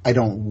happening. I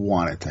don't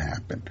want it to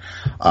happen.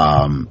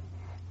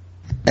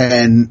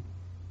 And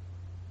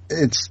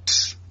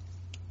it's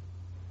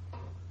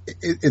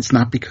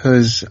not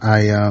because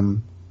I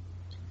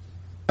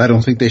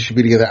don't think they should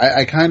be together.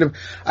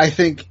 I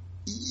think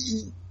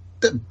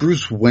that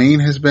Bruce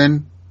Wayne has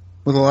been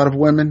with a lot of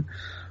women.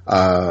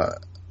 I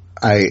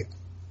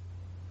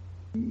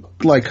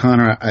like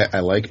Connor. I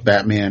like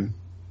Batman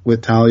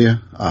with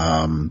Talia.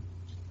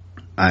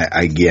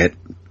 I get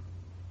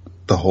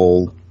the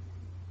whole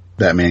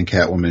Batman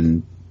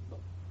Catwoman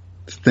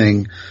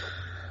thing,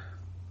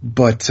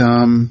 but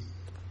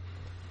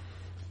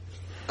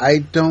I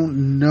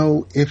don't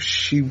know if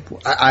she.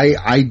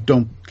 I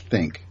don't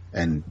think,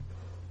 and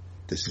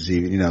this is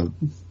even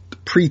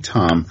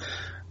pre-Tom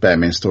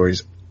Batman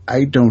stories.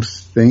 I don't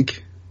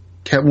think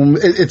Catwoman.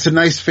 It's a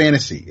nice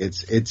fantasy.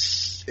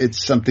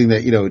 It's something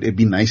that it'd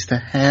be nice to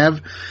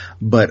have,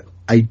 but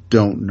I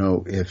don't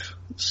know if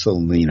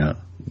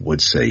Selena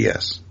would say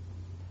yes.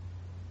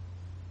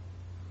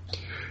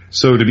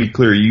 So to be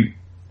clear, you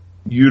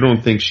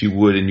don't think she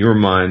would in your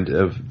mind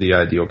of the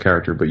ideal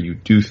character, but you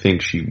do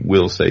think she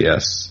will say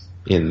yes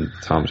in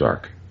Tom's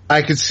arc.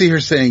 I could see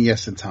her saying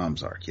yes in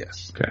Tom's arc,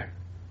 yes. Okay.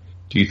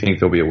 Do you think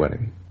there'll be a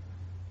wedding?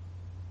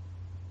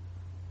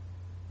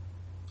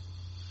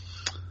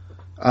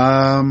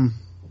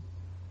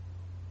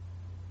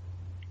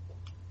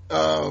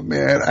 Oh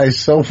man, I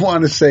so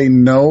want to say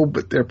no,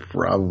 but there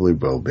probably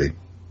will be.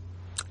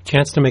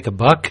 Chance to make a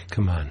buck?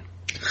 Come on.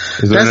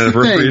 Is there an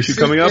anniversary issue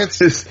coming up?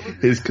 Because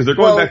they're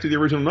going back to the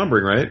original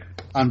numbering, right?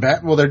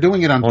 Well, they're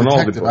doing it on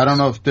Detective. I don't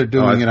know if they're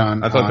doing it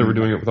on. I thought they were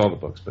doing it with all the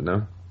books, but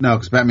no. No,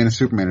 because Batman and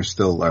Superman are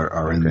still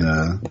are in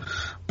the.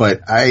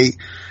 But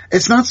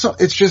it's not so.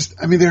 It's just.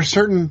 I mean, there are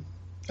certain.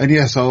 And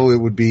yes, it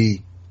would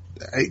be.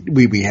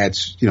 We had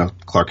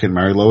Clark Kent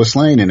marry Lois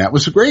Lane, and that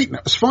was great. And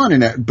that was fun,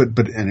 and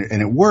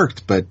it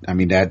worked. But I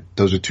mean,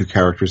 those are two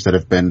characters that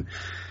have been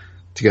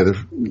together,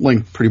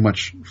 linked pretty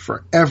much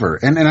forever.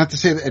 And not to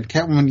say that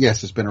Catwoman,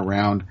 yes, has been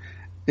around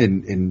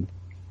in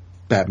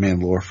Batman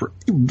lore for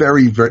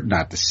very, very,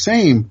 not the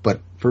same,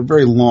 but for a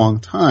very long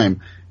time.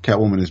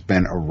 Catwoman has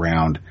been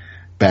around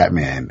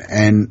Batman,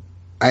 and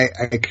I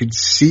could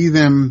see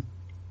them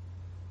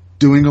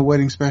doing a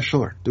wedding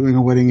special or doing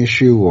a wedding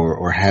issue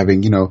or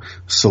having,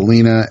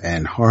 Selena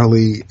and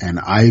Harley and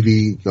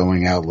Ivy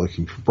going out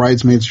looking for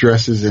bridesmaids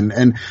dresses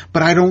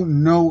but I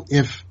don't know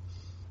if,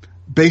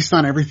 based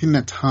on everything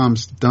that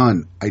Tom's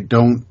done, I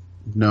don't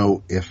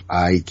know if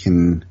I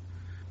can,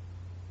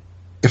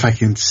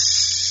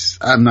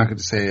 I'm not going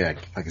to say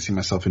I can see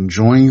myself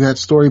enjoying that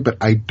story, but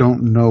I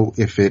don't know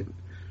if it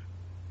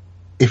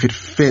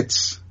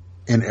fits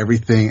in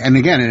everything. And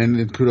again,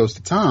 and kudos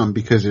to Tom,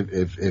 because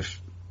if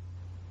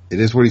it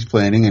is what he's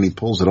planning and he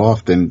pulls it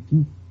off,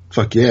 then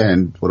fuck yeah,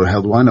 and what the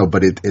hell do I know?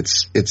 But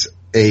it's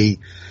a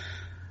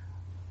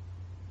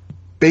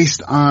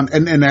based on,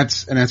 and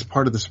that's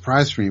part of the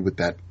surprise for me with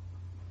that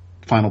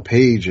final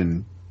page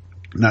and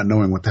not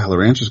knowing what the hell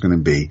her answer is going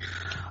to be.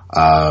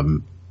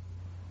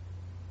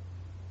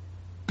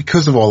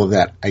 Because of all of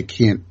that, I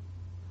can't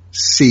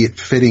see it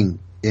fitting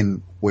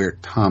in where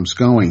Tom's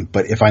going.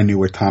 But if I knew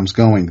where Tom's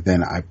going,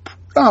 then I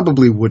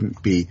probably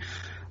wouldn't be,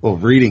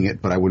 reading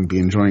it, but I wouldn't be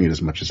enjoying it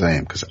as much as I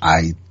am, because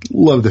I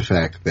love the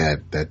fact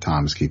that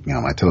Tom is keeping me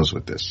on my toes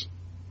with this.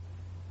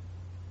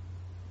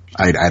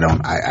 I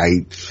don't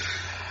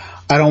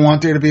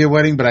want there to be a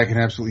wedding, but I can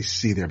absolutely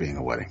see there being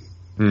a wedding.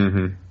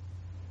 Mm-hmm.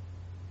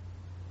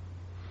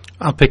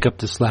 I'll pick up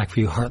the slack for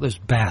you heartless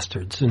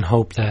bastards and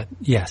hope that,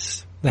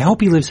 yes, I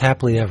hope he lives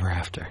happily ever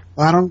after.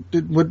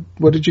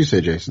 What did you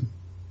say, Jason?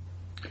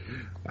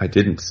 I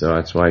didn't, so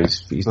that's why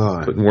he's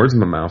putting words in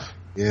my mouth.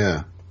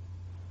 Yeah.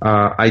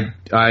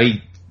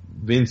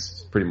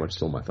 Vince pretty much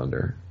stole my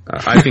thunder.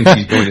 I think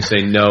she's going to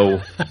say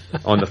no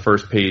on the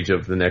first page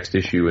of the next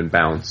issue and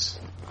bounce.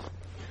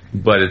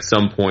 But at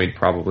some point,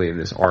 probably in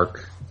this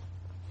arc,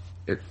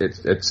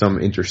 at some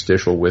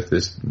interstitial with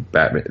this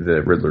Batman,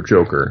 the Riddler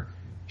Joker,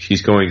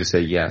 she's going to say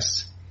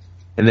yes.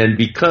 And then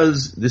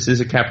because this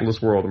is a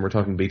capitalist world and we're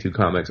talking B2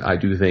 Comics, I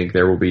do think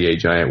there will be a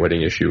giant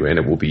wedding issue, and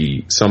it will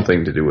be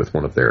something to do with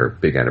one of their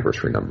big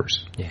anniversary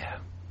numbers. Yeah.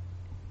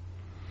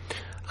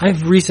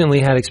 I've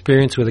recently had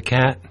experience with a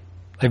cat.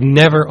 I've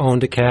never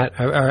owned a cat.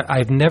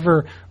 I've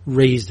never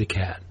raised a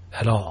cat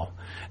at all.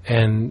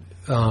 And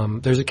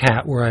there's a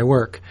cat where I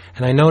work.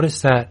 And I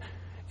noticed that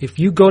if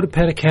you go to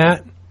pet a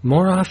cat,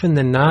 more often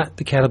than not,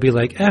 the cat will be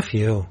like, F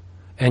you,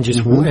 and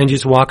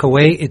just walk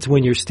away. It's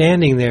when you're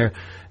standing there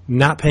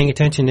not paying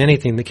attention to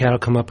anything, the cat will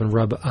come up and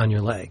rub on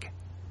your leg.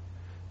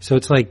 So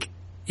it's like,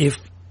 if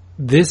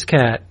this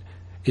cat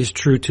is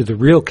true to the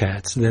real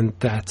cats, then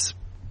that's,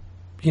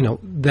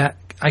 that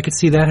I could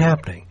see that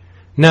happening.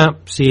 Nah,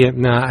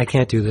 I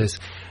can't do this.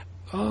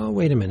 Oh,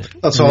 wait a minute.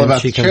 That's all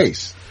about the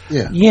chase.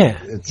 Yeah.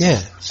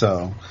 Yeah.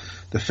 So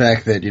the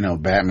fact that,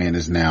 Batman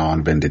is now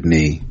on bended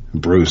knee,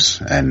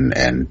 Bruce,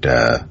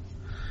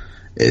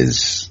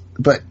 it's...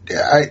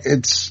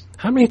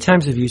 How many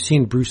times have you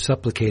seen Bruce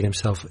supplicate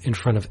himself in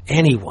front of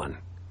anyone?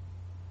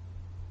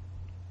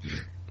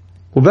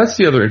 Well, that's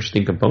the other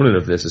interesting component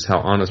of this, is how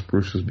honest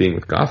Bruce was being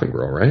with Gotham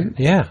Girl, right?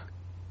 Yeah.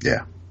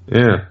 Yeah.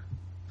 Yeah.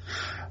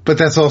 But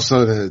that's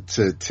also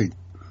to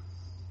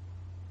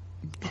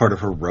part of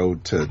her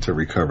road to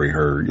recovery.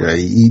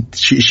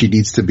 She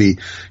needs to be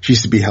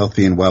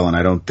healthy and well. And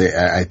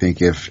I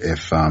think if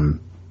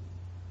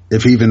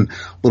even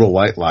little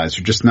white lies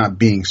are just not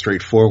being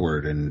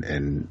straightforward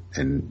and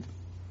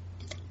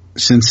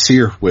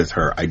sincere with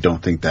her, I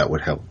don't think that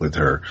would help with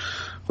her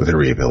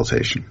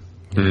rehabilitation.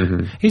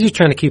 Mm-hmm. He's just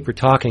trying to keep her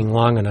talking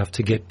long enough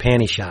to get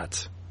panty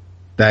shots.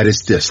 That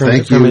is this.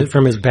 Thank you.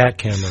 From his bat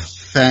camera.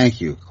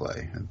 Thank you,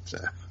 Clay.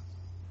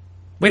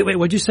 Wait,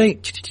 what'd you say?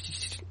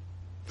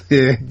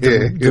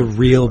 The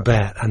real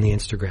bat on the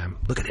Instagram.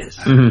 Look at his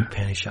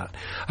panty shot.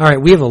 All right,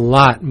 we have a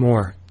lot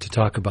more to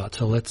talk about,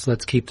 so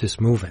let's keep this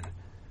moving.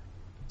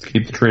 Let's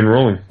keep the train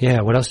rolling.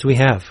 Yeah, what else do we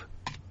have?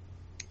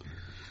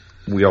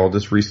 We all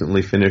just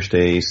recently finished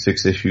a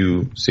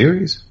 6-issue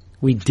series.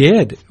 We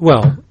did.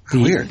 Well,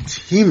 we are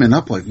teaming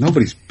up like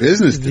nobody's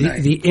business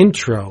tonight. The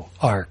intro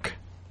arc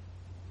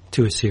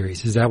to a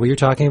series. Is that what you're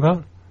talking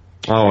about?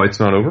 Oh, it's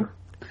not over?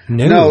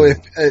 No. If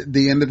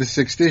the end of the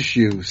 6th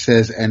issue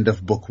says end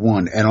of book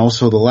 1, and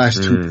also the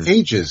last 2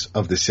 pages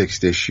of the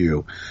 6th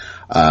issue,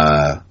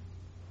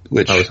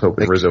 which I was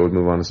hoping Rizzo would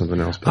move on to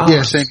something else. But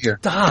yeah, same here.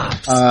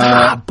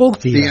 Stop! Both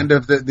of you. The end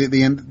of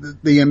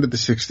the end of the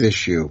 6th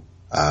issue,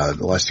 the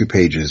last 2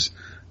 pages,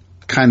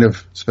 kind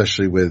of,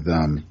 especially with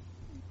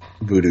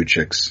Voodoo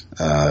Chick's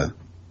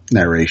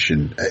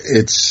narration,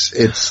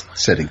 it's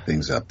setting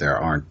things up. There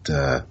aren't.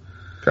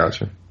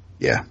 Gotcha.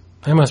 Yeah.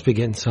 I must be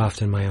getting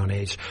soft in my own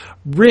age.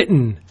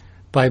 Written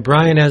by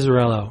Brian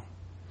Azzarello.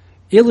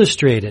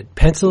 Illustrated,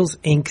 pencils,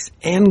 inks,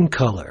 and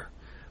color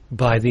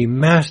by the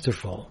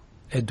masterful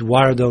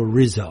Eduardo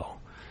Risso.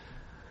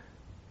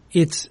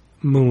 It's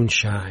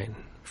Moonshine.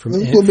 From a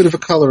little bit of a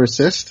color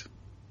assist.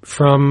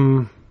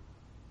 From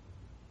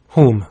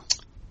whom?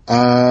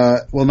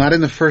 Well, not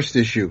in the first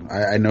issue.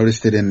 I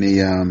noticed it in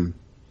the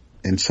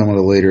in some of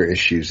the later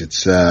issues.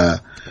 It's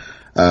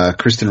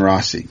Kristen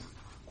Rossi.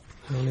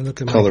 Let me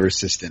look at color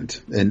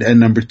assistant, and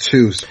number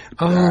 2.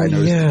 Oh,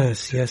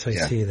 yes, I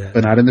see that.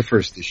 But not in the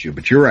first issue,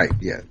 but you're right,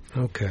 yeah.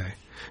 Okay.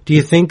 Do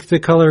you think the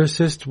color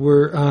assists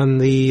were on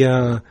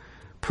the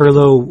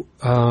Perlo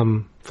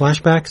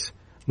flashbacks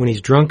when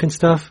he's drunk and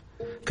stuff?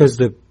 Because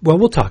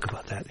we'll talk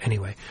about that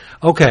anyway.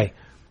 Okay.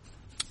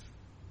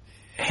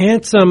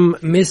 Handsome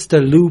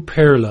Mr. Lou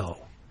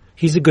Perlo.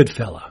 He's a good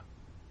fella.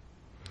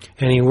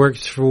 And he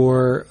works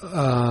for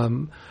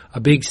a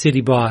big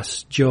city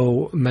boss,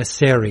 Joe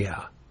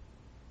Masseria.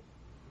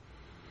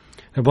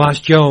 Now, Boss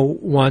Joe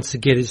wants to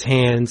get his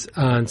hands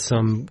on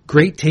some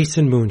great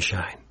tasting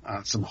moonshine.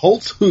 On some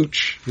Holt's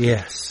hooch.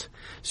 Yes.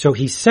 So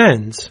he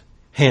sends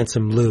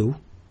Handsome Lou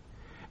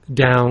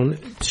down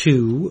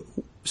to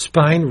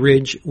Spine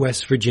Ridge,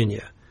 West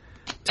Virginia,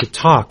 to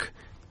talk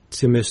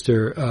to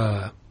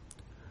Mr.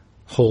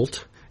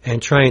 Holt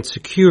and try and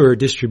secure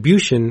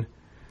distribution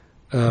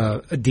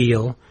a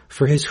deal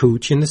for his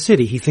hooch in the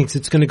city. He thinks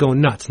it's going to go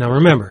nuts. Now,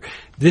 remember,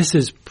 this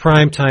is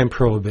primetime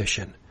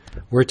prohibition.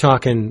 We're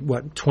talking,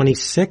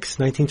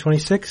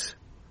 1926?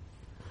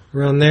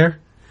 Around there?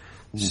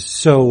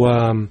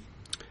 So,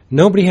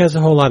 nobody has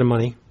a whole lot of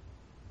money.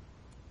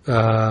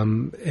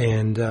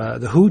 And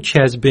the hooch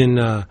has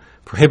been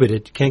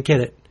prohibited. You can't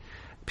get it.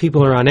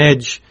 People are on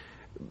edge,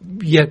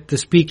 yet the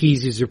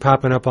speakeasies are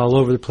popping up all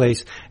over the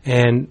place,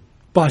 and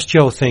Boss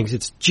Joe thinks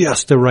it's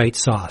just the right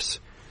sauce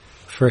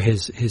for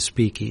his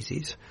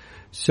speakeasies.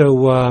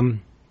 So,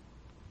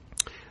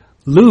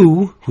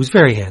 Lou, who's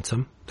very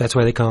handsome, that's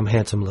why they call him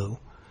Handsome Lou.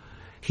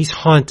 He's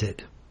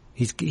haunted.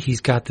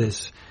 He's got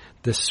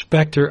the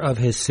specter of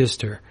his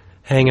sister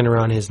hanging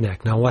around his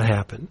neck. Now, what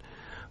happened?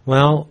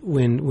 Well,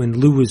 when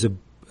Lou was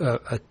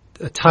a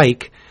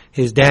tyke,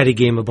 his daddy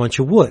gave him a bunch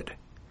of wood,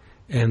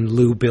 and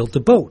Lou built a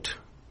boat.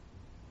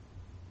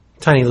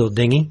 tiny little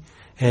dinghy,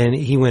 and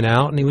he went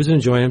out and he was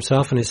enjoying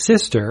himself, and his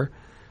sister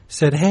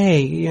said,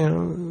 hey,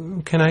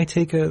 can I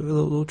take a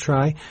little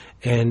try?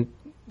 And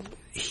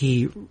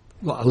he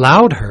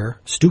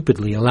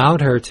stupidly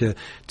allowed her to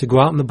go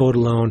out in the boat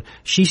alone.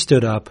 She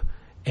stood up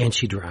and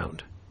she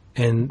drowned.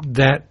 And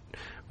that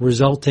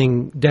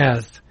resulting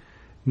death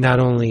not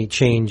only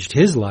changed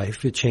his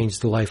life, it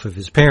changed the life of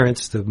his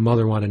parents. The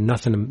mother wanted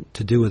nothing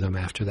to do with him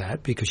after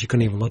that because she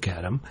couldn't even look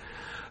at him.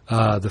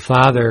 The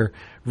father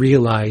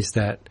realized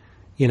that,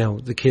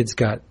 the kids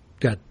got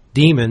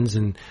demons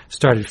and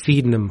started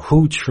feeding them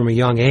hooch from a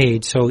young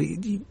age. So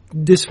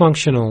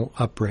dysfunctional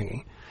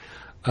upbringing.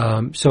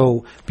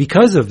 So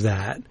because of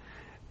that,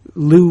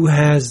 Lou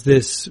has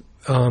this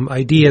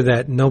idea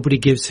that nobody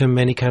gives him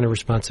any kind of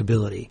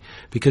responsibility,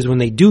 because when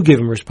they do give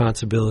him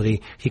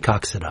responsibility, he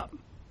cocks it up.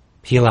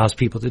 He allows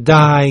people to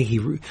die.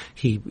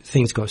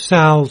 Things go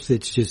south.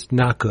 It's just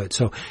not good.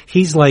 So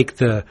he's like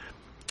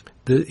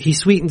he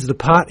sweetens the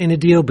pot in a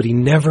deal, but he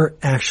never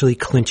actually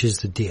clinches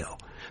the deal.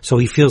 So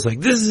he feels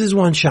like this is his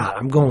one shot.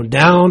 I'm going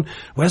down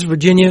West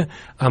Virginia.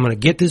 I'm going to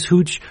get this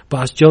hooch.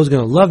 Boss Joe's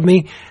going to love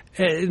me.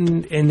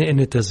 And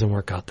it doesn't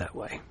work out that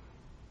way.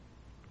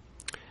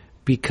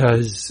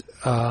 Because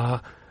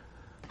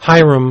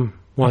Hiram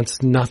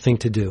wants nothing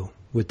to do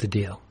with the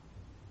deal.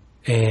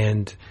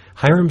 And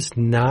Hiram's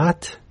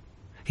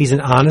he's an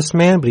honest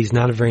man, but he's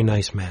not a very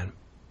nice man.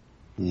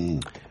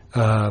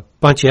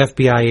 Bunch of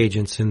FBI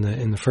agents in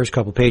the first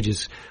couple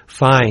pages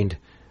find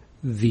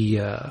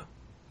the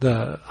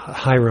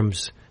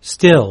Hiram's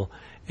still,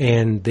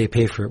 and they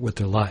pay for it with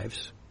their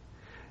lives.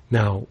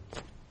 Now,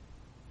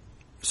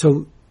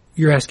 so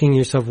you're asking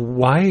yourself,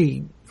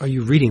 why are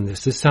you reading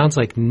this? This sounds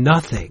like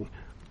nothing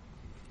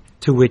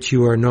to which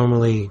you are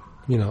normally,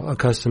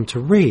 accustomed to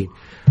read.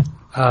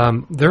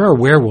 There are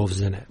werewolves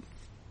in it.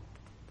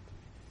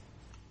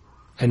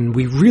 And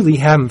we really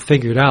haven't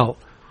figured out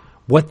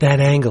what that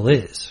angle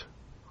is.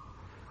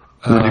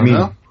 What do you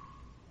mean?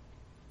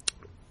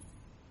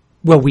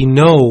 Well, we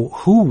know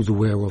who the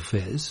werewolf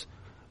is.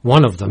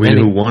 One of them. We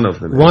know who one of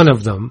them is. One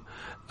of them.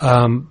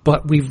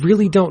 But we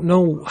really don't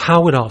know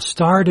how it all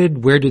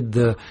started. Where did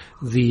the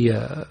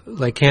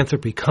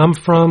lycanthropy come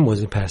from?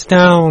 Was it passed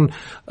down?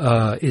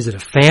 Is it a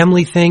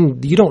family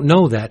thing? You don't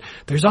know that.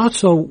 There's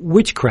also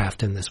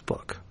witchcraft in this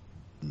book.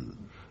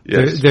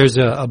 Yes. There's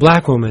a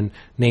black woman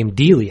named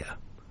Delia.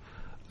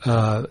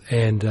 Probably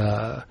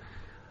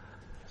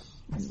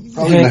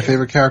my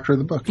favorite character of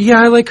the book.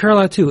 Yeah, I like her a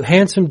lot too.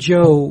 Handsome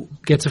Joe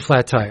gets a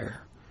flat tire.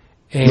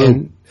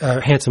 And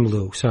Handsome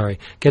Lou,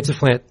 gets a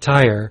flat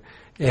tire.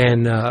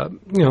 And,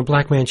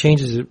 black man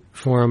changes it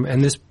for him,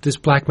 and this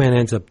black man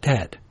ends up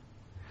dead.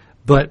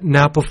 But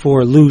not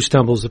before Lou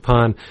stumbles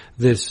upon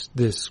this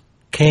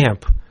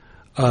camp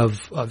of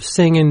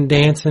singing,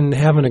 dancing,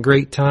 having a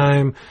great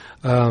time,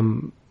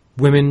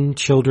 women,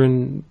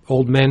 children,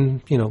 old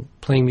men,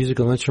 playing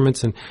musical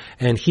instruments,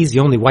 and he's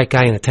the only white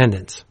guy in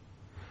attendance.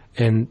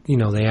 And,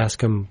 they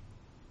ask him,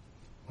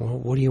 well,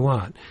 what do you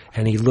want?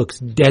 And he looks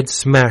dead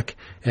smack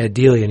at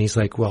Delia, and he's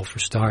like, well, for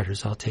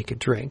starters, I'll take a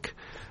drink.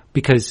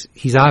 Because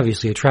he's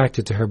obviously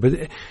attracted to her,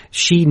 but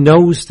she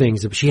knows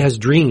things. She has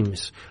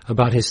dreams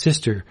about his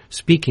sister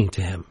speaking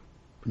to him.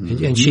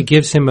 Mm-hmm. And she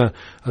gives him a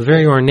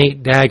very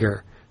ornate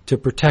dagger to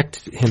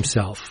protect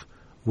himself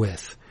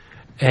with.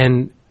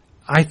 And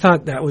I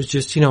thought that was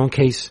just, in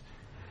case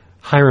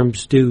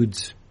Hiram's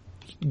dudes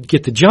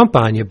get the jump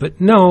on you.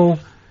 But no,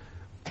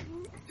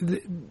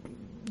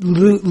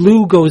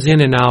 Lou goes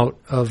in and out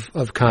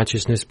of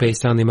consciousness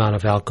based on the amount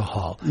of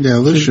alcohol. Yeah,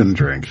 Lou shouldn't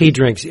drink. He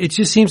drinks. It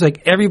just seems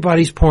like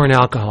everybody's pouring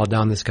alcohol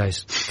down this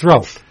guy's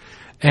throat.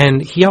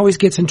 And he always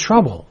gets in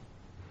trouble.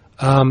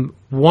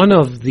 One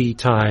of the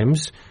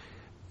times,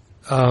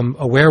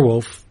 a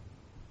werewolf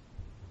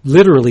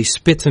literally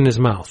spits in his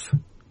mouth.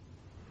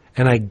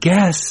 And I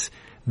guess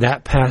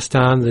that passed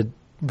on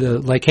the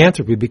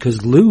lycanthropy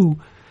because Lou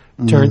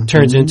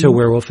turns into a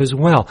werewolf as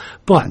well.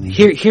 But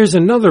here's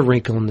another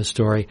wrinkle in the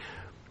story.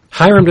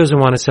 Hiram doesn't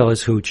want to sell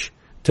his hooch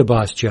to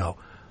Boss Joe.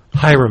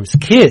 Hiram's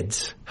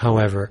kids,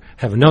 however,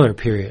 have another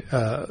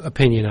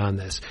opinion on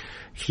this.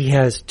 He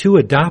has two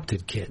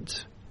adopted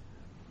kids.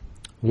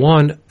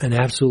 One, an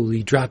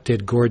absolutely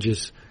drop-dead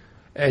gorgeous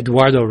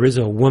Eduardo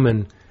Rizzo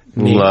woman.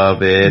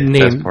 Love it.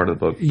 That's part of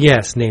the book.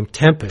 Yes, named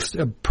Tempest.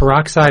 A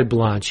peroxide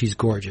blonde. She's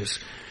gorgeous.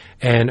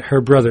 And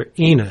her brother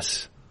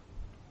Enos.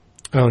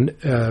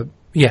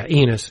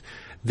 Enos.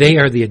 They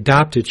are the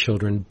adopted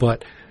children,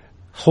 but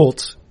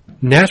Holt's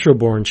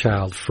natural-born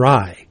child,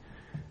 Fry,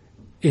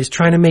 is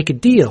trying to make a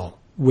deal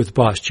with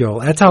Boss Joe.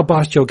 That's how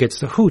Boss Joe gets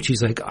the hooch.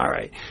 He's like, all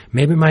right,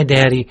 maybe my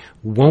daddy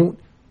won't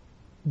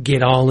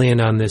get all in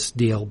on this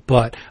deal,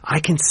 but I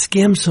can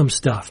skim some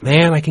stuff,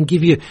 man. I can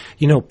give you,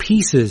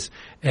 pieces,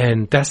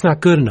 and that's not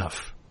good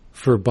enough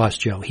for Boss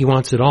Joe. He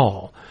wants it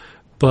all.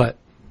 But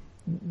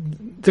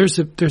there's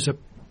a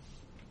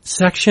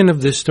section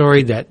of this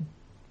story that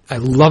I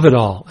love it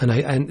all,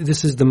 and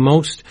this is the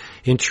most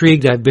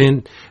intrigued I've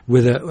been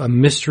with a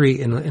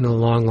mystery in a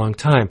long, long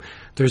time.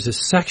 There's a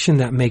section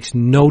that makes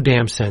no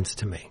damn sense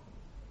to me.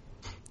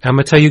 I'm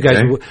gonna tell you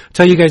guys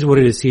Okay. what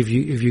it is. See if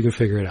you can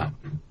figure it out.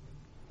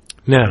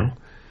 Now,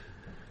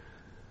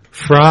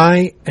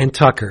 Fry and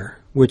Tucker,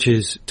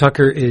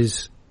 Tucker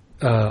is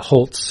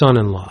Holt's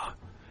son-in-law,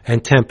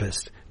 and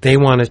Tempest. They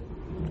want to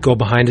go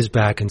behind his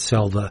back and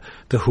sell the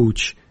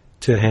hooch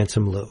to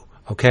Handsome Lou.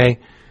 Okay,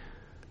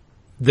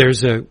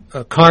 there's a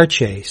car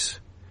chase,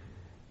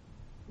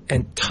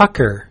 and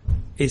Tucker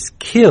is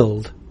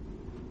killed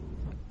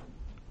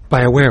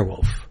by a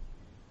werewolf.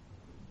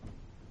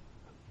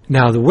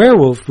 Now, the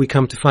werewolf, we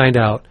come to find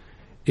out,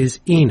 is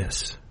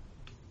Enos.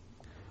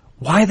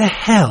 Why the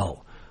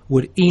hell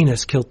would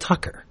Enos kill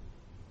Tucker?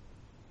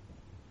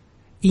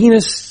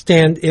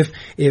 If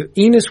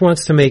Enos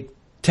wants to make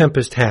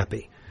Tempest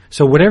happy,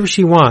 so whatever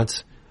she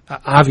wants,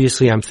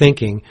 obviously I'm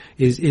thinking,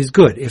 is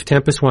good. If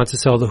Tempest wants to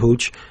sell the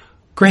hooch,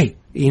 great.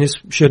 Enos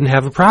shouldn't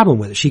have a problem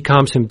with it. She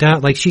calms him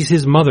down, like she's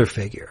his mother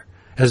figure,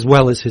 as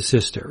well as his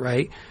sister,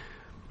 right?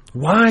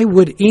 Why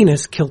would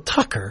Enos kill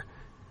Tucker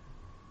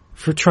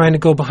for trying to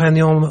go behind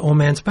the old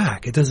man's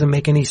back? It doesn't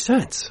make any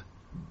sense.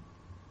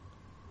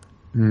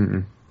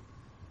 Mm-mm.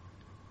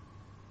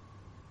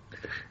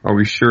 Are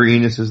we sure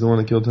Enos is the one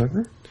that killed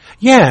Tucker?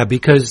 Yeah,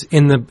 because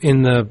in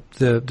the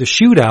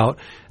shootout,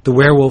 the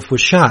werewolf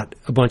was shot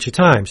a bunch of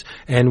times,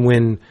 and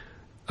when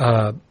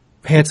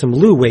Handsome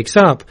Lou wakes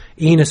up,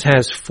 Enos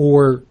has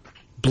 4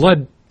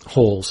 blood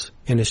holes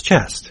in his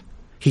chest.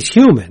 He's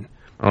human.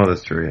 Oh,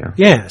 that's true, yeah.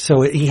 Yeah,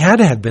 so he had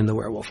to have been the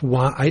werewolf.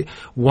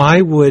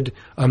 Why would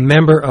a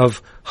member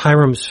of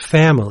Hiram's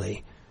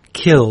family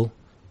kill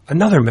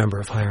another member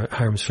of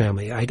Hiram's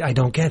family? I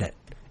don't get it.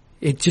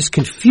 It just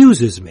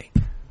confuses me.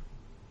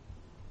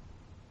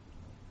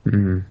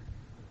 Mm-hmm.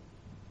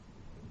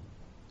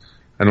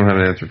 I don't have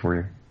an answer for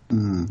you.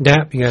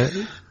 Yeah.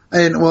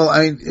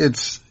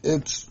 It's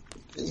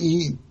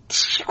he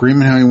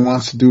screaming how he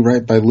wants to do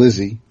right by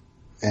Lizzie,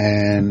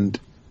 and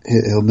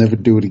he'll never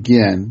do it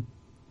again.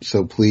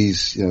 So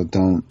please,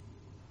 don't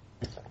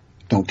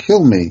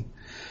kill me.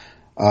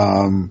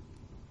 I'm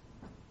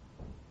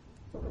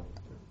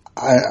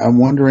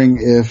wondering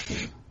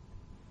if,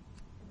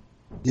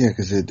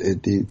 because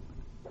it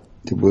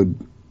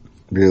would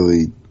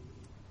really.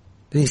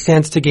 He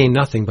stands to gain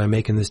nothing by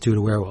making this dude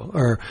a werewolf,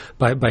 or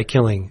by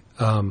killing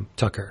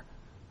Tucker.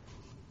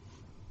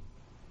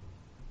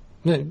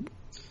 But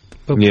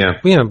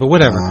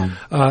whatever.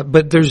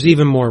 But there's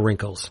even more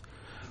wrinkles.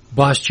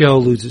 Boss Joe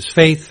loses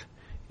faith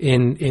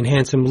in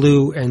Handsome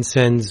Lou and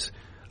sends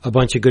a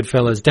bunch of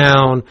Goodfellas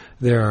down.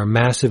 There are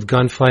massive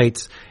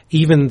gunfights.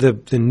 Even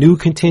the new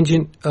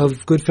contingent of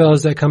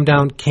Goodfellas that come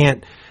down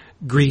can't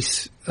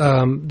grease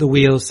the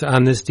wheels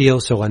on this deal,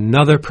 so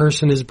another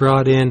person is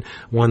brought in,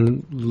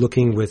 one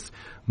looking with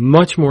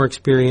much more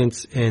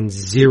experience and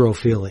zero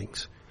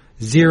feelings,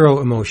 zero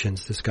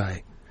emotions this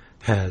guy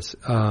has.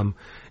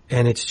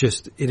 And it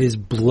is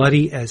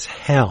bloody as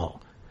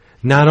hell.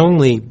 Not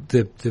only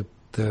the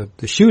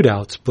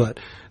shootouts, but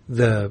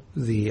the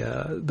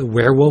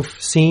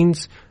werewolf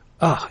scenes.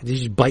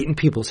 He's just biting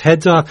people's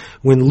heads off.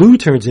 When Lou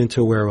turns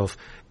into a werewolf,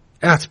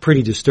 that's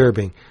pretty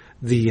disturbing.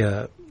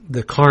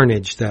 The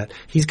carnage that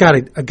he's got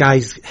a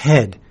guy's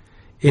head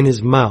in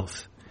his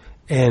mouth,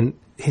 and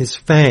his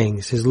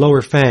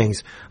lower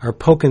fangs are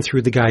poking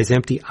through the guy's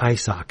empty eye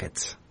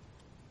sockets.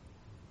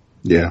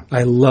 Yeah.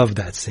 I love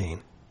that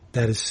scene.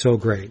 That is so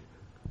great.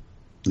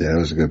 Yeah, that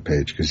was a good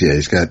page. Because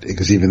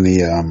even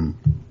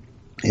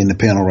in the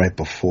panel right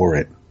before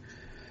it,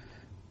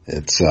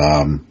 it's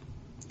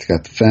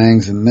got the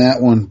fangs in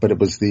that one, but it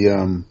was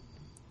the,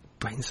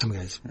 biting some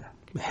guy's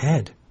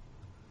head.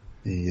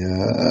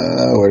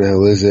 Where the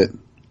hell is it?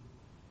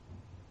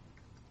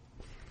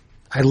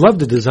 I love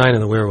the design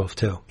of the werewolf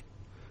too.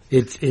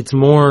 It's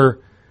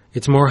more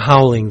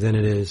howling than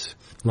it is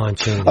Lon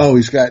Chaney. Oh,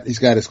 he's got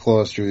his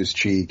claws through his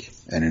cheek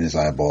and in his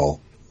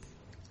eyeball.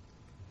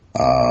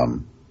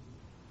 The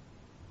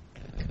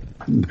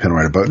pen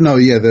right above. No,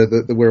 yeah,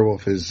 the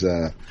werewolf is.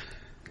 I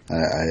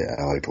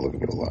like to look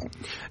at it a lot.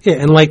 Yeah,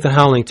 and like the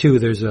howling too,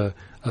 there's a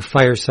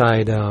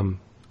fireside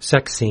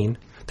sex scene.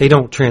 They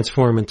don't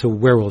transform into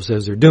werewolves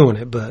as they're doing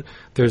it, but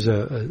there's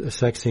a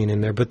sex scene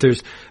in there. But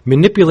there's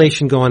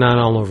manipulation going on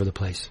all over the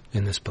place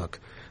in this book.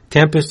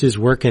 Tempest is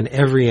working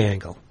every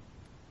angle.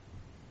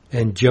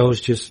 And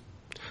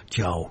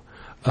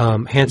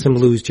Handsome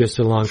Lou's just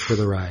along for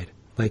the ride.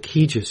 Like,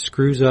 he just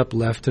screws up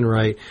left and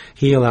right.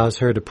 He allows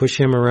her to push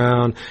him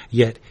around,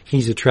 yet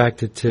he's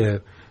attracted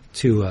to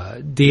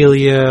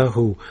Delia,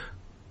 who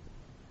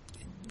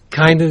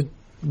kind of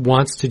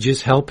wants to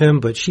just help him,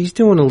 but she's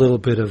doing a little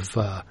bit of,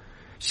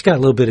 she's got a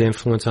little bit of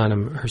influence on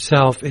him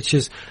herself. It's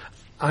just,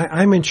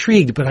 I'm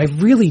intrigued, but I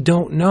really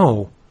don't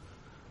know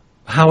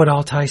how it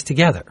all ties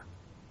together.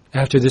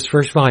 After this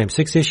first volume,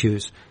 6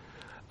 issues,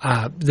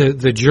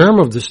 the germ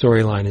of the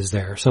storyline is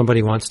there.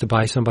 Somebody wants to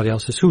buy somebody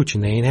else's hooch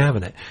and they ain't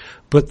having it.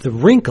 But the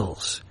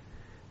wrinkles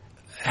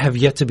have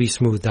yet to be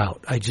smoothed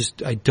out. I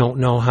don't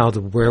know how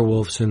the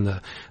werewolves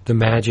and the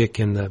magic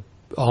and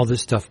all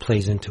this stuff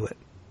plays into it.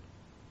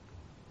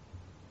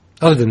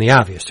 Other than the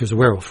obvious, there's a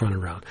werewolf running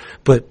around.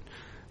 But,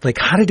 like,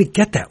 how did it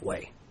get that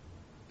way?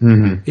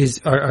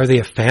 Mm-hmm. Are they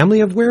a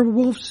family of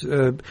werewolves?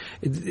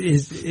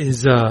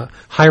 Is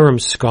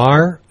Hiram's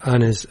scar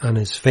on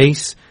his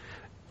face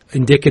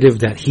indicative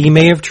that he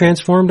may have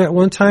transformed at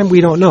one time?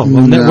 We don't know.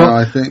 We'll never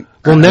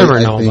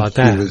know about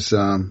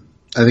that.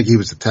 I think he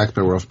was attacked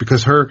by werewolves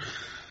because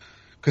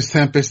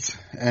Tempest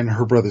and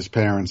her brother's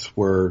parents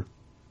were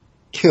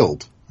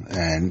killed,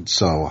 and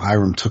so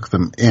Hiram took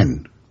them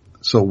in.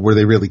 So were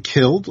they really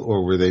killed,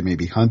 or were they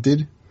maybe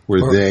hunted?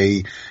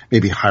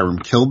 Maybe Hiram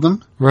killed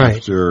them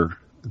after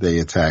they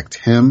attacked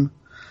him?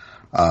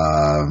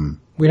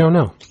 We don't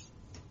know.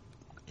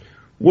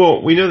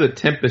 Well, we know that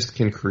Tempest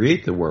can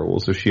create the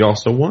werewolves. Is she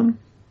also one?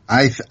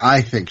 I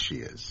think she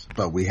is,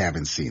 but we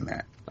haven't seen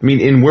that. I mean,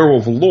 in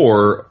werewolf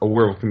lore, a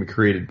werewolf can be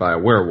created by a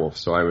werewolf,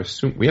 so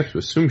we have to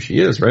assume she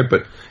is, right?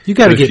 But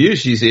if she is,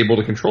 she's able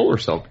to control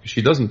herself because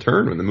she doesn't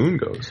turn when the moon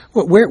goes.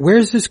 Well,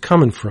 where's this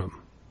coming from?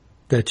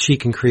 That she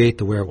can create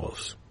the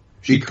werewolves?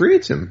 She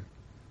creates him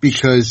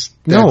because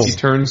she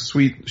turns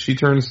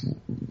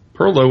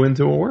Perlo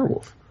into a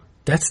werewolf.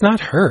 That's not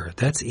her.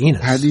 That's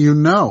Enos. How do you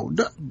know?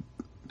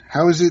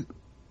 How is it?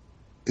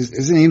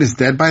 Isn't Enos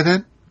dead by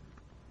then?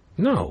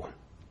 No.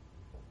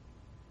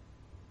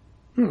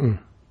 Mm-mm.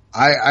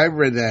 I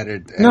read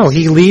that. No,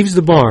 he leaves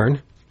the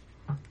barn.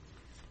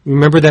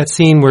 Remember that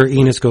scene where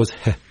Enos goes,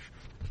 heh,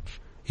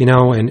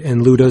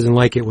 and Lou doesn't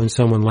like it when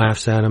someone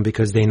laughs at him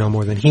because they know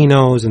more than he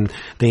knows, and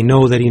they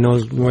know that he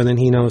knows more than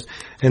he knows.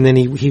 And then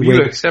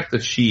you accept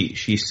that she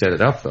set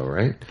it up, though,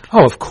 right?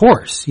 Oh, of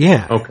course,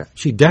 yeah. Okay,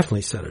 she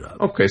definitely set it up.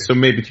 Okay, so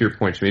maybe to your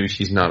point, maybe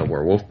she's not a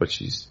werewolf, but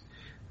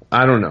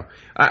I don't know.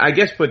 I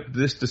guess, but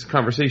this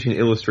conversation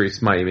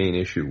illustrates my main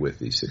issue with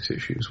these 6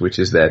 issues, which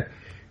is that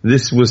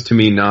this was to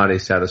me not a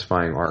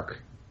satisfying arc.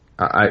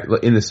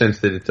 In the sense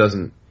that it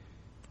doesn't.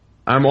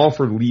 I'm all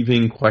for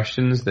leaving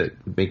questions that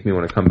make me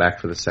want to come back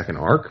for the second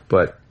arc,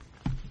 but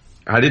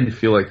I didn't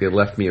feel like they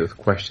left me with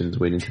questions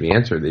waiting to be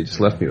answered. They just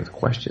left me with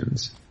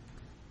questions,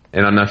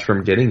 and I'm not sure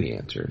I'm getting the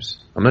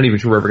answers. I'm not even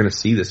sure we're ever going to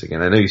see this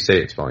again. I know you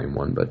say it's volume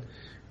 1, but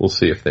we'll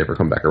see if they ever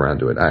come back around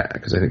to it.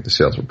 Because I think the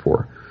sales were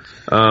poor.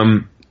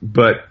 First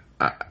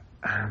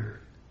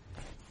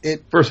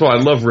of all, I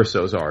love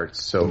Risso's art,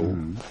 so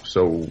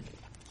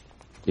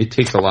it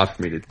takes a lot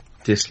for me to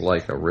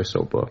dislike a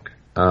Risso book.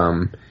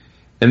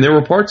 And there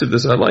were parts of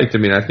this I liked. I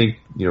mean, I think,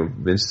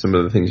 Vince, some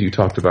of the things you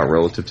talked about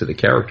relative to the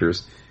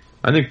characters,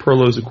 I think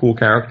Perlo's a cool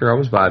character. I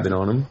was vibing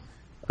on him.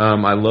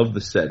 I love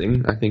the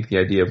setting. I think the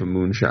idea of a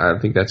moonshine, I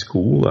think that's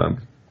cool.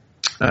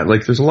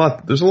 There's a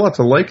lot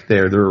to like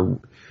there. There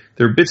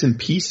are bits and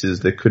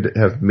pieces that could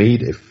have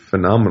made a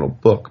phenomenal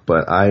book,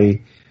 but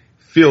I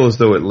feel as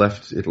though it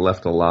left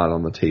a lot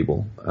on the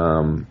table.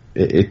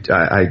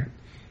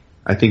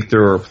 I think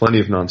there are plenty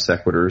of non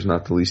sequiturs,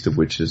 not the least of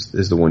which is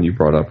the one you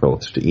brought up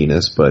relative to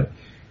Enos, but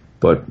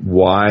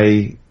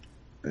why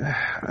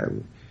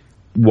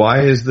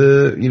is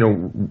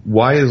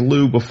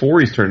Lou, before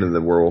he's turned into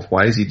the werewolf,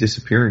 why is he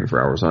disappearing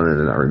for hours on end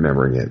and not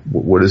remembering it?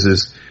 What is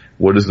this?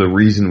 What is the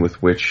reason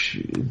with which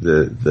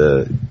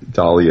the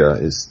Dahlia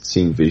is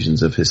seeing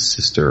visions of his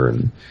sister?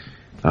 And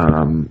I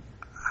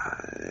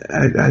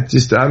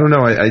don't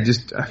know. I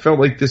felt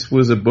like this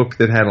was a book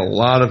that had a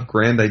lot of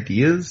grand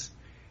ideas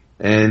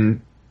and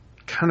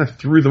kind of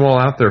threw them all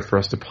out there for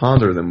us to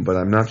ponder them, but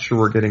I'm not sure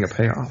we're getting a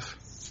payoff.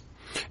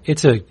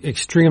 It's an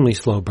extremely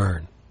slow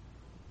burn.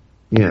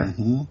 Yeah.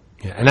 Mm-hmm.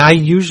 Yeah. And I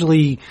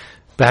usually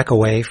back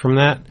away from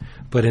that,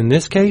 but in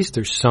this case,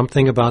 there's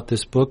something about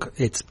this book.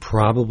 It's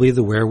probably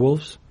the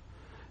werewolves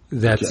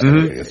that's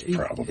and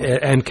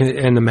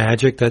the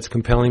magic that's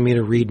compelling me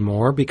to read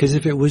more. Because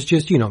if it was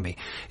just, me,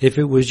 if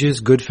it was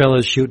just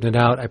Goodfellas shooting it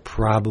out, I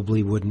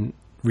probably wouldn't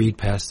read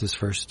past this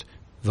first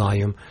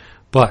volume.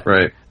 But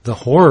the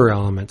horror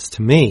elements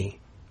to me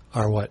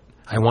are what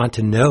I want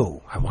to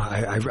know.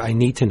 I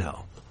need to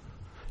know.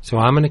 So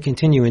I'm going to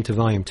continue into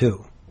volume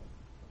 2.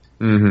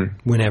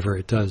 Mm-hmm. Whenever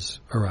it does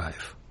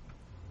arrive.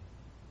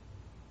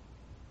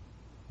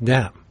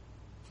 Yeah.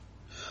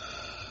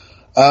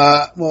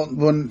 Well,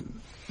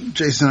 when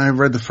Jason and I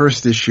read the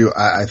first issue,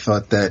 I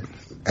thought that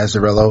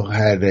Azzarello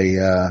had he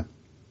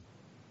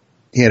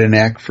had a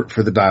knack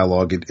for the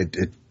dialogue.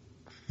 It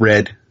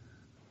read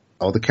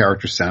all the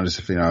characters sound as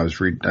if I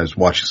was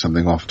watching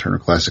something off Turner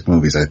Classic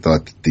Movies. I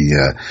thought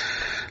the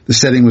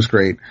setting was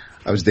great.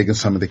 I was digging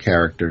some of the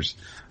characters.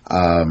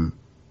 I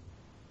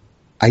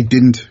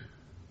didn't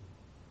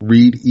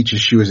read each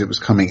issue as it was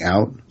coming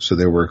out, so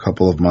there were a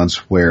couple of months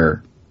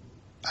where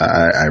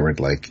I read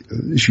like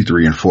issue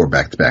 3 and 4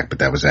 back to back, but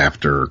that was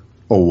after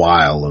a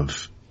while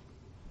of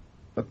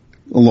a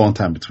long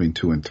time between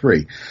 2 and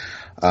 3.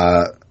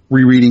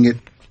 Rereading it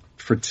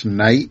for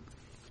tonight,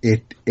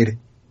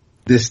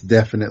 this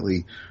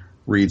definitely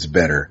reads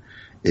better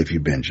if you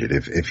binge it.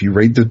 If you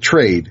read the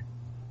trade,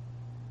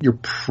 you're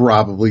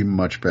probably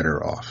much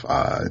better off.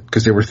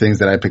 Because there were things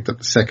that I picked up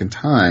the second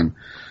time,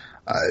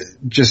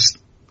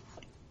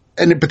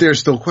 but there's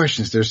still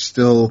questions. There's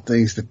still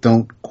things that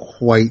don't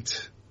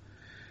quite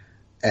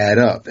add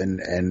up, and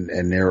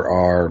there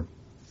are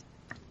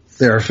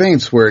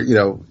feints where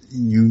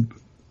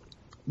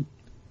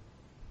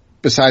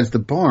besides the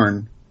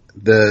barn,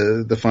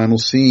 the final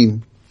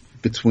scene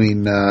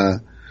between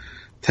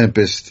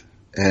Tempest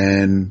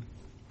and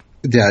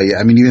Dahlia,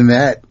 I mean, even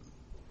that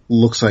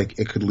looks like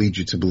it could lead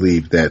you to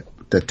believe that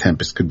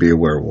Tempest could be a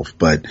werewolf.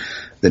 But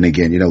then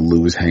again,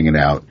 Lou is hanging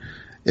out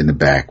in the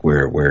back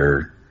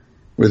where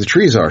the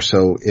trees are,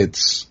 so it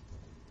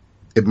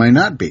might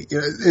not be.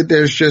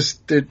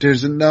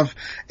 There's enough.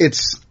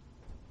 It's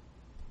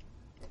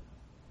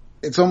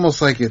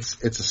almost like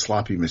it's a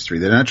sloppy mystery.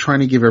 They're not trying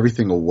to give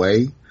everything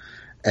away,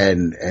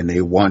 and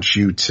they want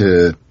you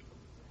to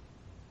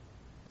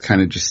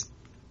kind of just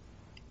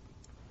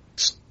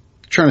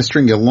trying to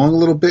string you along a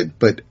little bit,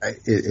 but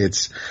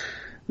there's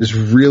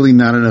really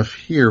not enough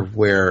here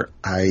where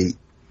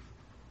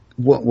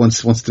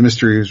once the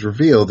mystery is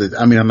revealed,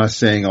 I'm not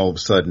saying all of a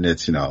sudden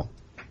it's,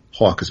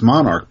 Hawk is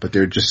Monarch, but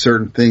there are just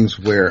certain things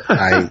where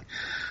I'm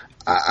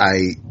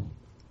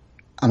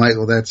like,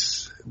 well,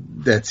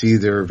 that's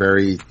either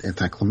very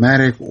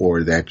anticlimactic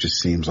or that just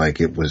seems like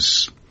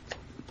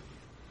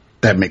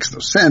that makes no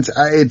sense.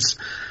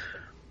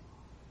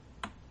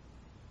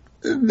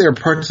 There are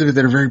parts of it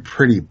that are very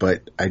pretty,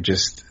 but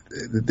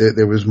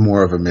there was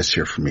more of a miss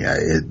here for me.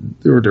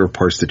 There were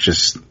parts that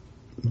just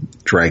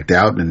dragged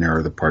out, and there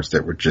are the parts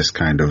that were just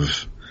kind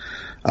of,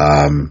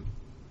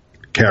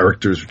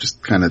 characters were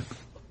just kind of,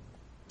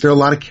 there are a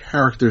lot of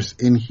characters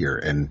in here,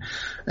 and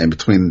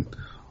between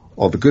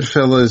all the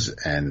Goodfellas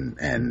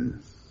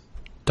and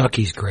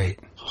Ducky's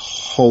great.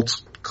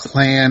 Holt's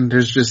clan,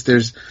 there's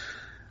a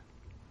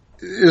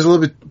little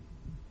bit,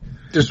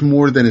 there's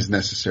more than is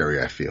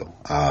necessary, I feel.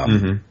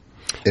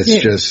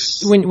 It's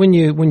just when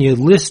you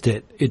list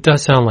it, it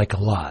does sound like a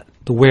lot.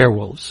 The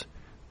werewolves,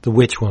 the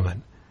witch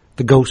woman,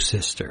 the ghost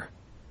sister.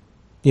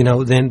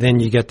 Then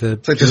you get the.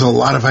 It's like there's a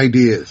lot of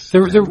ideas.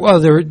 There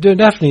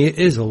definitely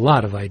is a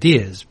lot of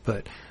ideas,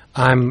 but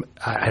I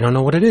don't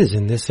know what it is.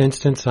 In this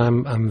instance,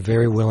 I'm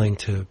very willing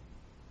to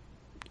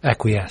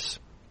acquiesce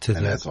to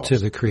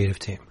the creative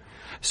team.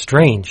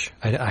 Strange,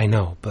 I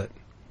know, but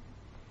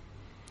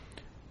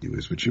you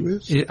is what you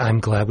is. I'm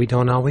glad we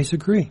don't always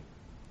agree.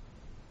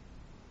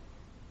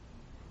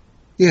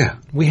 Yeah,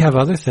 we have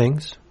other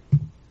things.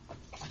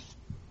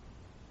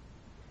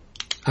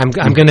 I'm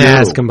going to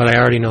ask him, but I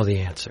already know the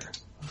answer.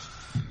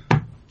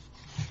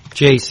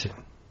 Jason.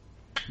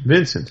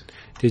 Vincent.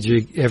 Did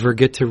you ever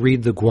get to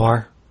read the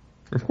GWAR?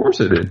 Of course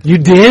I did. You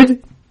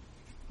did?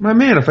 My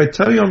man, if I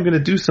tell you I'm going to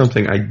do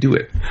something, I do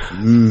it.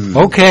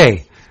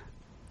 Okay.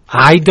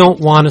 I don't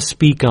want to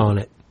speak on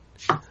it.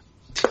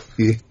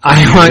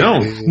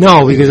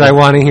 No, because I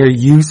want to hear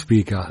you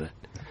speak on it.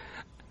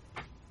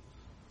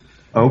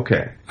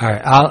 Okay. All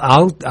right.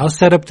 I'll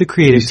set up the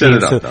creative team. Set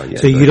it up,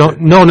 so you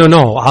don't.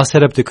 No. I'll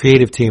set up the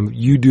creative team.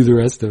 You do the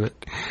rest of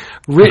it.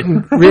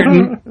 Written.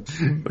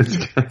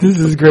 This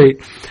is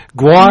great.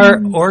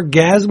 GWAR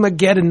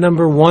Orgasmageddon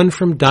 #1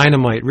 from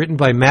Dynamite, written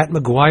by Matt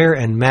Maguire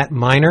and Matt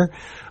Miner,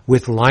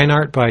 with line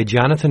art by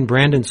Jonathan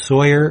Brandon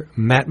Sawyer,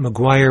 Matt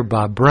Maguire,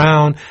 Bob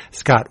Brown,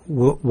 Scott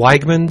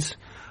Wygmans,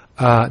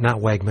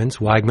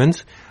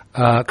 Wygmans.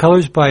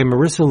 Colors by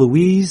Marissa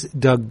Louise,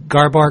 Doug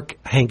Garbark,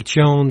 Hank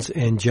Jones,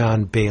 and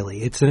John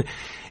Bailey. It's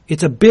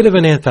a bit of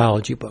an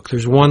anthology book.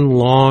 There's one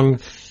long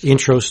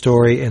intro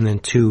story and then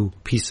two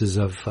pieces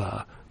of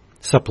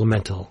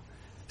supplemental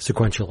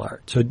sequential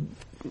art. So,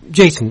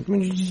 Jason,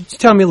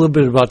 tell me a little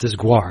bit about this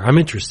GWAR. I'm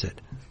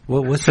interested.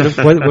 What's it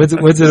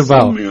about?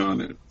 Sell me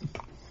on it.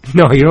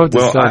 No, you don't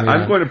have to sell me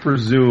I'm going to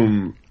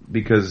presume,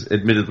 because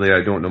admittedly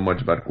I don't know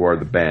much about GWAR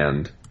the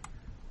band,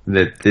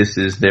 that this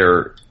is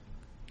their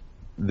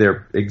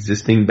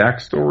existing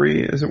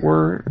backstory, as it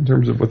were, in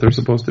terms of what they're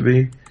supposed to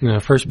be. No,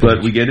 first page.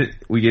 But we get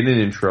an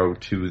intro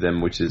to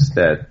them, which is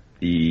that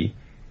the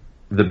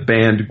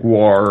band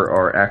GWAR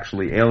are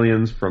actually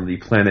aliens from the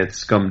planet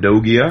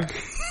Scumdogia.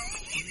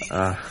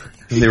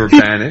 They were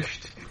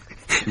banished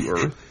to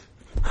Earth.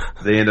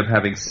 They end up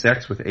having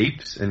sex with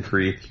apes and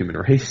create the human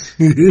race.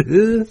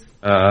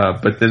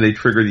 But then they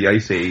trigger the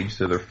Ice Age,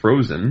 so they're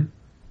frozen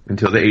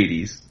until the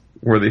 80s,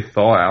 where they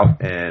thaw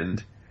out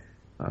and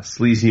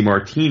Sleazy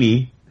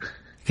Martini.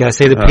 Gotta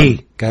say the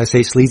P. Gotta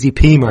say Sleazy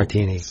P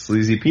Martini.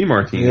 Sleazy P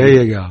Martini. There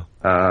you go.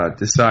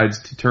 Decides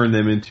to turn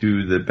them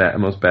into the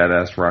most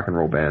badass rock and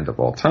roll band of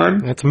all time.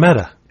 That's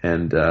meta.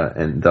 And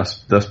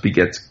thus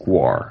begets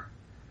GWAR.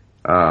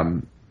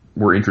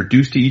 We're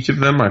introduced to each of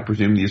them. I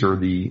presume these are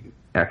the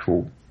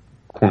actual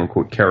quote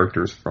unquote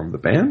characters from the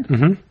band.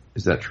 Mm-hmm.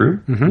 Is that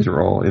true? Mm-hmm. These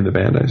are all in the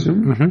band, I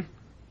assume.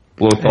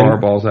 Mm-hmm. Blothar,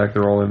 Balzac,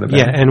 they're all in the band.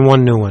 Yeah, and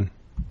one new one.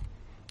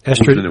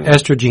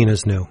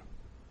 Estrogina's new.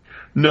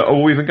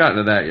 No, we haven't gotten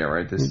to that yet,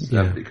 right?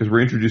 Because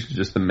we're introduced to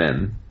just the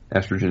men.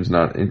 Estrogen's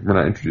not. We're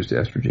not introduced to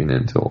Estrogina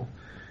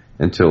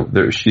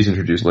until she's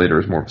introduced later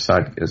as more of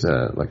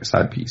a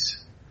side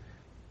piece.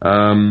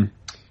 And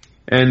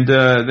then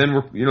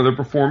they're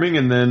performing,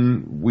 and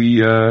then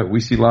we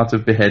see lots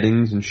of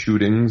beheadings and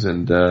shootings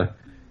and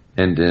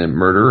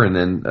murder, and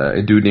then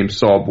a dude named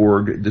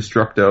Sawborg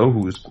Destructo,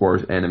 who is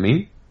GWAR's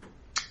enemy,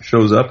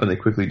 shows up, and they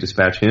quickly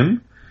dispatch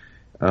him.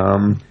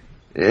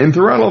 And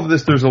throughout all of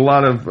this, there's a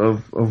lot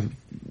of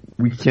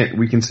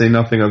we can say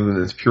nothing other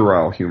than it's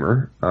puerile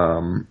humor.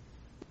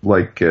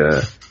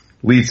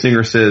 Lead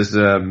singer says,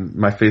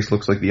 my face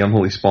looks like the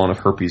unholy spawn of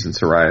herpes and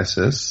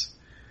psoriasis.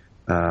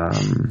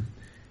 Then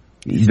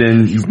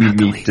we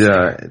meet,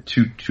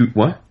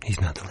 what? He's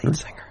not the lead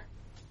singer.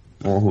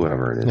 Well,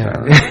 whoever it is.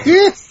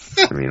 Yeah.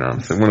 I mean,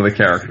 honestly, one of the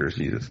characters,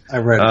 Jesus. I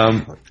read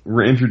it.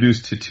 We're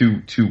introduced to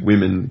two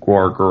women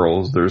GWAR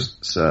girls. There's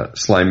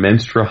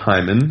Slimenstra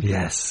Hyman.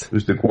 Yes.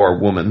 Who's the GWAR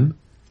woman.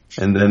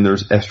 And then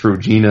there's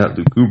Estrogena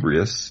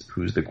Lugubrious,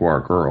 who's the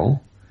GWAR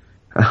girl.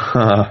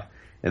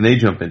 And they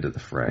jump into the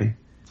fray.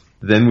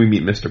 Then we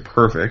meet Mr.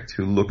 Perfect,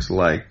 who looks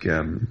like,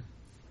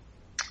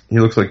 he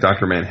looks like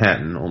Dr.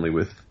 Manhattan, only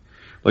with,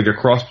 like a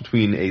cross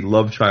between a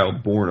love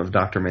child born of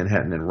Dr.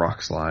 Manhattan and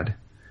Rockslide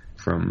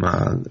from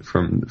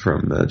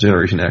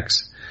Generation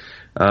X.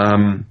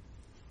 And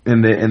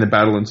the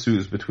battle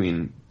ensues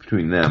between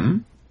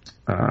them.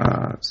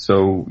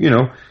 So, you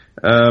know,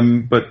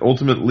 but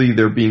ultimately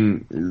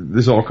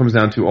this all comes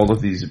down to all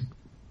of these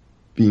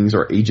beings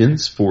are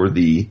agents for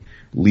the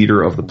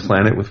leader of the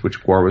planet with which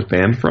GWAR was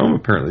banned from.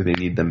 Apparently they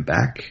need them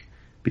back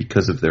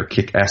because of their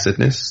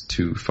kick-assedness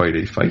to fight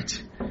a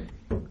fight.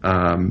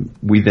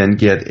 We then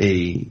get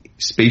a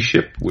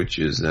spaceship, which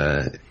is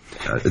a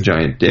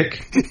giant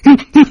dick.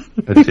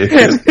 A dick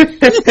ship.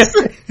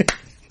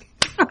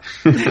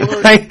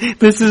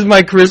 This is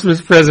my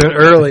Christmas present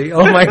early.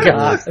 Oh my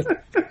God.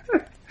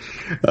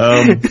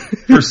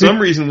 For some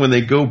reason, when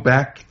they go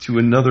back to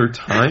another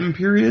time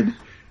period,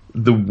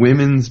 the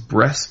women's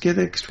breasts get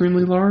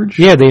extremely large.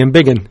 Yeah, they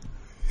embiggen.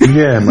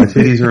 Yeah, my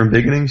titties are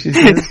embiggening, she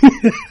says.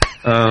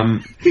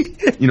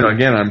 You know,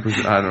 again, I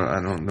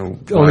don't know.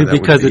 Only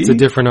because it's a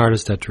different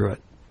artist that drew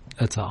it.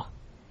 That's all.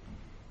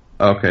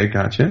 Okay,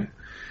 gotcha.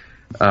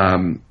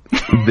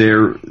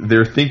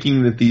 They're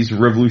thinking that these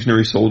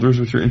revolutionary soldiers,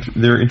 which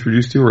they're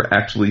introduced to, are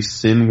actually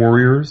Sin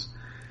warriors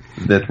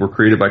that were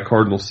created by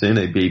Cardinal Sin,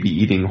 a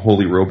baby-eating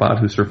holy robot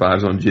who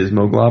survives on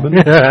gizmoglobin.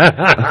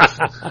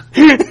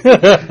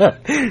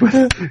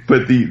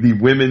 but the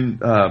women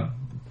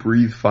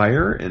breathe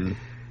fire and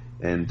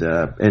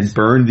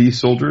burn these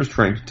soldiers,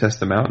 trying to test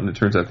them out, and it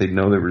turns out they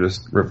were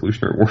just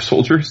Revolutionary War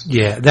soldiers.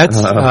 Yeah, that's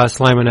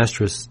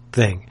Slymanestra's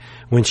thing.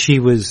 When she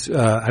was,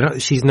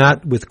 she's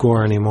not with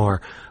GWAR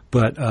anymore,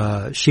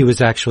 but she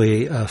was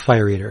actually a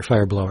fire eater,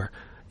 fire blower.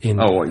 On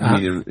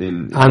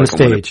the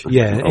stage,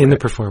 in the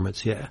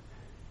performance, yeah.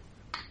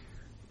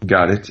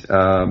 Got it.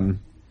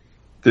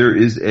 There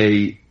is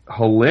a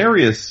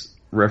hilarious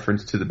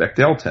reference to the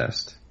Bechdel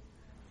test,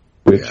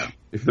 which,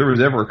 if there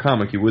was ever a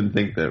comic, you wouldn't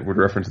think that would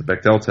reference the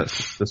Bechdel test.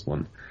 It's this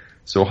one.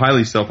 So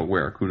highly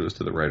self-aware. Kudos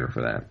to the writer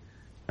for that.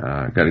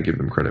 Got to give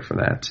them credit for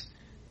that.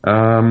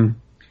 And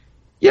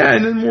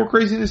then more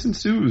craziness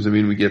ensues. I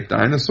mean, we get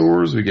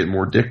dinosaurs, we get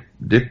more dick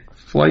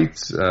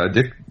flights,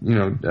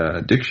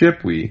 dick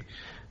ship. We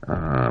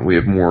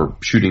have more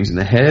shootings in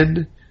the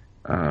head.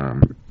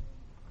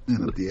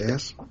 The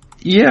ass.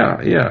 Yeah.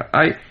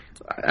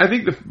 I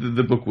think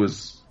the book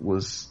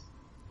was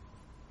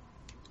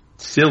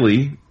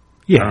silly.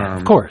 Yeah,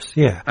 of course.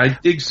 Yeah. I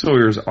dig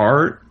Sawyer's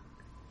art.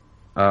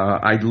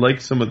 I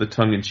like some of the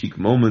tongue-in-cheek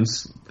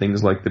moments,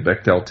 things like the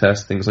Bechdel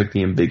test, things like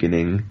the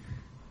embiggening,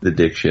 the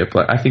dick ship.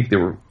 I think they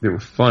were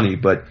funny,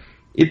 but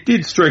it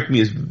did strike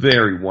me as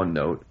very one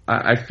note.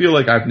 I feel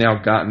like I've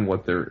now gotten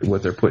what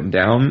they're putting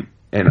down,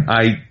 and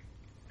I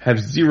have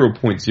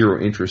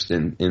 0.0 interest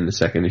in the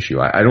second issue.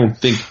 I don't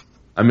think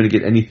I'm going to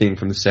get anything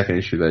from the second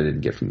issue that I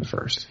didn't get from the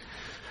first.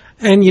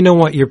 And you know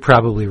what? You're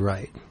probably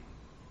right.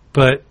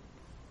 But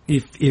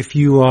if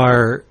you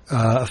are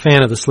a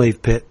fan of the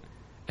Slave Pit,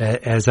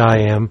 as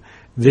I am,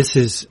 this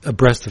is a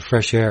breath of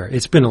fresh air.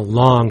 It's been a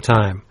long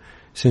time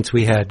since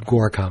we had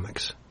GWAR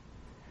comics.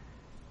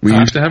 We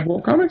used to have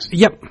GWAR comics?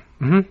 Yep.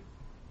 Mm-hmm.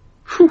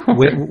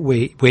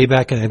 Okay. Way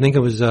back. I think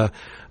it was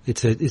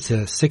it's a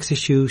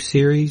 6-issue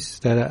series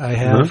that I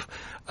have.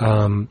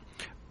 Mm-hmm.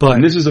 But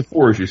and this is a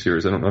 4-issue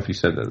series. I don't know if you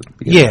said that at the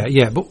beginning.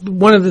 Yeah. But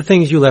one of the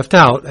things you left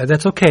out,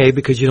 that's okay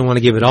because you don't want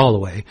to give it all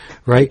away,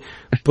 right?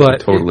 But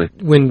totally.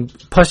 When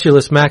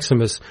Pustulus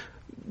Maximus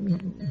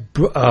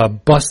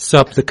busts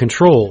up the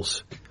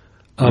controls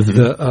of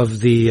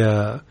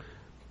the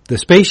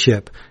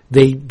spaceship,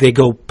 they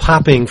go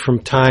popping from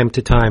time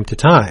to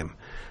time,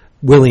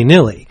 willy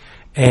nilly.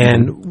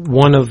 And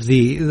one of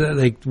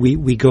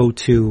we go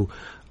to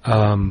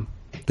the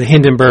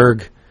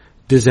Hindenburg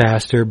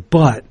disaster,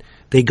 but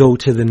they go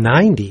to the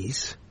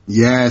 90s.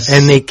 Yes.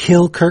 And they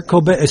kill Kurt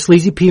Cobain.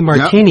 Sleazy P.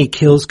 Martini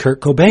kills Kurt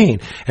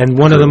Cobain. And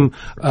one of them,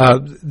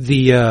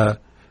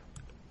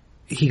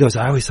 he goes,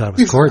 I always thought it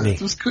was Courtney.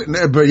 It was good.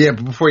 But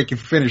before he could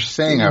finish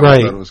saying I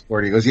always thought it was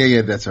Courtney, he goes,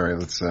 yeah, that's all right.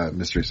 Let's,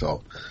 mystery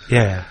solved.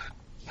 Yeah.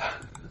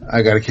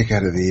 I got a kick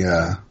out of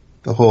the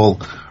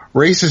whole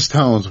racist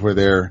tones where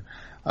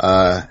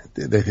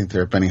they think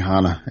they're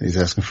Benihana and he's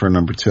asking for a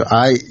number 2.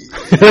 I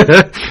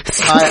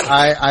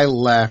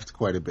laughed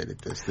quite a bit at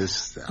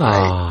this.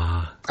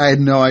 I had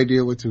no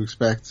idea what to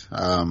expect,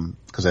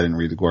 cause I didn't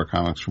read the GWAR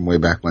comics from way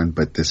back when,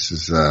 but this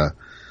was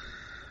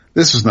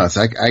nuts.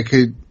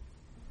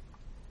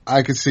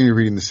 I could see me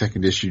reading the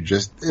second issue,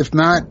 just if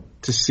not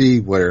to see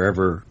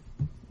whatever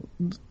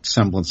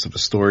semblance of a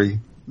story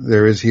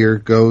there is here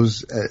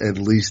goes, at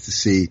least to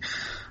see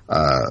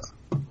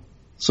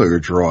Sawyer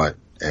draw it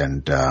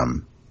and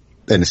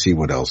to see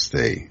what else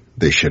they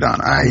shit on.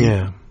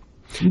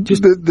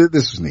 This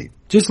was neat.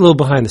 Just a little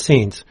behind the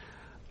scenes.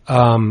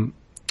 Cyborg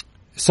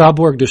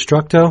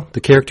Destructo,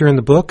 the character in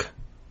the book,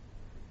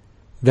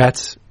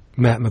 that's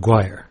Matt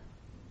Maguire.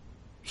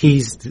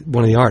 He's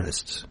one of the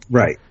artists.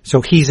 Right.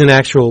 So he's an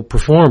actual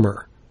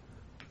performer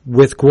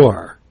with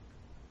GWAR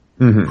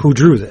who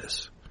drew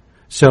this.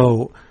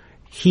 So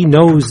he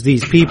knows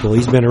these people.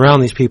 He's been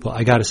around these people.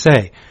 I got to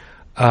say,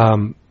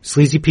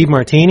 Sleazy P.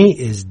 Martini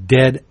is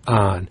dead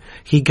on.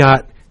 He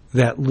got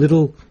that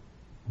little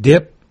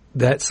dip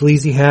that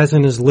Sleazy has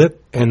in his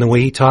lip and the way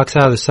he talks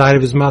out of the side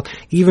of his mouth.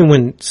 Even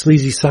when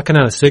Sleazy's sucking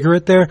on a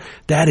cigarette there,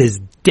 that is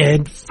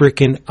dead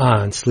frickin'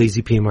 on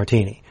Sleazy P.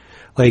 Martini.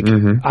 Like,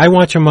 I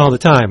watch him all the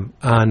time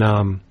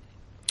on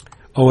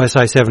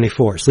OSI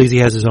 74. Sleazy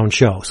has his own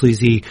show,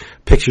 Sleazy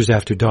Pictures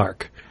After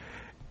Dark.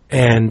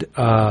 And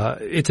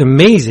it's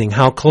amazing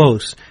how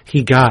close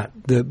he got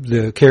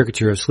the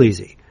caricature of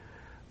Sleazy.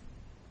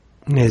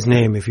 His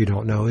name, if you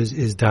don't know,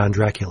 is Don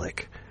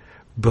Draculic.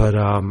 But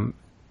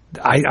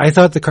I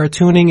thought the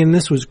cartooning in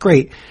this was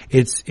great.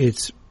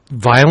 It's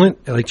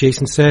violent, like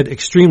Jason said,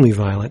 extremely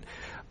violent.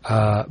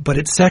 But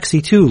it's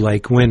sexy too.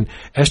 Like when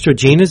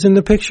Estrogina's in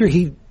the picture,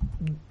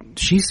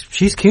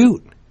 she's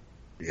cute.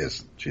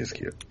 Yes, she is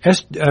cute.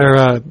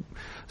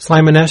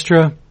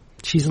 Slymanestra,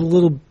 she's a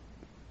little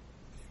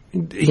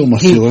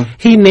muscular.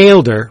 He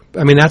nailed her.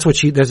 I mean, that's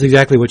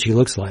exactly what she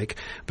looks like.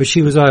 But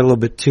she was a little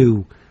bit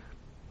too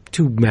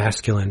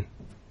masculine.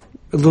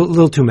 A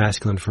little too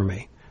masculine for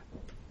me.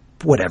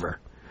 Whatever.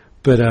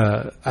 But,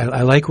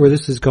 I like where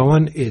this is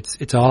going.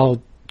 It's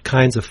all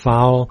kinds of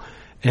foul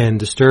and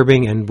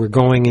disturbing, and we're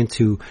going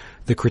into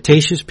the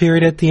Cretaceous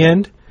period at the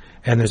end,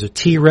 and there's a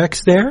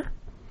T-Rex there,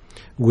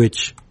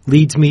 which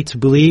leads me to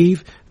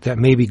believe that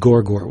maybe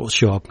Gorgor will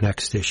show up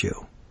next issue.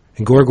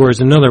 And Gorgor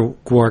is another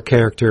GWAR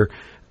character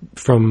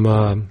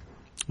from,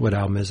 what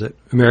album is it?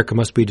 America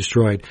Must Be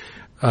Destroyed.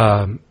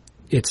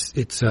 He's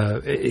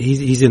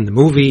in the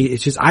movie.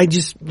 I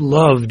just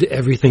loved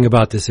everything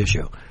about this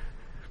issue.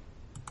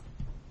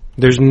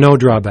 There's no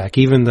drawback.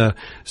 Even the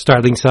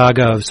startling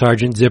saga of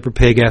Sergeant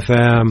Zipperpig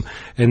FM,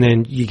 and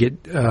then you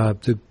get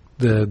the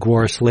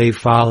GWAR Slave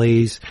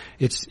Follies.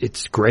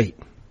 It's great.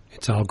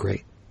 It's all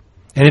great,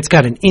 and it's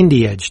got an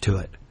indie edge to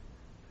it.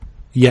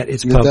 Yet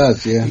it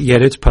does, yeah.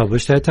 Yet it's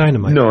published at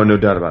Dynamite. No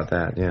doubt about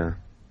that. Yeah.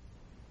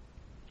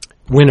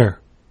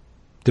 Winner,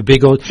 the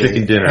big old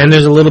chicken dinner, and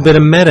there's a little bit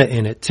of meta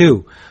in it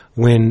too.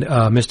 When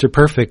Mr.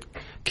 Perfect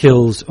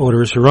kills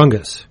Odorous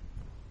Horungus.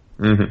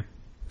 Mm-hmm.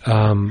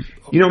 I'm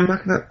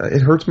not gonna.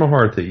 It hurts my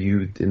heart that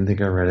you didn't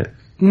think I read it.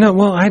 No,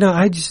 well, I don't.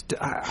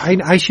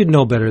 I should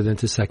know better than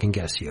to second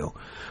guess you.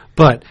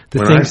 But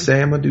when I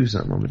say I'm gonna do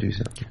something, I'm gonna do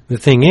something. The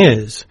thing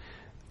is,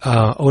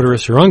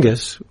 Odorous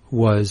Horungus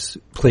was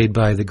played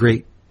by the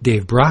great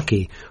Dave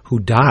Brockie, who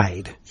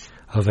died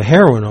of a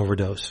heroin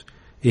overdose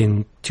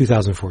in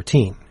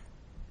 2014.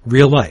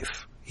 Real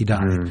life, he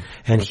died,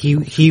 and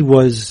he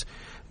was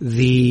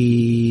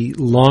the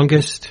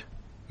longest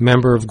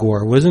member of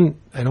GWAR.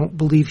 I don't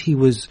believe he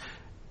was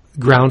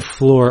ground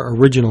floor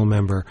original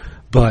member,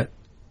 but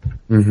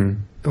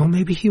well,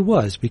 maybe he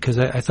was, because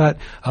I thought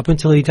up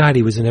until he died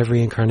he was in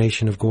every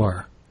incarnation of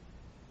GWAR.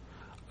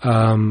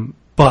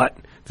 But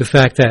the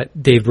fact that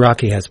Dave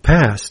Brockie has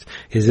passed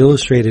is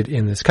illustrated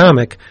in this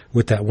comic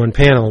with that one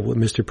panel with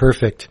Mr.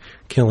 Perfect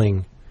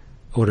killing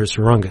Odorous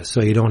Horungus.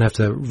 So you don't have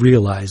to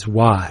realize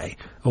why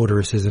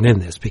Odorous isn't in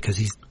this, because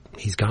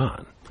he's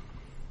gone.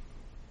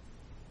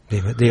 They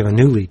have a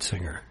new lead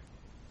singer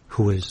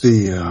who is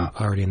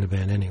already in the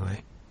band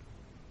anyway.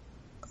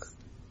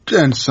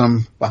 And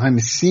some behind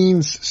the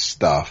scenes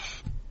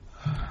stuff.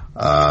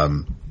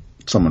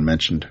 Someone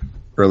mentioned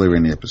earlier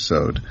in the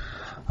episode,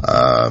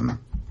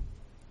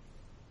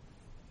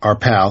 our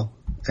pal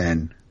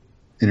and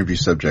interview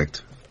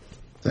subject,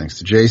 thanks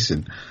to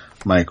Jason,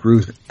 Mike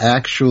Ruth,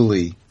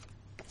 actually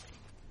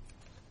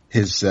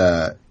his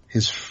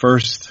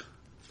first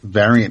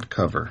variant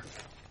cover,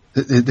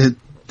 the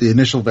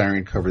initial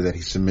variant cover that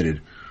he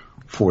submitted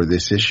for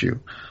this issue,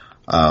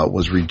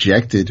 was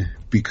rejected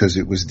because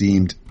it was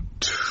deemed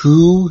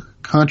too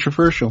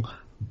controversial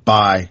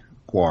by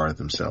GWAR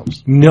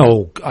themselves.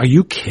 No, are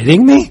you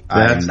kidding me?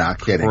 I am not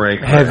kidding.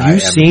 Have you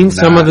seen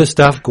some of the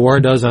stuff GWAR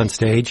does on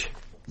stage?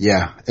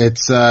 Yeah, it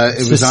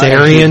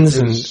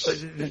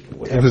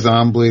was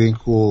on Bleeding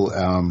Cool.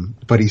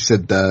 But he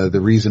said the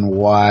reason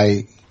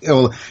why,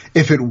 well,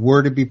 if it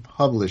were to be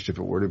published, if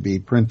it were to be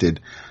printed,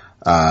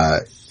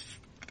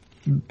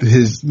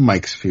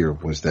 Mike's fear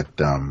was that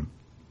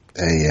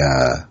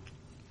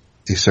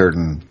a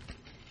certain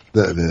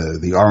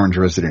the orange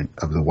resident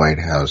of the White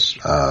House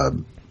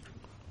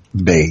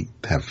may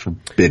have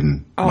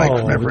forbidden Mike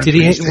from ever.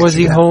 Was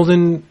he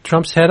holding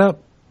Trump's head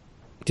up?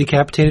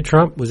 Decapitated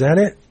Trump? Was that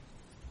it?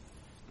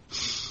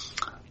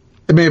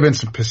 There may have been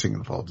some pissing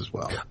involved as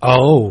well.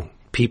 Oh,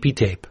 pee-pee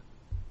tape.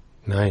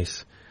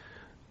 Nice.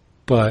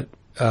 But,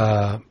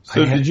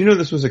 did you know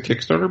this was a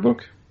Kickstarter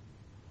book?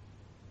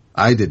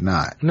 I did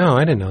not. No,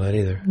 I didn't know that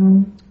either.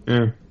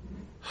 Yeah.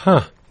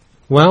 Huh.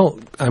 Well,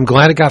 I'm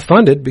glad it got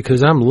funded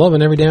because I'm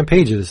loving every damn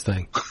page of this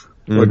thing.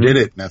 Or did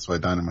it? That's why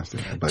Dynamite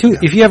did it. But,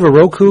 If you have a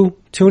Roku,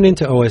 tune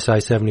into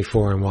OSI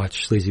 74 and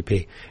watch Sleazy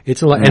P.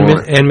 It's a lot,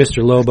 and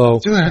Mr. Lobo.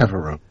 Do I have a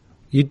Roku?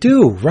 You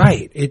do,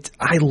 right.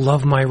 I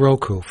love my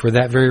Roku for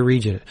that very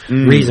reason.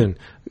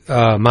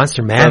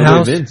 Monster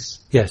Madhouse. Vince.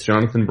 Yes.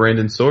 Jonathan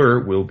Brandon Sawyer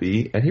will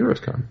be at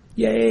HeroesCon.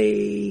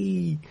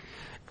 Yay!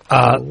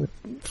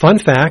 Fun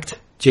fact,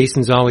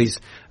 Jason's always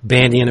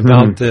bandying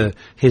about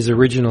his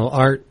original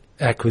art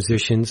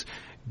acquisitions.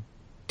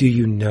 Do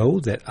you know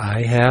that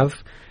I have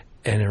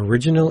an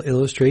original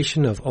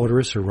illustration of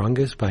Odorous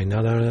Orungus by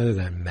none other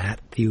than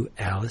Matthew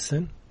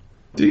Allison?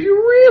 Do you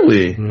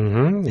really?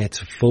 Mm-hmm.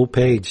 It's a full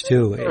page,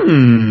 too.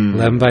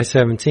 11 by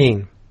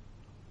 17.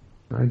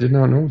 I did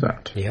not know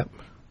that. Yep.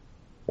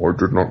 Or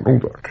did not know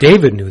that.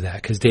 David knew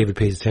that because David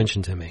pays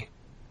attention to me.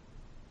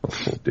 Oh,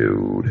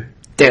 dude.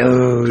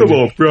 Come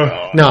on,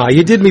 bro. No,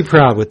 you did me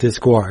proud with this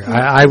GWAR.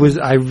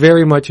 I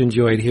very much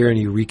enjoyed hearing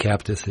you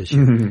recap this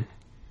issue.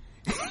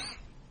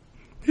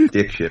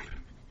 Dick ship.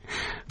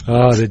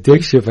 Oh, the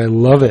dick ship. I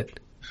love it.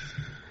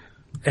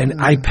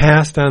 And I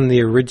passed on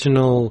the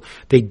original.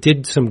 They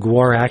did some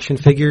GWAR action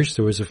figures.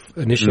 There was an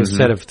initial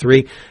set of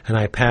 3, and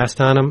I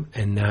passed on them,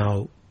 and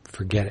now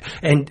forget it.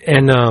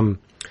 And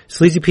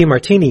Sleazy P.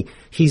 Martini,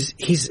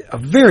 he's a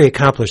very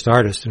accomplished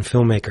artist and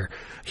filmmaker.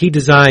 He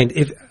designed,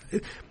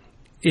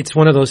 it's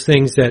one of those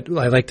things that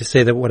I like to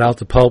say that without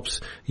the pulps,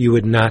 you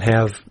would not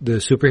have the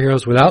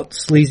superheroes. Without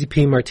Sleazy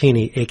P.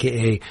 Martini,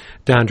 a.k.a.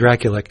 Don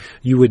Draculic,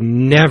 you would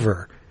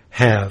never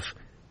have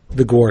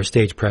the GWAR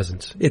stage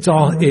presence. It's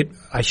all,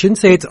 I shouldn't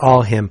say it's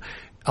all him.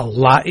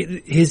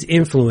 His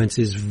influence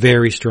is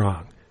very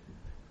strong.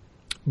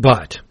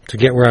 But, to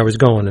get where I was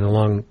going in a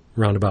long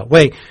roundabout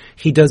way,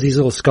 he does these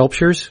little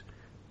sculptures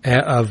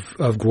of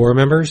GWAR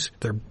members.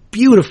 They're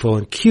beautiful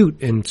and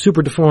cute and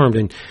super deformed,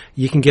 and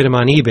you can get them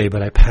on eBay,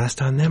 but I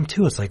passed on them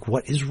too. It's like,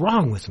 what is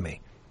wrong with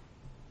me?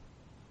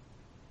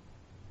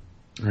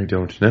 I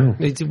don't know.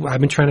 I've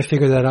been trying to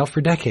figure that out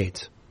for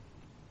decades.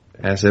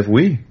 As have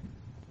we.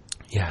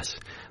 Yes.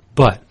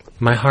 But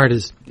my heart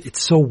it's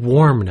so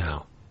warm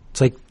now.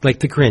 It's like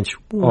the Grinch.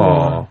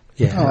 Aww.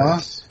 Yeah.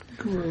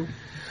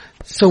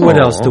 So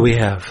what else do we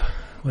have?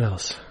 What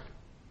else?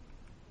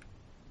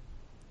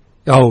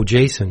 Oh,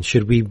 Jason,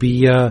 should we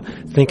be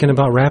thinking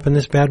about wrapping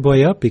this bad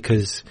boy up?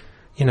 Because,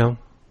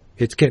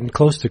 it's getting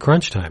close to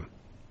crunch time.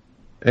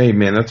 Hey,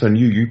 man, that's on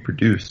you. You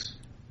produce.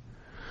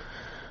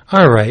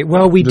 All right.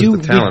 Well, we do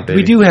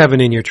have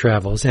an In Your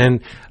Travels.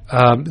 And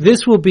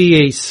this will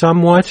be a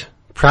somewhat,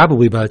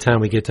 probably by the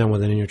time we get done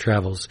with an In Your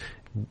Travels,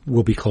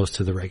 we'll be close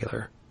to the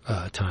regular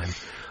time.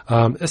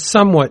 A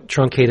somewhat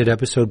truncated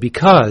episode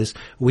because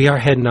we are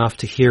heading off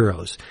to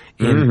Heroes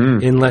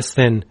in less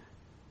than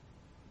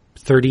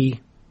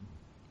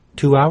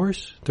 32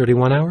 hours,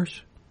 31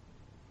 hours.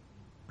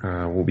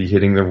 We'll be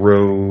hitting the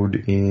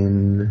road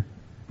in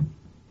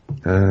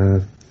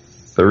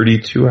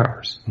 32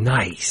 hours.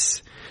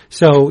 Nice.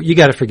 So you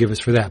got to forgive us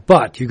for that,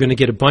 but you're going to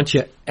get a bunch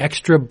of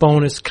extra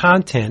bonus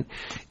content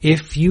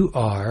if you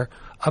are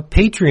a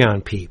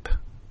Patreon peep.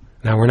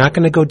 Now, we're not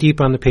going to go deep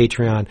on the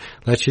Patreon.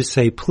 Let's just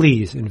say,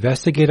 please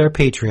investigate our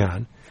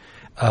Patreon.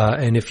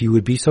 And if you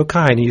would be so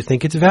kind and you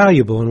think it's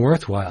valuable and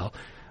worthwhile,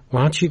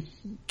 why don't you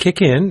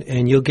kick in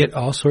and you'll get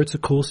all sorts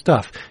of cool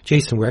stuff.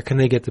 Jason, where can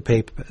they get the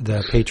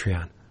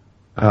Patreon?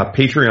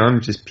 Patreon,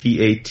 which is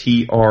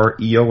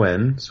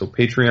Patreon, so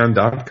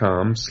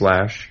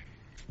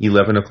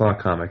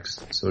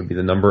patreon.com/11o'clockcomics. So it'd be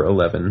the number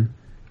 11,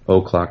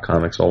 o'clock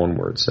comics, all one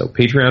word. So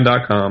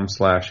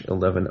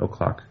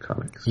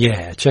patreon.com/11o'clockcomics.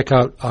 Yeah, check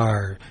out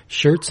our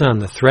shirts on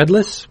the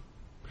Threadless.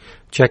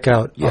 Check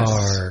out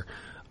our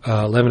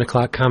 11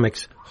 o'clock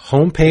comics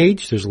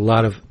homepage. There's a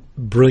lot of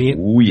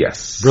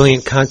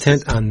brilliant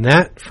content on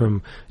that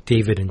from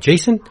David and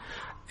Jason.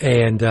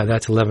 And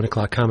that's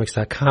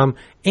 11o'clockcomics.com.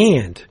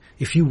 And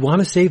if you want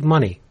to save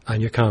money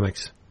on your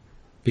comics,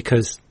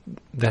 because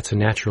that's a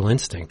natural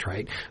instinct,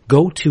 right?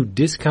 Go to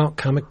Discount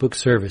Comic Book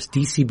Service,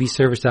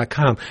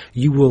 dcbservice.com.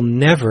 You will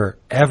never,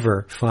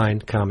 ever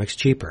find comics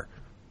cheaper.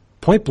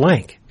 Point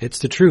blank. It's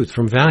the truth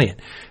from Valiant.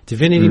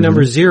 Divinity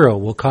number 0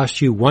 will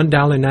cost you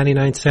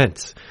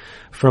 $1.99.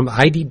 From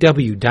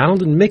IDW,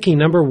 Donald and Mickey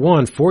number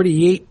 1,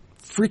 48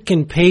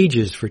 freaking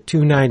pages for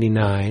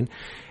 $2.99.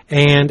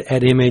 And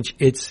at Image,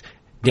 it's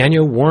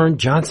Daniel Warren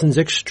Johnson's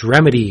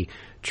Extremity,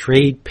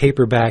 trade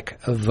paperback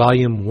of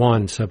Volume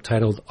 1,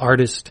 subtitled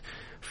Artist,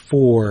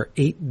 for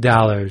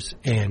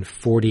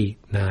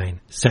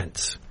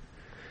 $8.49.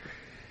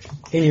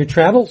 In your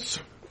travels,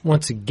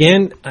 once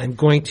again, I'm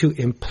going to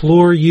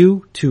implore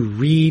you to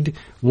read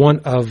one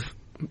of,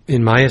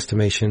 in my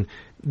estimation,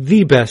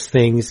 the best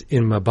things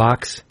in my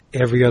box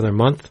every other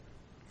month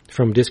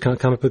from Discount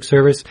Comic Book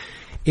Service.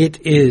 It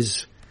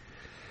is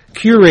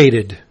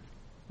curated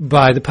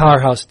by the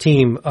powerhouse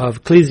team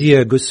of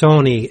Clizia,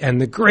 Gussoni,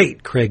 and the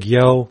great Craig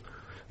Yo.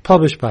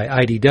 published by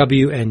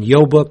IDW and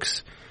Yo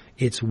Books.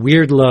 It's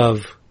Weird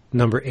Love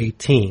number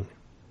 18.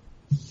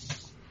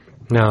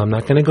 Now, I'm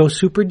not going to go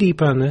super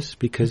deep on this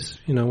because,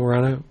 we're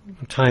on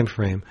a time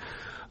frame.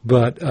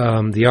 But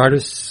the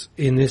artists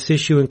in this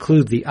issue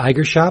include the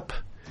Iger Shop,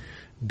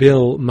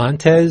 Bill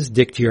Montes,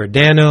 Dick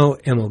Giordano,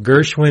 Emil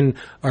Gershwin,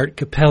 Art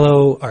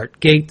Capello, Art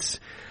Gates.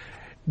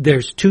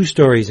 There's 2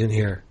 stories in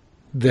here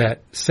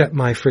that set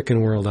my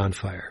frickin' world on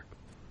fire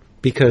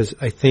because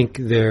I think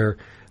they're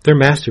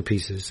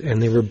masterpieces,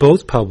 and they were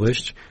both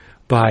published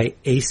by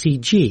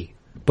ACG,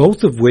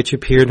 both of which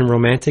appeared in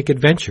Romantic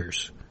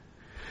Adventures.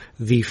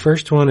 The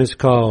first one is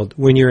called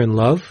When You're in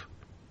Love.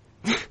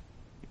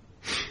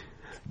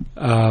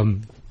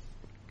 And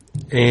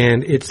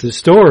it's the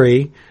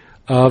story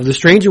of the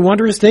strange and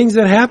wondrous things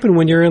that happen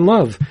when you're in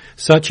love,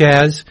 such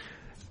as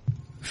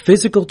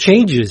physical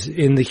changes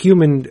in the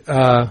human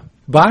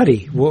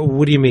body.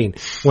 What do you mean?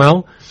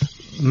 Well,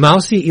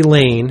 Mousy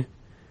Elaine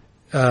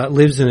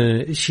lives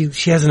in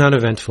she has an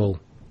uneventful,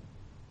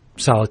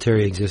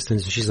 solitary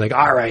existence. She's like,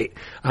 all right,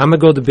 I'm going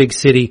to go to the big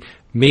city.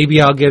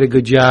 Maybe I'll get a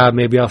good job.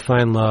 Maybe I'll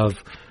find love.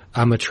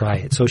 I'm going to try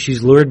it. So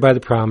she's lured by the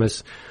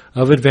promise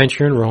of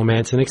adventure and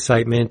romance and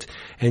excitement.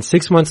 And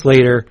 6 months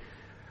later,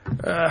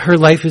 her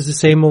life is the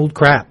same old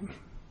crap.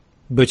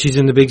 But she's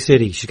in the big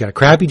city. She's got a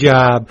crappy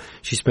job.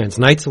 She spends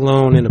nights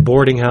alone in a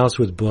boarding house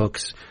with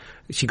books.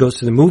 She goes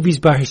to the movies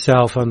by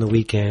herself on the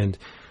weekend.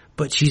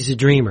 But she's a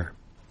dreamer.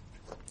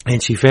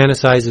 And she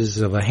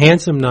fantasizes of a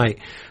handsome knight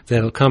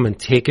that'll come and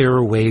take her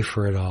away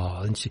for it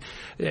all.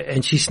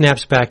 And she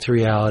snaps back to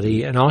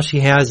reality. And all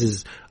she has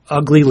is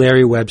ugly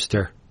Larry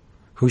Webster,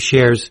 who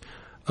shares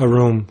a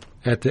room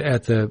at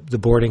the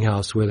boarding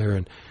house with her.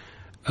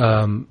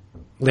 And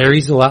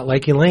Larry's a lot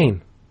like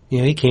Elaine.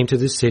 He came to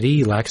the city.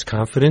 He lacks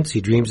confidence. He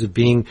dreams of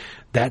being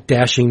that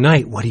dashing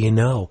knight. What do you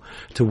know?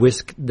 To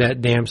whisk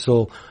that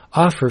damsel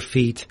off her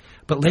feet.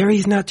 But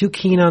Larry's not too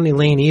keen on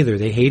Elaine either.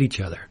 They hate each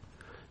other.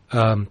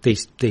 They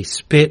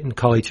spit and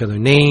call each other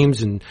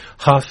names and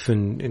huff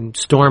and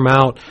storm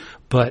out.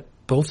 But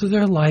both of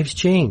their lives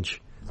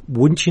change.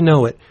 Wouldn't you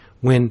know it?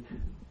 When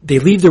they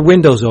leave their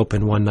windows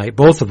open one night,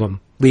 both of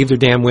them leave their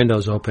damn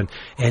windows open,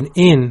 and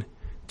in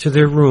to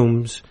their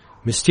rooms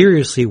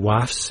mysteriously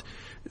wafts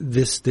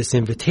this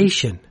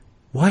invitation.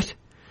 What?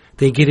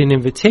 They get an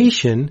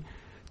invitation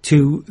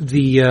to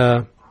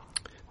the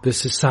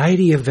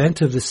society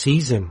event of the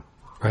season,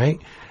 right?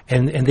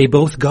 And they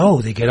both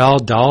go. They get all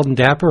dolled and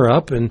dapper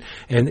up and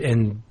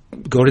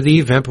go to the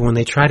event. But when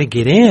they try to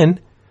get in,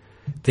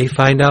 they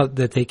find out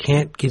that they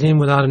can't get in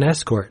without an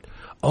escort.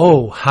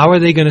 Oh, how are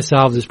they going to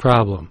solve this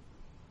problem?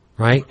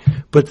 Right?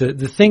 But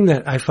the thing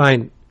that I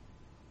find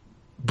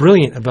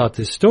brilliant about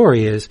this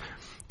story is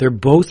they're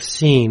both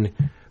seen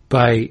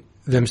by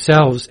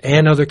themselves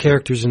and other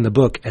characters in the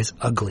book as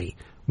ugly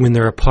when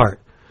they're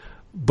apart.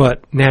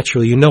 But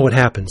naturally, what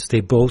happens.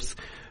 They both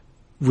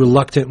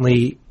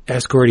reluctantly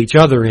escort each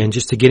other in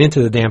just to get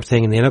into the damn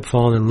thing, and they end up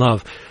falling in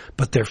love.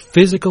 But their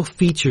physical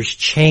features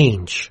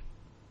change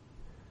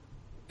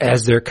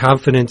as their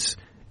confidence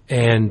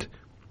and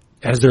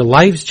as their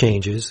lives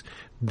changes.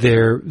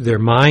 Their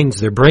minds,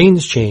 their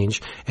brains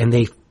change, and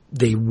they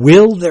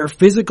will their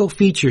physical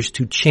features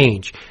to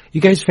change.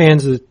 You guys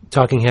fans of the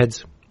Talking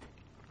Heads?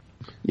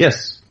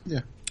 Yes.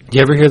 Yeah. Do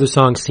you ever hear the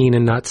song Seen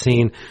and Not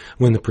Seen,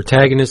 when the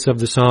protagonist of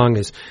the song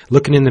is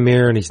looking in the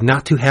mirror and he's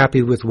not too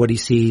happy with what he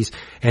sees,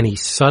 and he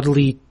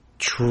subtly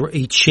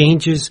he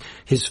changes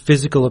his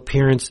physical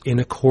appearance in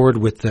accord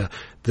with the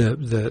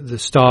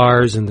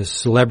stars and the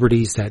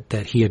celebrities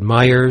that he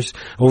admires?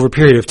 Over a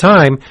period of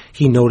time,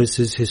 he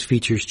notices his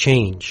features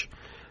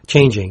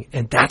changing,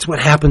 and that's what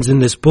happens in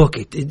this book.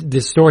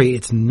 This story,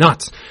 it's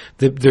nuts.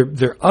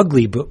 They're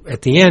ugly, but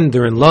at the end,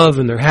 they're in love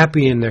and they're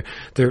happy and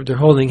they're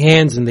holding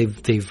hands, and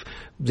they've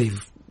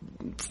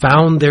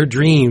found their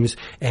dreams,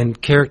 and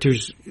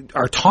characters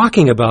are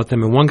talking about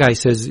them. And one guy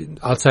says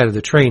outside of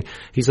the train,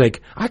 he's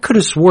like, I could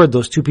have sworn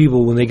those two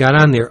people when they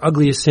got on there,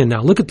 ugly as sin.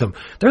 Now look at them.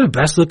 They're the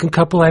best looking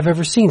couple I've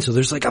ever seen. So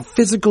there's like a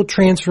physical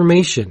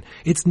transformation.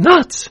 It's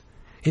nuts.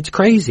 It's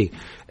crazy.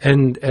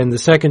 And the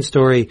second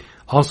story,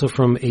 also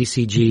from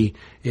ACG,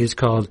 is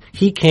called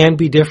He Can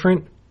Be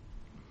Different.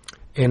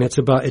 And it's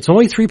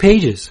only 3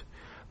 pages,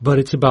 but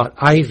it's about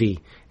Ivy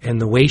and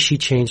the way she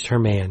changed her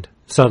man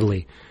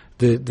subtly.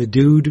 The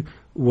dude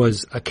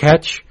was a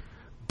catch,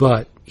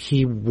 but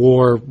he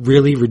wore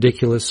really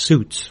ridiculous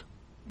suits.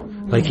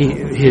 Like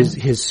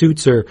his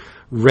suits are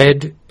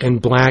red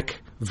and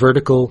black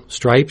vertical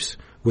stripes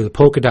with a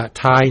polka dot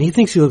tie, and he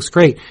thinks he looks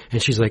great.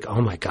 And she's like, oh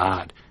my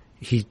God,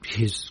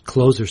 his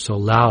clothes are so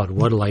loud.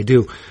 What'll I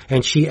do?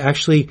 And she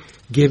actually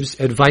gives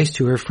advice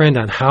to her friend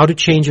on how to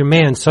change a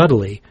man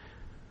subtly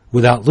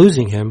without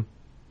losing him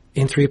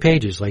in 3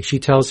 pages. Like she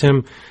tells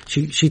him,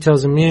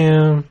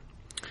 yeah,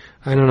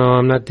 I don't know,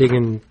 I'm not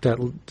digging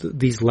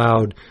these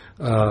loud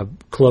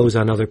clothes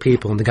on other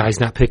people, and the guy's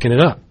not picking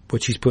it up,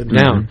 what she's putting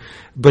down.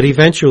 But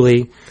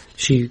eventually,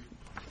 she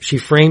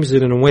frames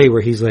it in a way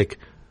where he's like,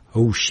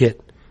 oh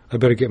shit, I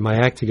better get my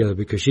act together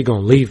because she's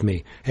gonna leave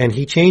me. And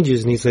he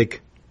changes, and he's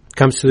like,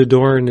 comes to the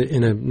door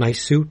in a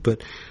nice suit,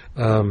 but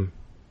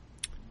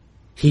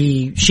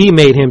she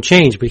made him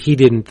change, but he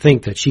didn't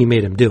think that she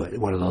made him do it.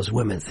 One of those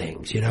women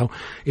things, you know.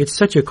 It's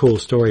such a cool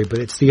story, but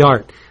it's the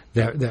art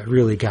that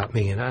really got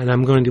me. And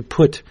I'm going to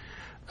put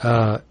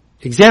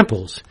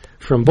examples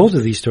from both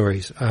of these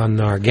stories on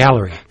our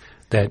gallery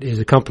that is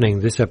accompanying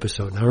this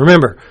episode. Now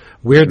remember,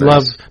 Weird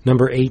Love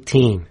number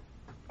 18,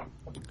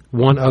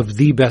 one of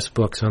the best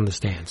books on the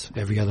stands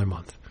every other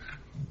month.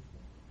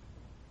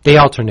 They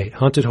alternate.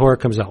 Haunted Horror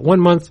comes out one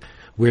month,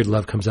 Weird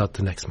Love comes out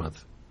the next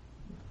month.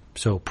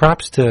 So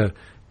props to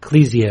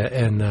Clizia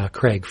and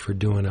Craig for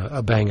doing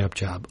a bang-up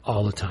job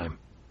all the time.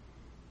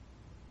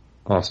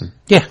 Awesome.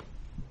 Yeah.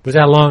 Was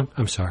that long?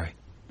 I'm sorry.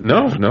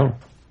 No.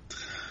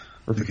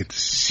 We get to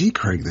see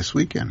Craig this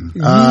weekend.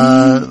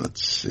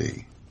 Let's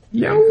see.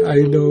 Yeah,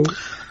 I know.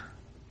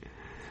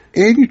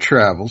 In your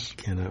travels.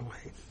 Cannot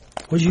wait.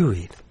 What'd you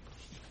eat?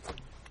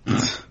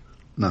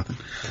 Nothing.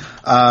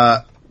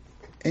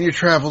 In your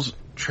travels,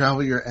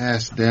 travel your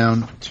ass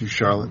down to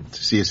Charlotte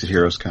to see us at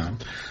Heroes Con.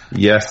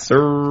 Yes,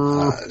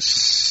 sir.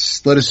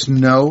 Let us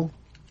know.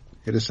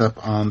 Hit us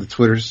up on the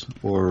Twitters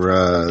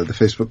or the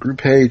Facebook group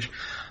page.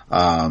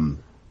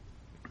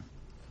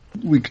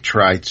 We could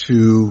try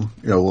to,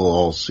 we'll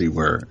all see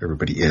where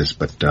everybody is,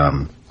 but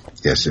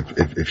yes,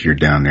 if you're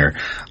down there,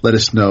 let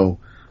us know.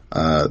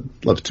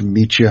 Love to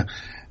meet you.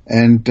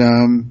 And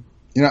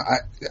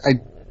I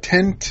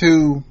tend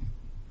to,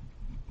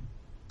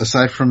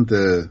 aside from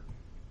the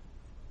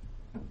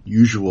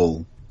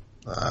usual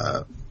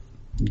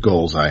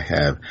goals I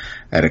have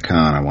at a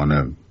con, I want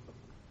to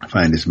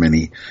find as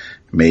many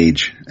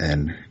Mage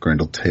and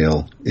Grendel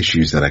Tale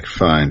issues that I could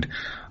find.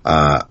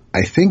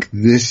 I think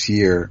this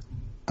year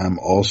I'm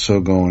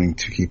also going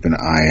to keep an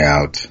eye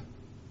out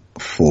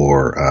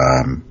for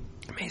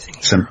Amazing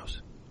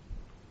Heroes.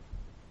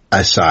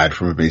 Aside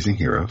from Amazing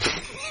Heroes.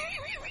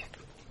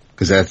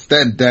 Because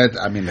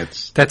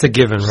that's a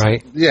given,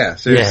 right? Yeah,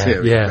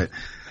 seriously. Yeah.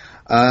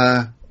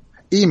 Right.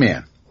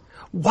 E-Man.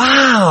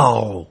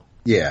 Wow.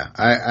 Yeah,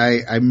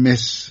 I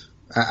miss.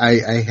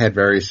 I had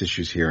various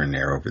issues here and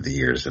there over the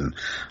years, and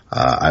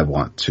I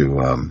want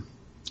to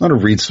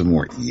read some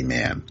more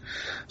E-Man.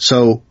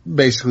 So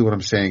basically, what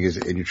I'm saying is,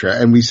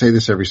 and we say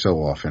this every so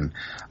often,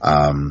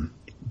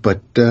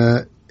 but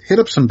hit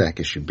up some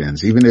back issue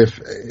bins, even if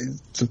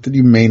something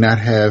you may not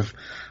have,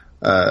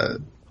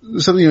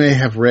 something you may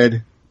have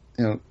read,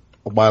 a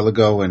while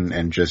ago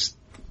and just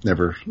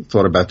never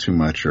thought about too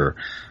much, or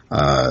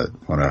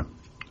want to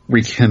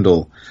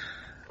rekindle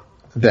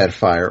that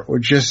fire, or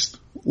just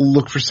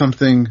look for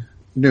something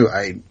new.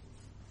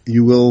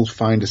 You will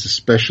find us,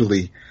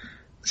 especially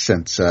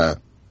since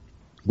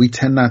we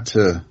tend not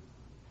to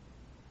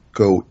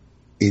go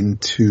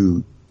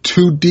into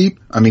too deep.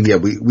 I mean, yeah,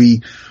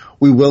 we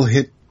will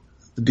hit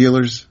the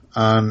dealers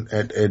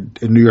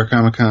at New York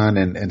Comic Con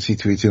and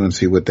C2E2 and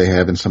see what they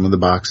have in some of the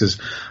boxes,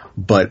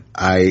 but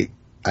I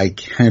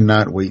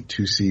cannot wait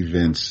to see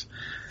Vince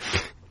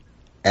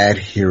at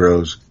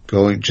Heroes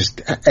going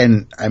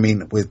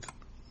with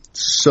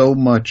so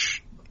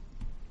much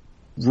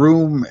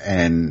room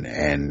and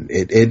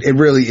it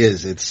really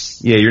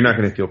is. You're not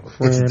going to feel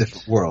cramped. It's a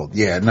different world.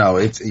 Yeah, no,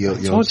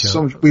 you'll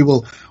so much, we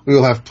will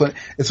have plenty.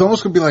 It's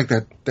almost going to be like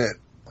that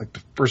like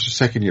the first or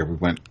second year we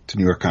went to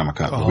New York Comic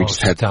Con. Oh, we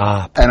just had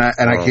stop. And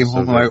I came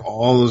home like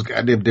all those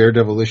goddamn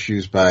Daredevil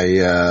issues by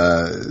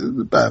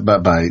Romita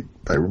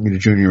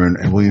Jr.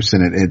 and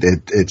Williamson.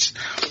 It's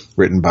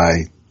written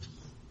by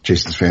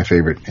Jason's fan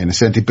favorite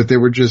Innocenti, but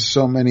there were just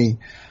so many.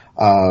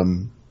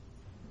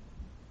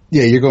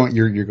 You're going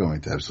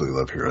to absolutely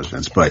love Heroes,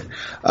 Vince. But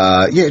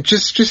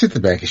just hit the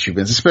back issue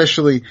bins.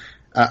 Especially,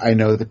 I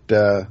know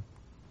that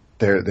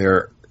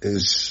there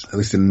is at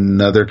least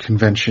another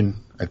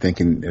convention, I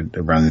think,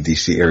 around the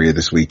DC area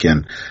this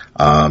weekend.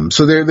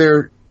 So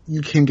there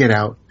you can get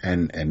out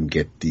and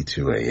get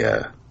to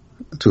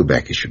a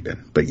back issue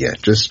bin. But yeah,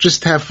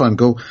 just have fun.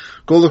 Go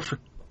look for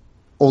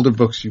older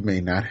books you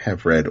may not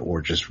have read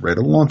or just read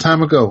a long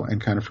time ago and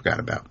kind of forgot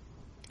about.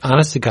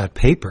 Honest to God,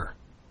 paper.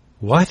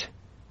 What?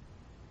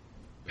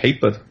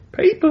 Paper.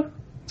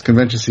 It's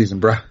convention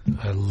season, bruh.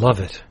 I love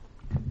it.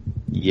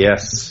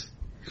 Yes.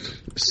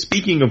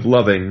 Speaking of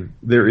loving,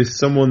 there is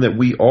someone that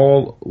we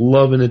all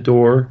love and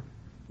adore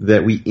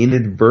that we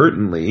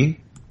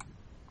inadvertently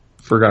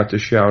forgot to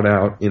shout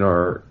out in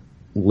our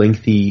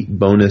lengthy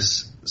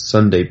bonus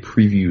Sunday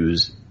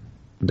previews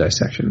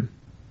dissection.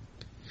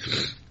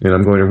 And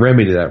I'm going to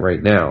remedy that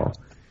right now.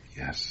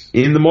 Yes.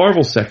 In the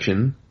Marvel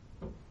section,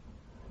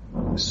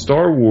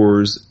 Star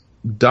Wars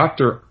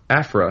Dr.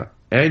 Aphra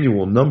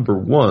Annual Number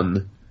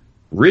 1,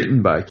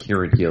 written by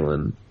Kieran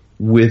Gillen,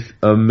 with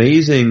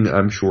amazing,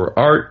 I'm sure,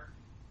 art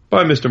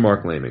by Mr.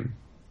 Mark Laming.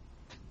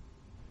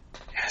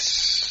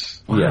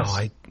 Yes. Wow,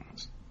 yes.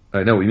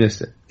 I know we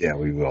missed it. Yeah,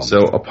 we will.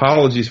 So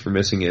apologies for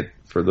missing it.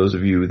 For those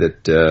of you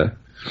that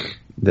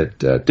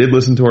did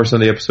listen to our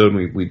Sunday episode,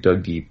 we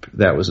dug deep.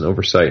 That was an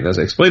oversight. And as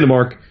I explained to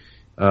Mark,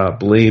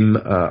 blame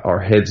our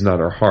heads,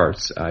 not our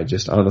hearts. I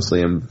just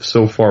honestly am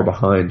so far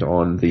behind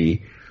on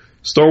the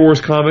Star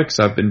Wars comics,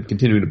 I've been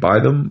continuing to buy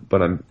them,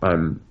 but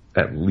I'm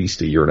at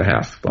least a year and a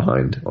half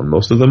behind on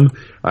most of them.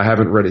 I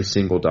haven't read a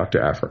single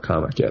Dr. Aphra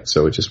comic yet,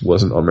 so it just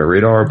wasn't on my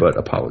radar, but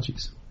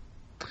apologies.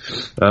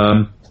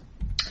 Now,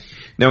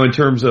 in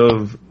terms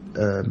of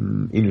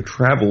in your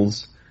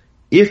travels,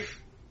 if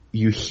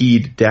you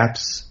heed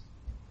Dap's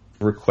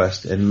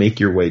request and make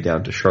your way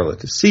down to Charlotte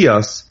to see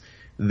us,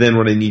 then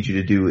what I need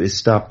you to do is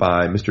stop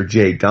by Mr.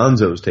 J.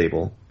 Gonzo's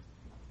table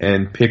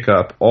and pick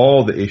up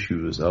all the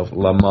issues of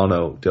La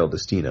Mano del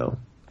Destino.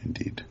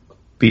 Indeed.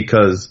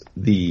 Because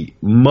the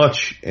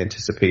much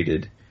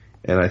anticipated,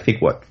 and I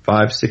think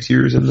 5-6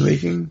 years in the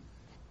making,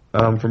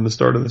 from the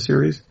start of the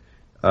series,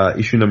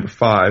 issue number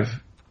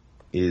 5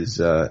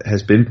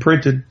 has been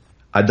printed.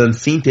 I done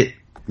seen it.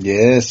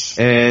 Yes.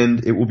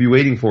 And it will be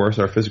waiting for us,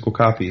 our physical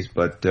copies,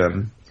 but,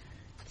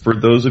 for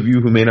those of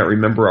you who may not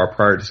remember our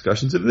prior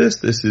discussions of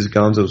this is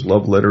Gonzo's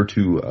love letter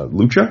to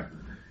Lucha,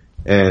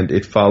 and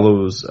it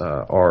follows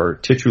our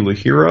titular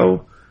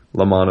hero,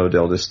 La Mano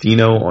del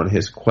Destino, on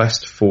his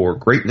quest for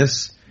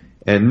greatness,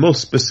 and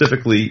most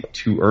specifically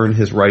to earn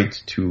his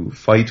right to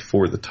fight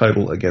for the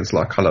title against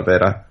La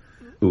Calavera,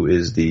 who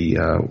is the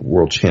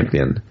world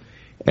champion.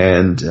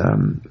 And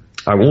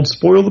I won't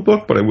spoil the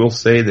book, but I will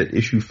say that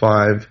issue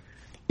 5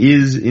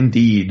 is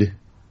indeed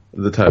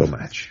the title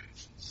match.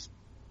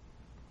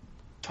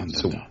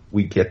 So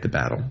we get the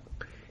battle,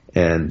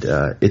 and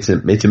it's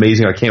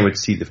amazing. I can't wait to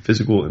see the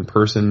physical in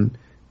person.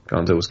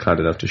 Gonzo was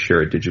kind enough to share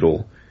a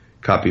digital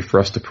copy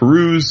for us to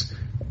peruse,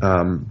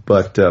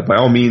 but by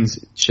all means,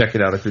 check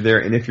it out if you're there.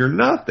 And if you're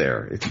not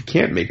there, if you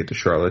can't make it to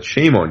Charlotte,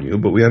 shame on you,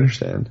 but we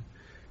understand.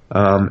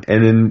 And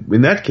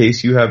in that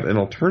case, you have an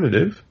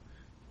alternative,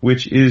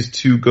 which is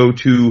to go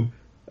to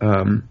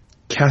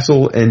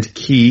Castle and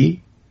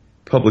Key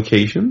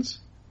Publications,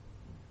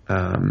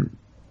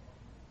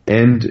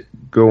 and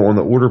go on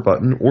the order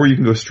button, or you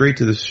can go straight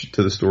to the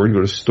store and go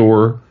to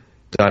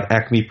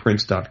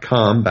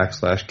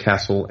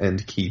store.acmeprints.com/Castle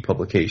and Key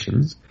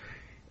Publications,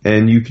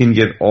 and you can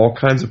get all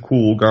kinds of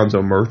cool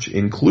Gonzo merch,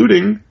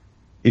 including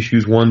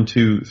issues 1,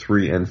 2,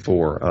 3, and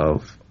 4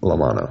 of La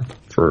Mano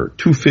for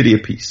 $2.50 a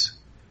piece,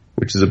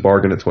 which is a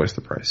bargain at twice the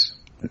price.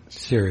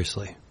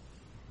 Seriously.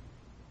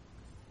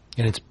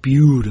 And it's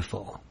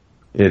beautiful.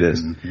 It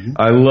is. Mm-hmm.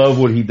 I love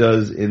what he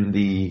does in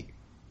the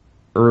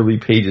early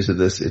pages of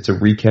this. It's a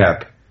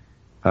recap,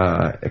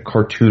 a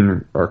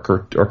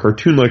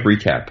cartoon-like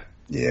recap.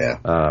 Yeah.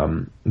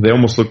 They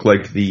almost look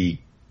like what the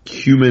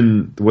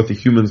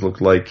humans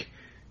looked like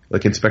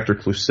Inspector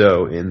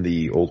Clouseau in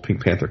the old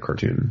Pink Panther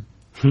cartoon,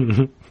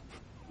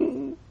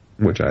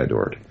 which I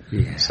adored.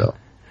 Yeah. So.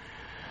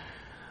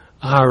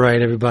 All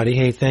right, everybody.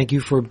 Hey, thank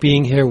you for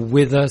being here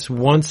with us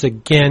once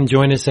again.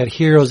 Join us at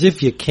Heroes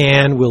if you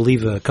can. We'll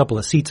leave a couple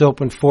of seats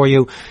open for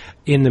you.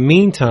 In the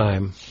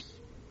meantime,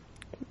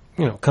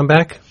 come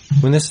back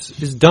when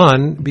this is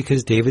done,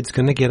 because David's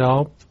going to get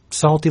all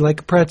salty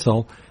like a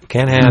pretzel.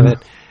 Can't have it.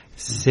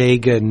 Say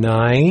good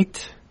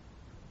night.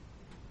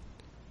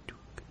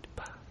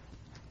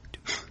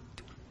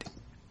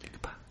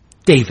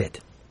 David.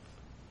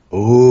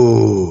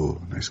 Oh,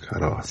 nice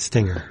cut off.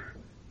 Stinger.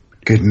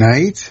 Good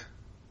night.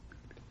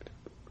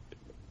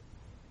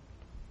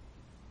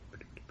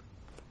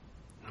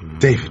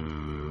 David.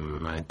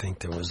 I think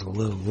there was a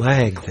little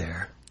lag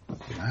there.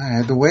 I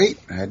had to wait.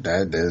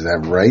 There's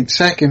that right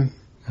second.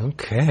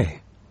 Okay.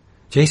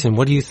 Jason,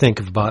 what do you think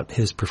about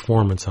his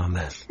performance on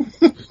that?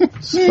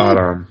 Spot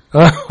on.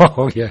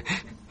 Oh, yeah.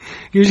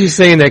 You're just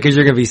saying that because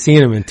you're going to be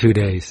seeing him in 2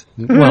 days.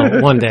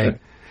 Well, 1 day.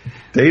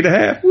 Day and a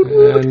half.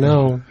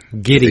 No.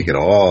 Giddy. Take it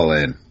all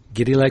in.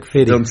 Giddy like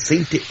Fiddy. Don't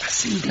see it.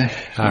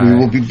 We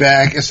will be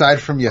back, aside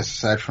from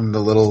the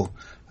little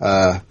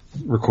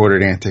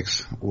recorded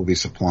antics we'll be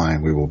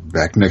supplying. We will be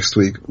back next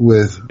week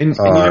with and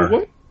you know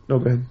what? No,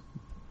 go ahead.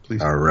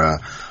 Please.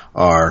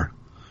 Our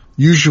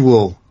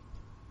usual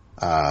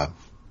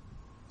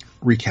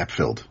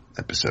recap-filled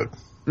episode.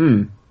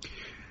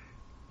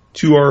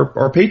 To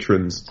our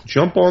patrons,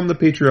 jump on the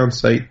Patreon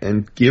site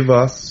and give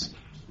us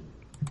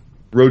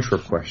road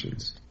trip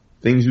questions.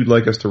 Things you'd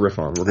like us to riff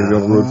on. We're going to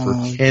be on the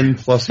road for 10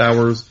 plus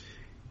hours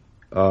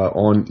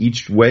on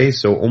each way,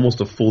 so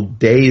almost a full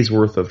day's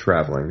worth of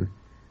traveling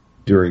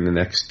during the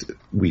next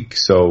week.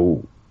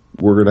 So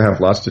we're going to have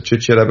lots to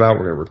chit-chat about.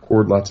 We're going to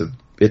record lots of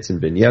bits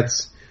and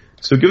vignettes.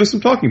 So give us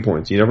some talking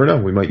points. You never know.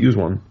 We might use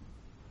one.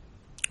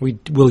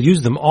 We'll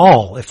use them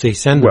all if they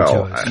send them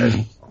to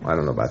us. I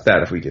don't know about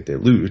that if we get to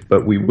lose,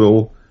 but we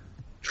will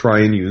try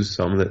and use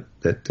some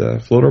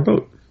that float our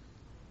boat.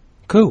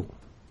 Cool.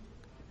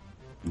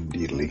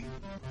 Indeedly.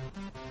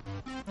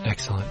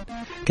 Excellent.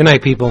 Good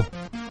night, people.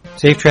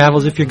 Safe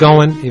travels if you're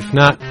going. If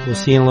not, we'll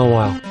see you in a little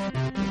while.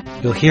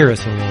 You'll hear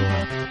us in a little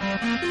while.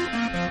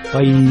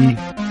 Bye.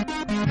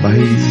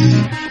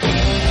 Bye.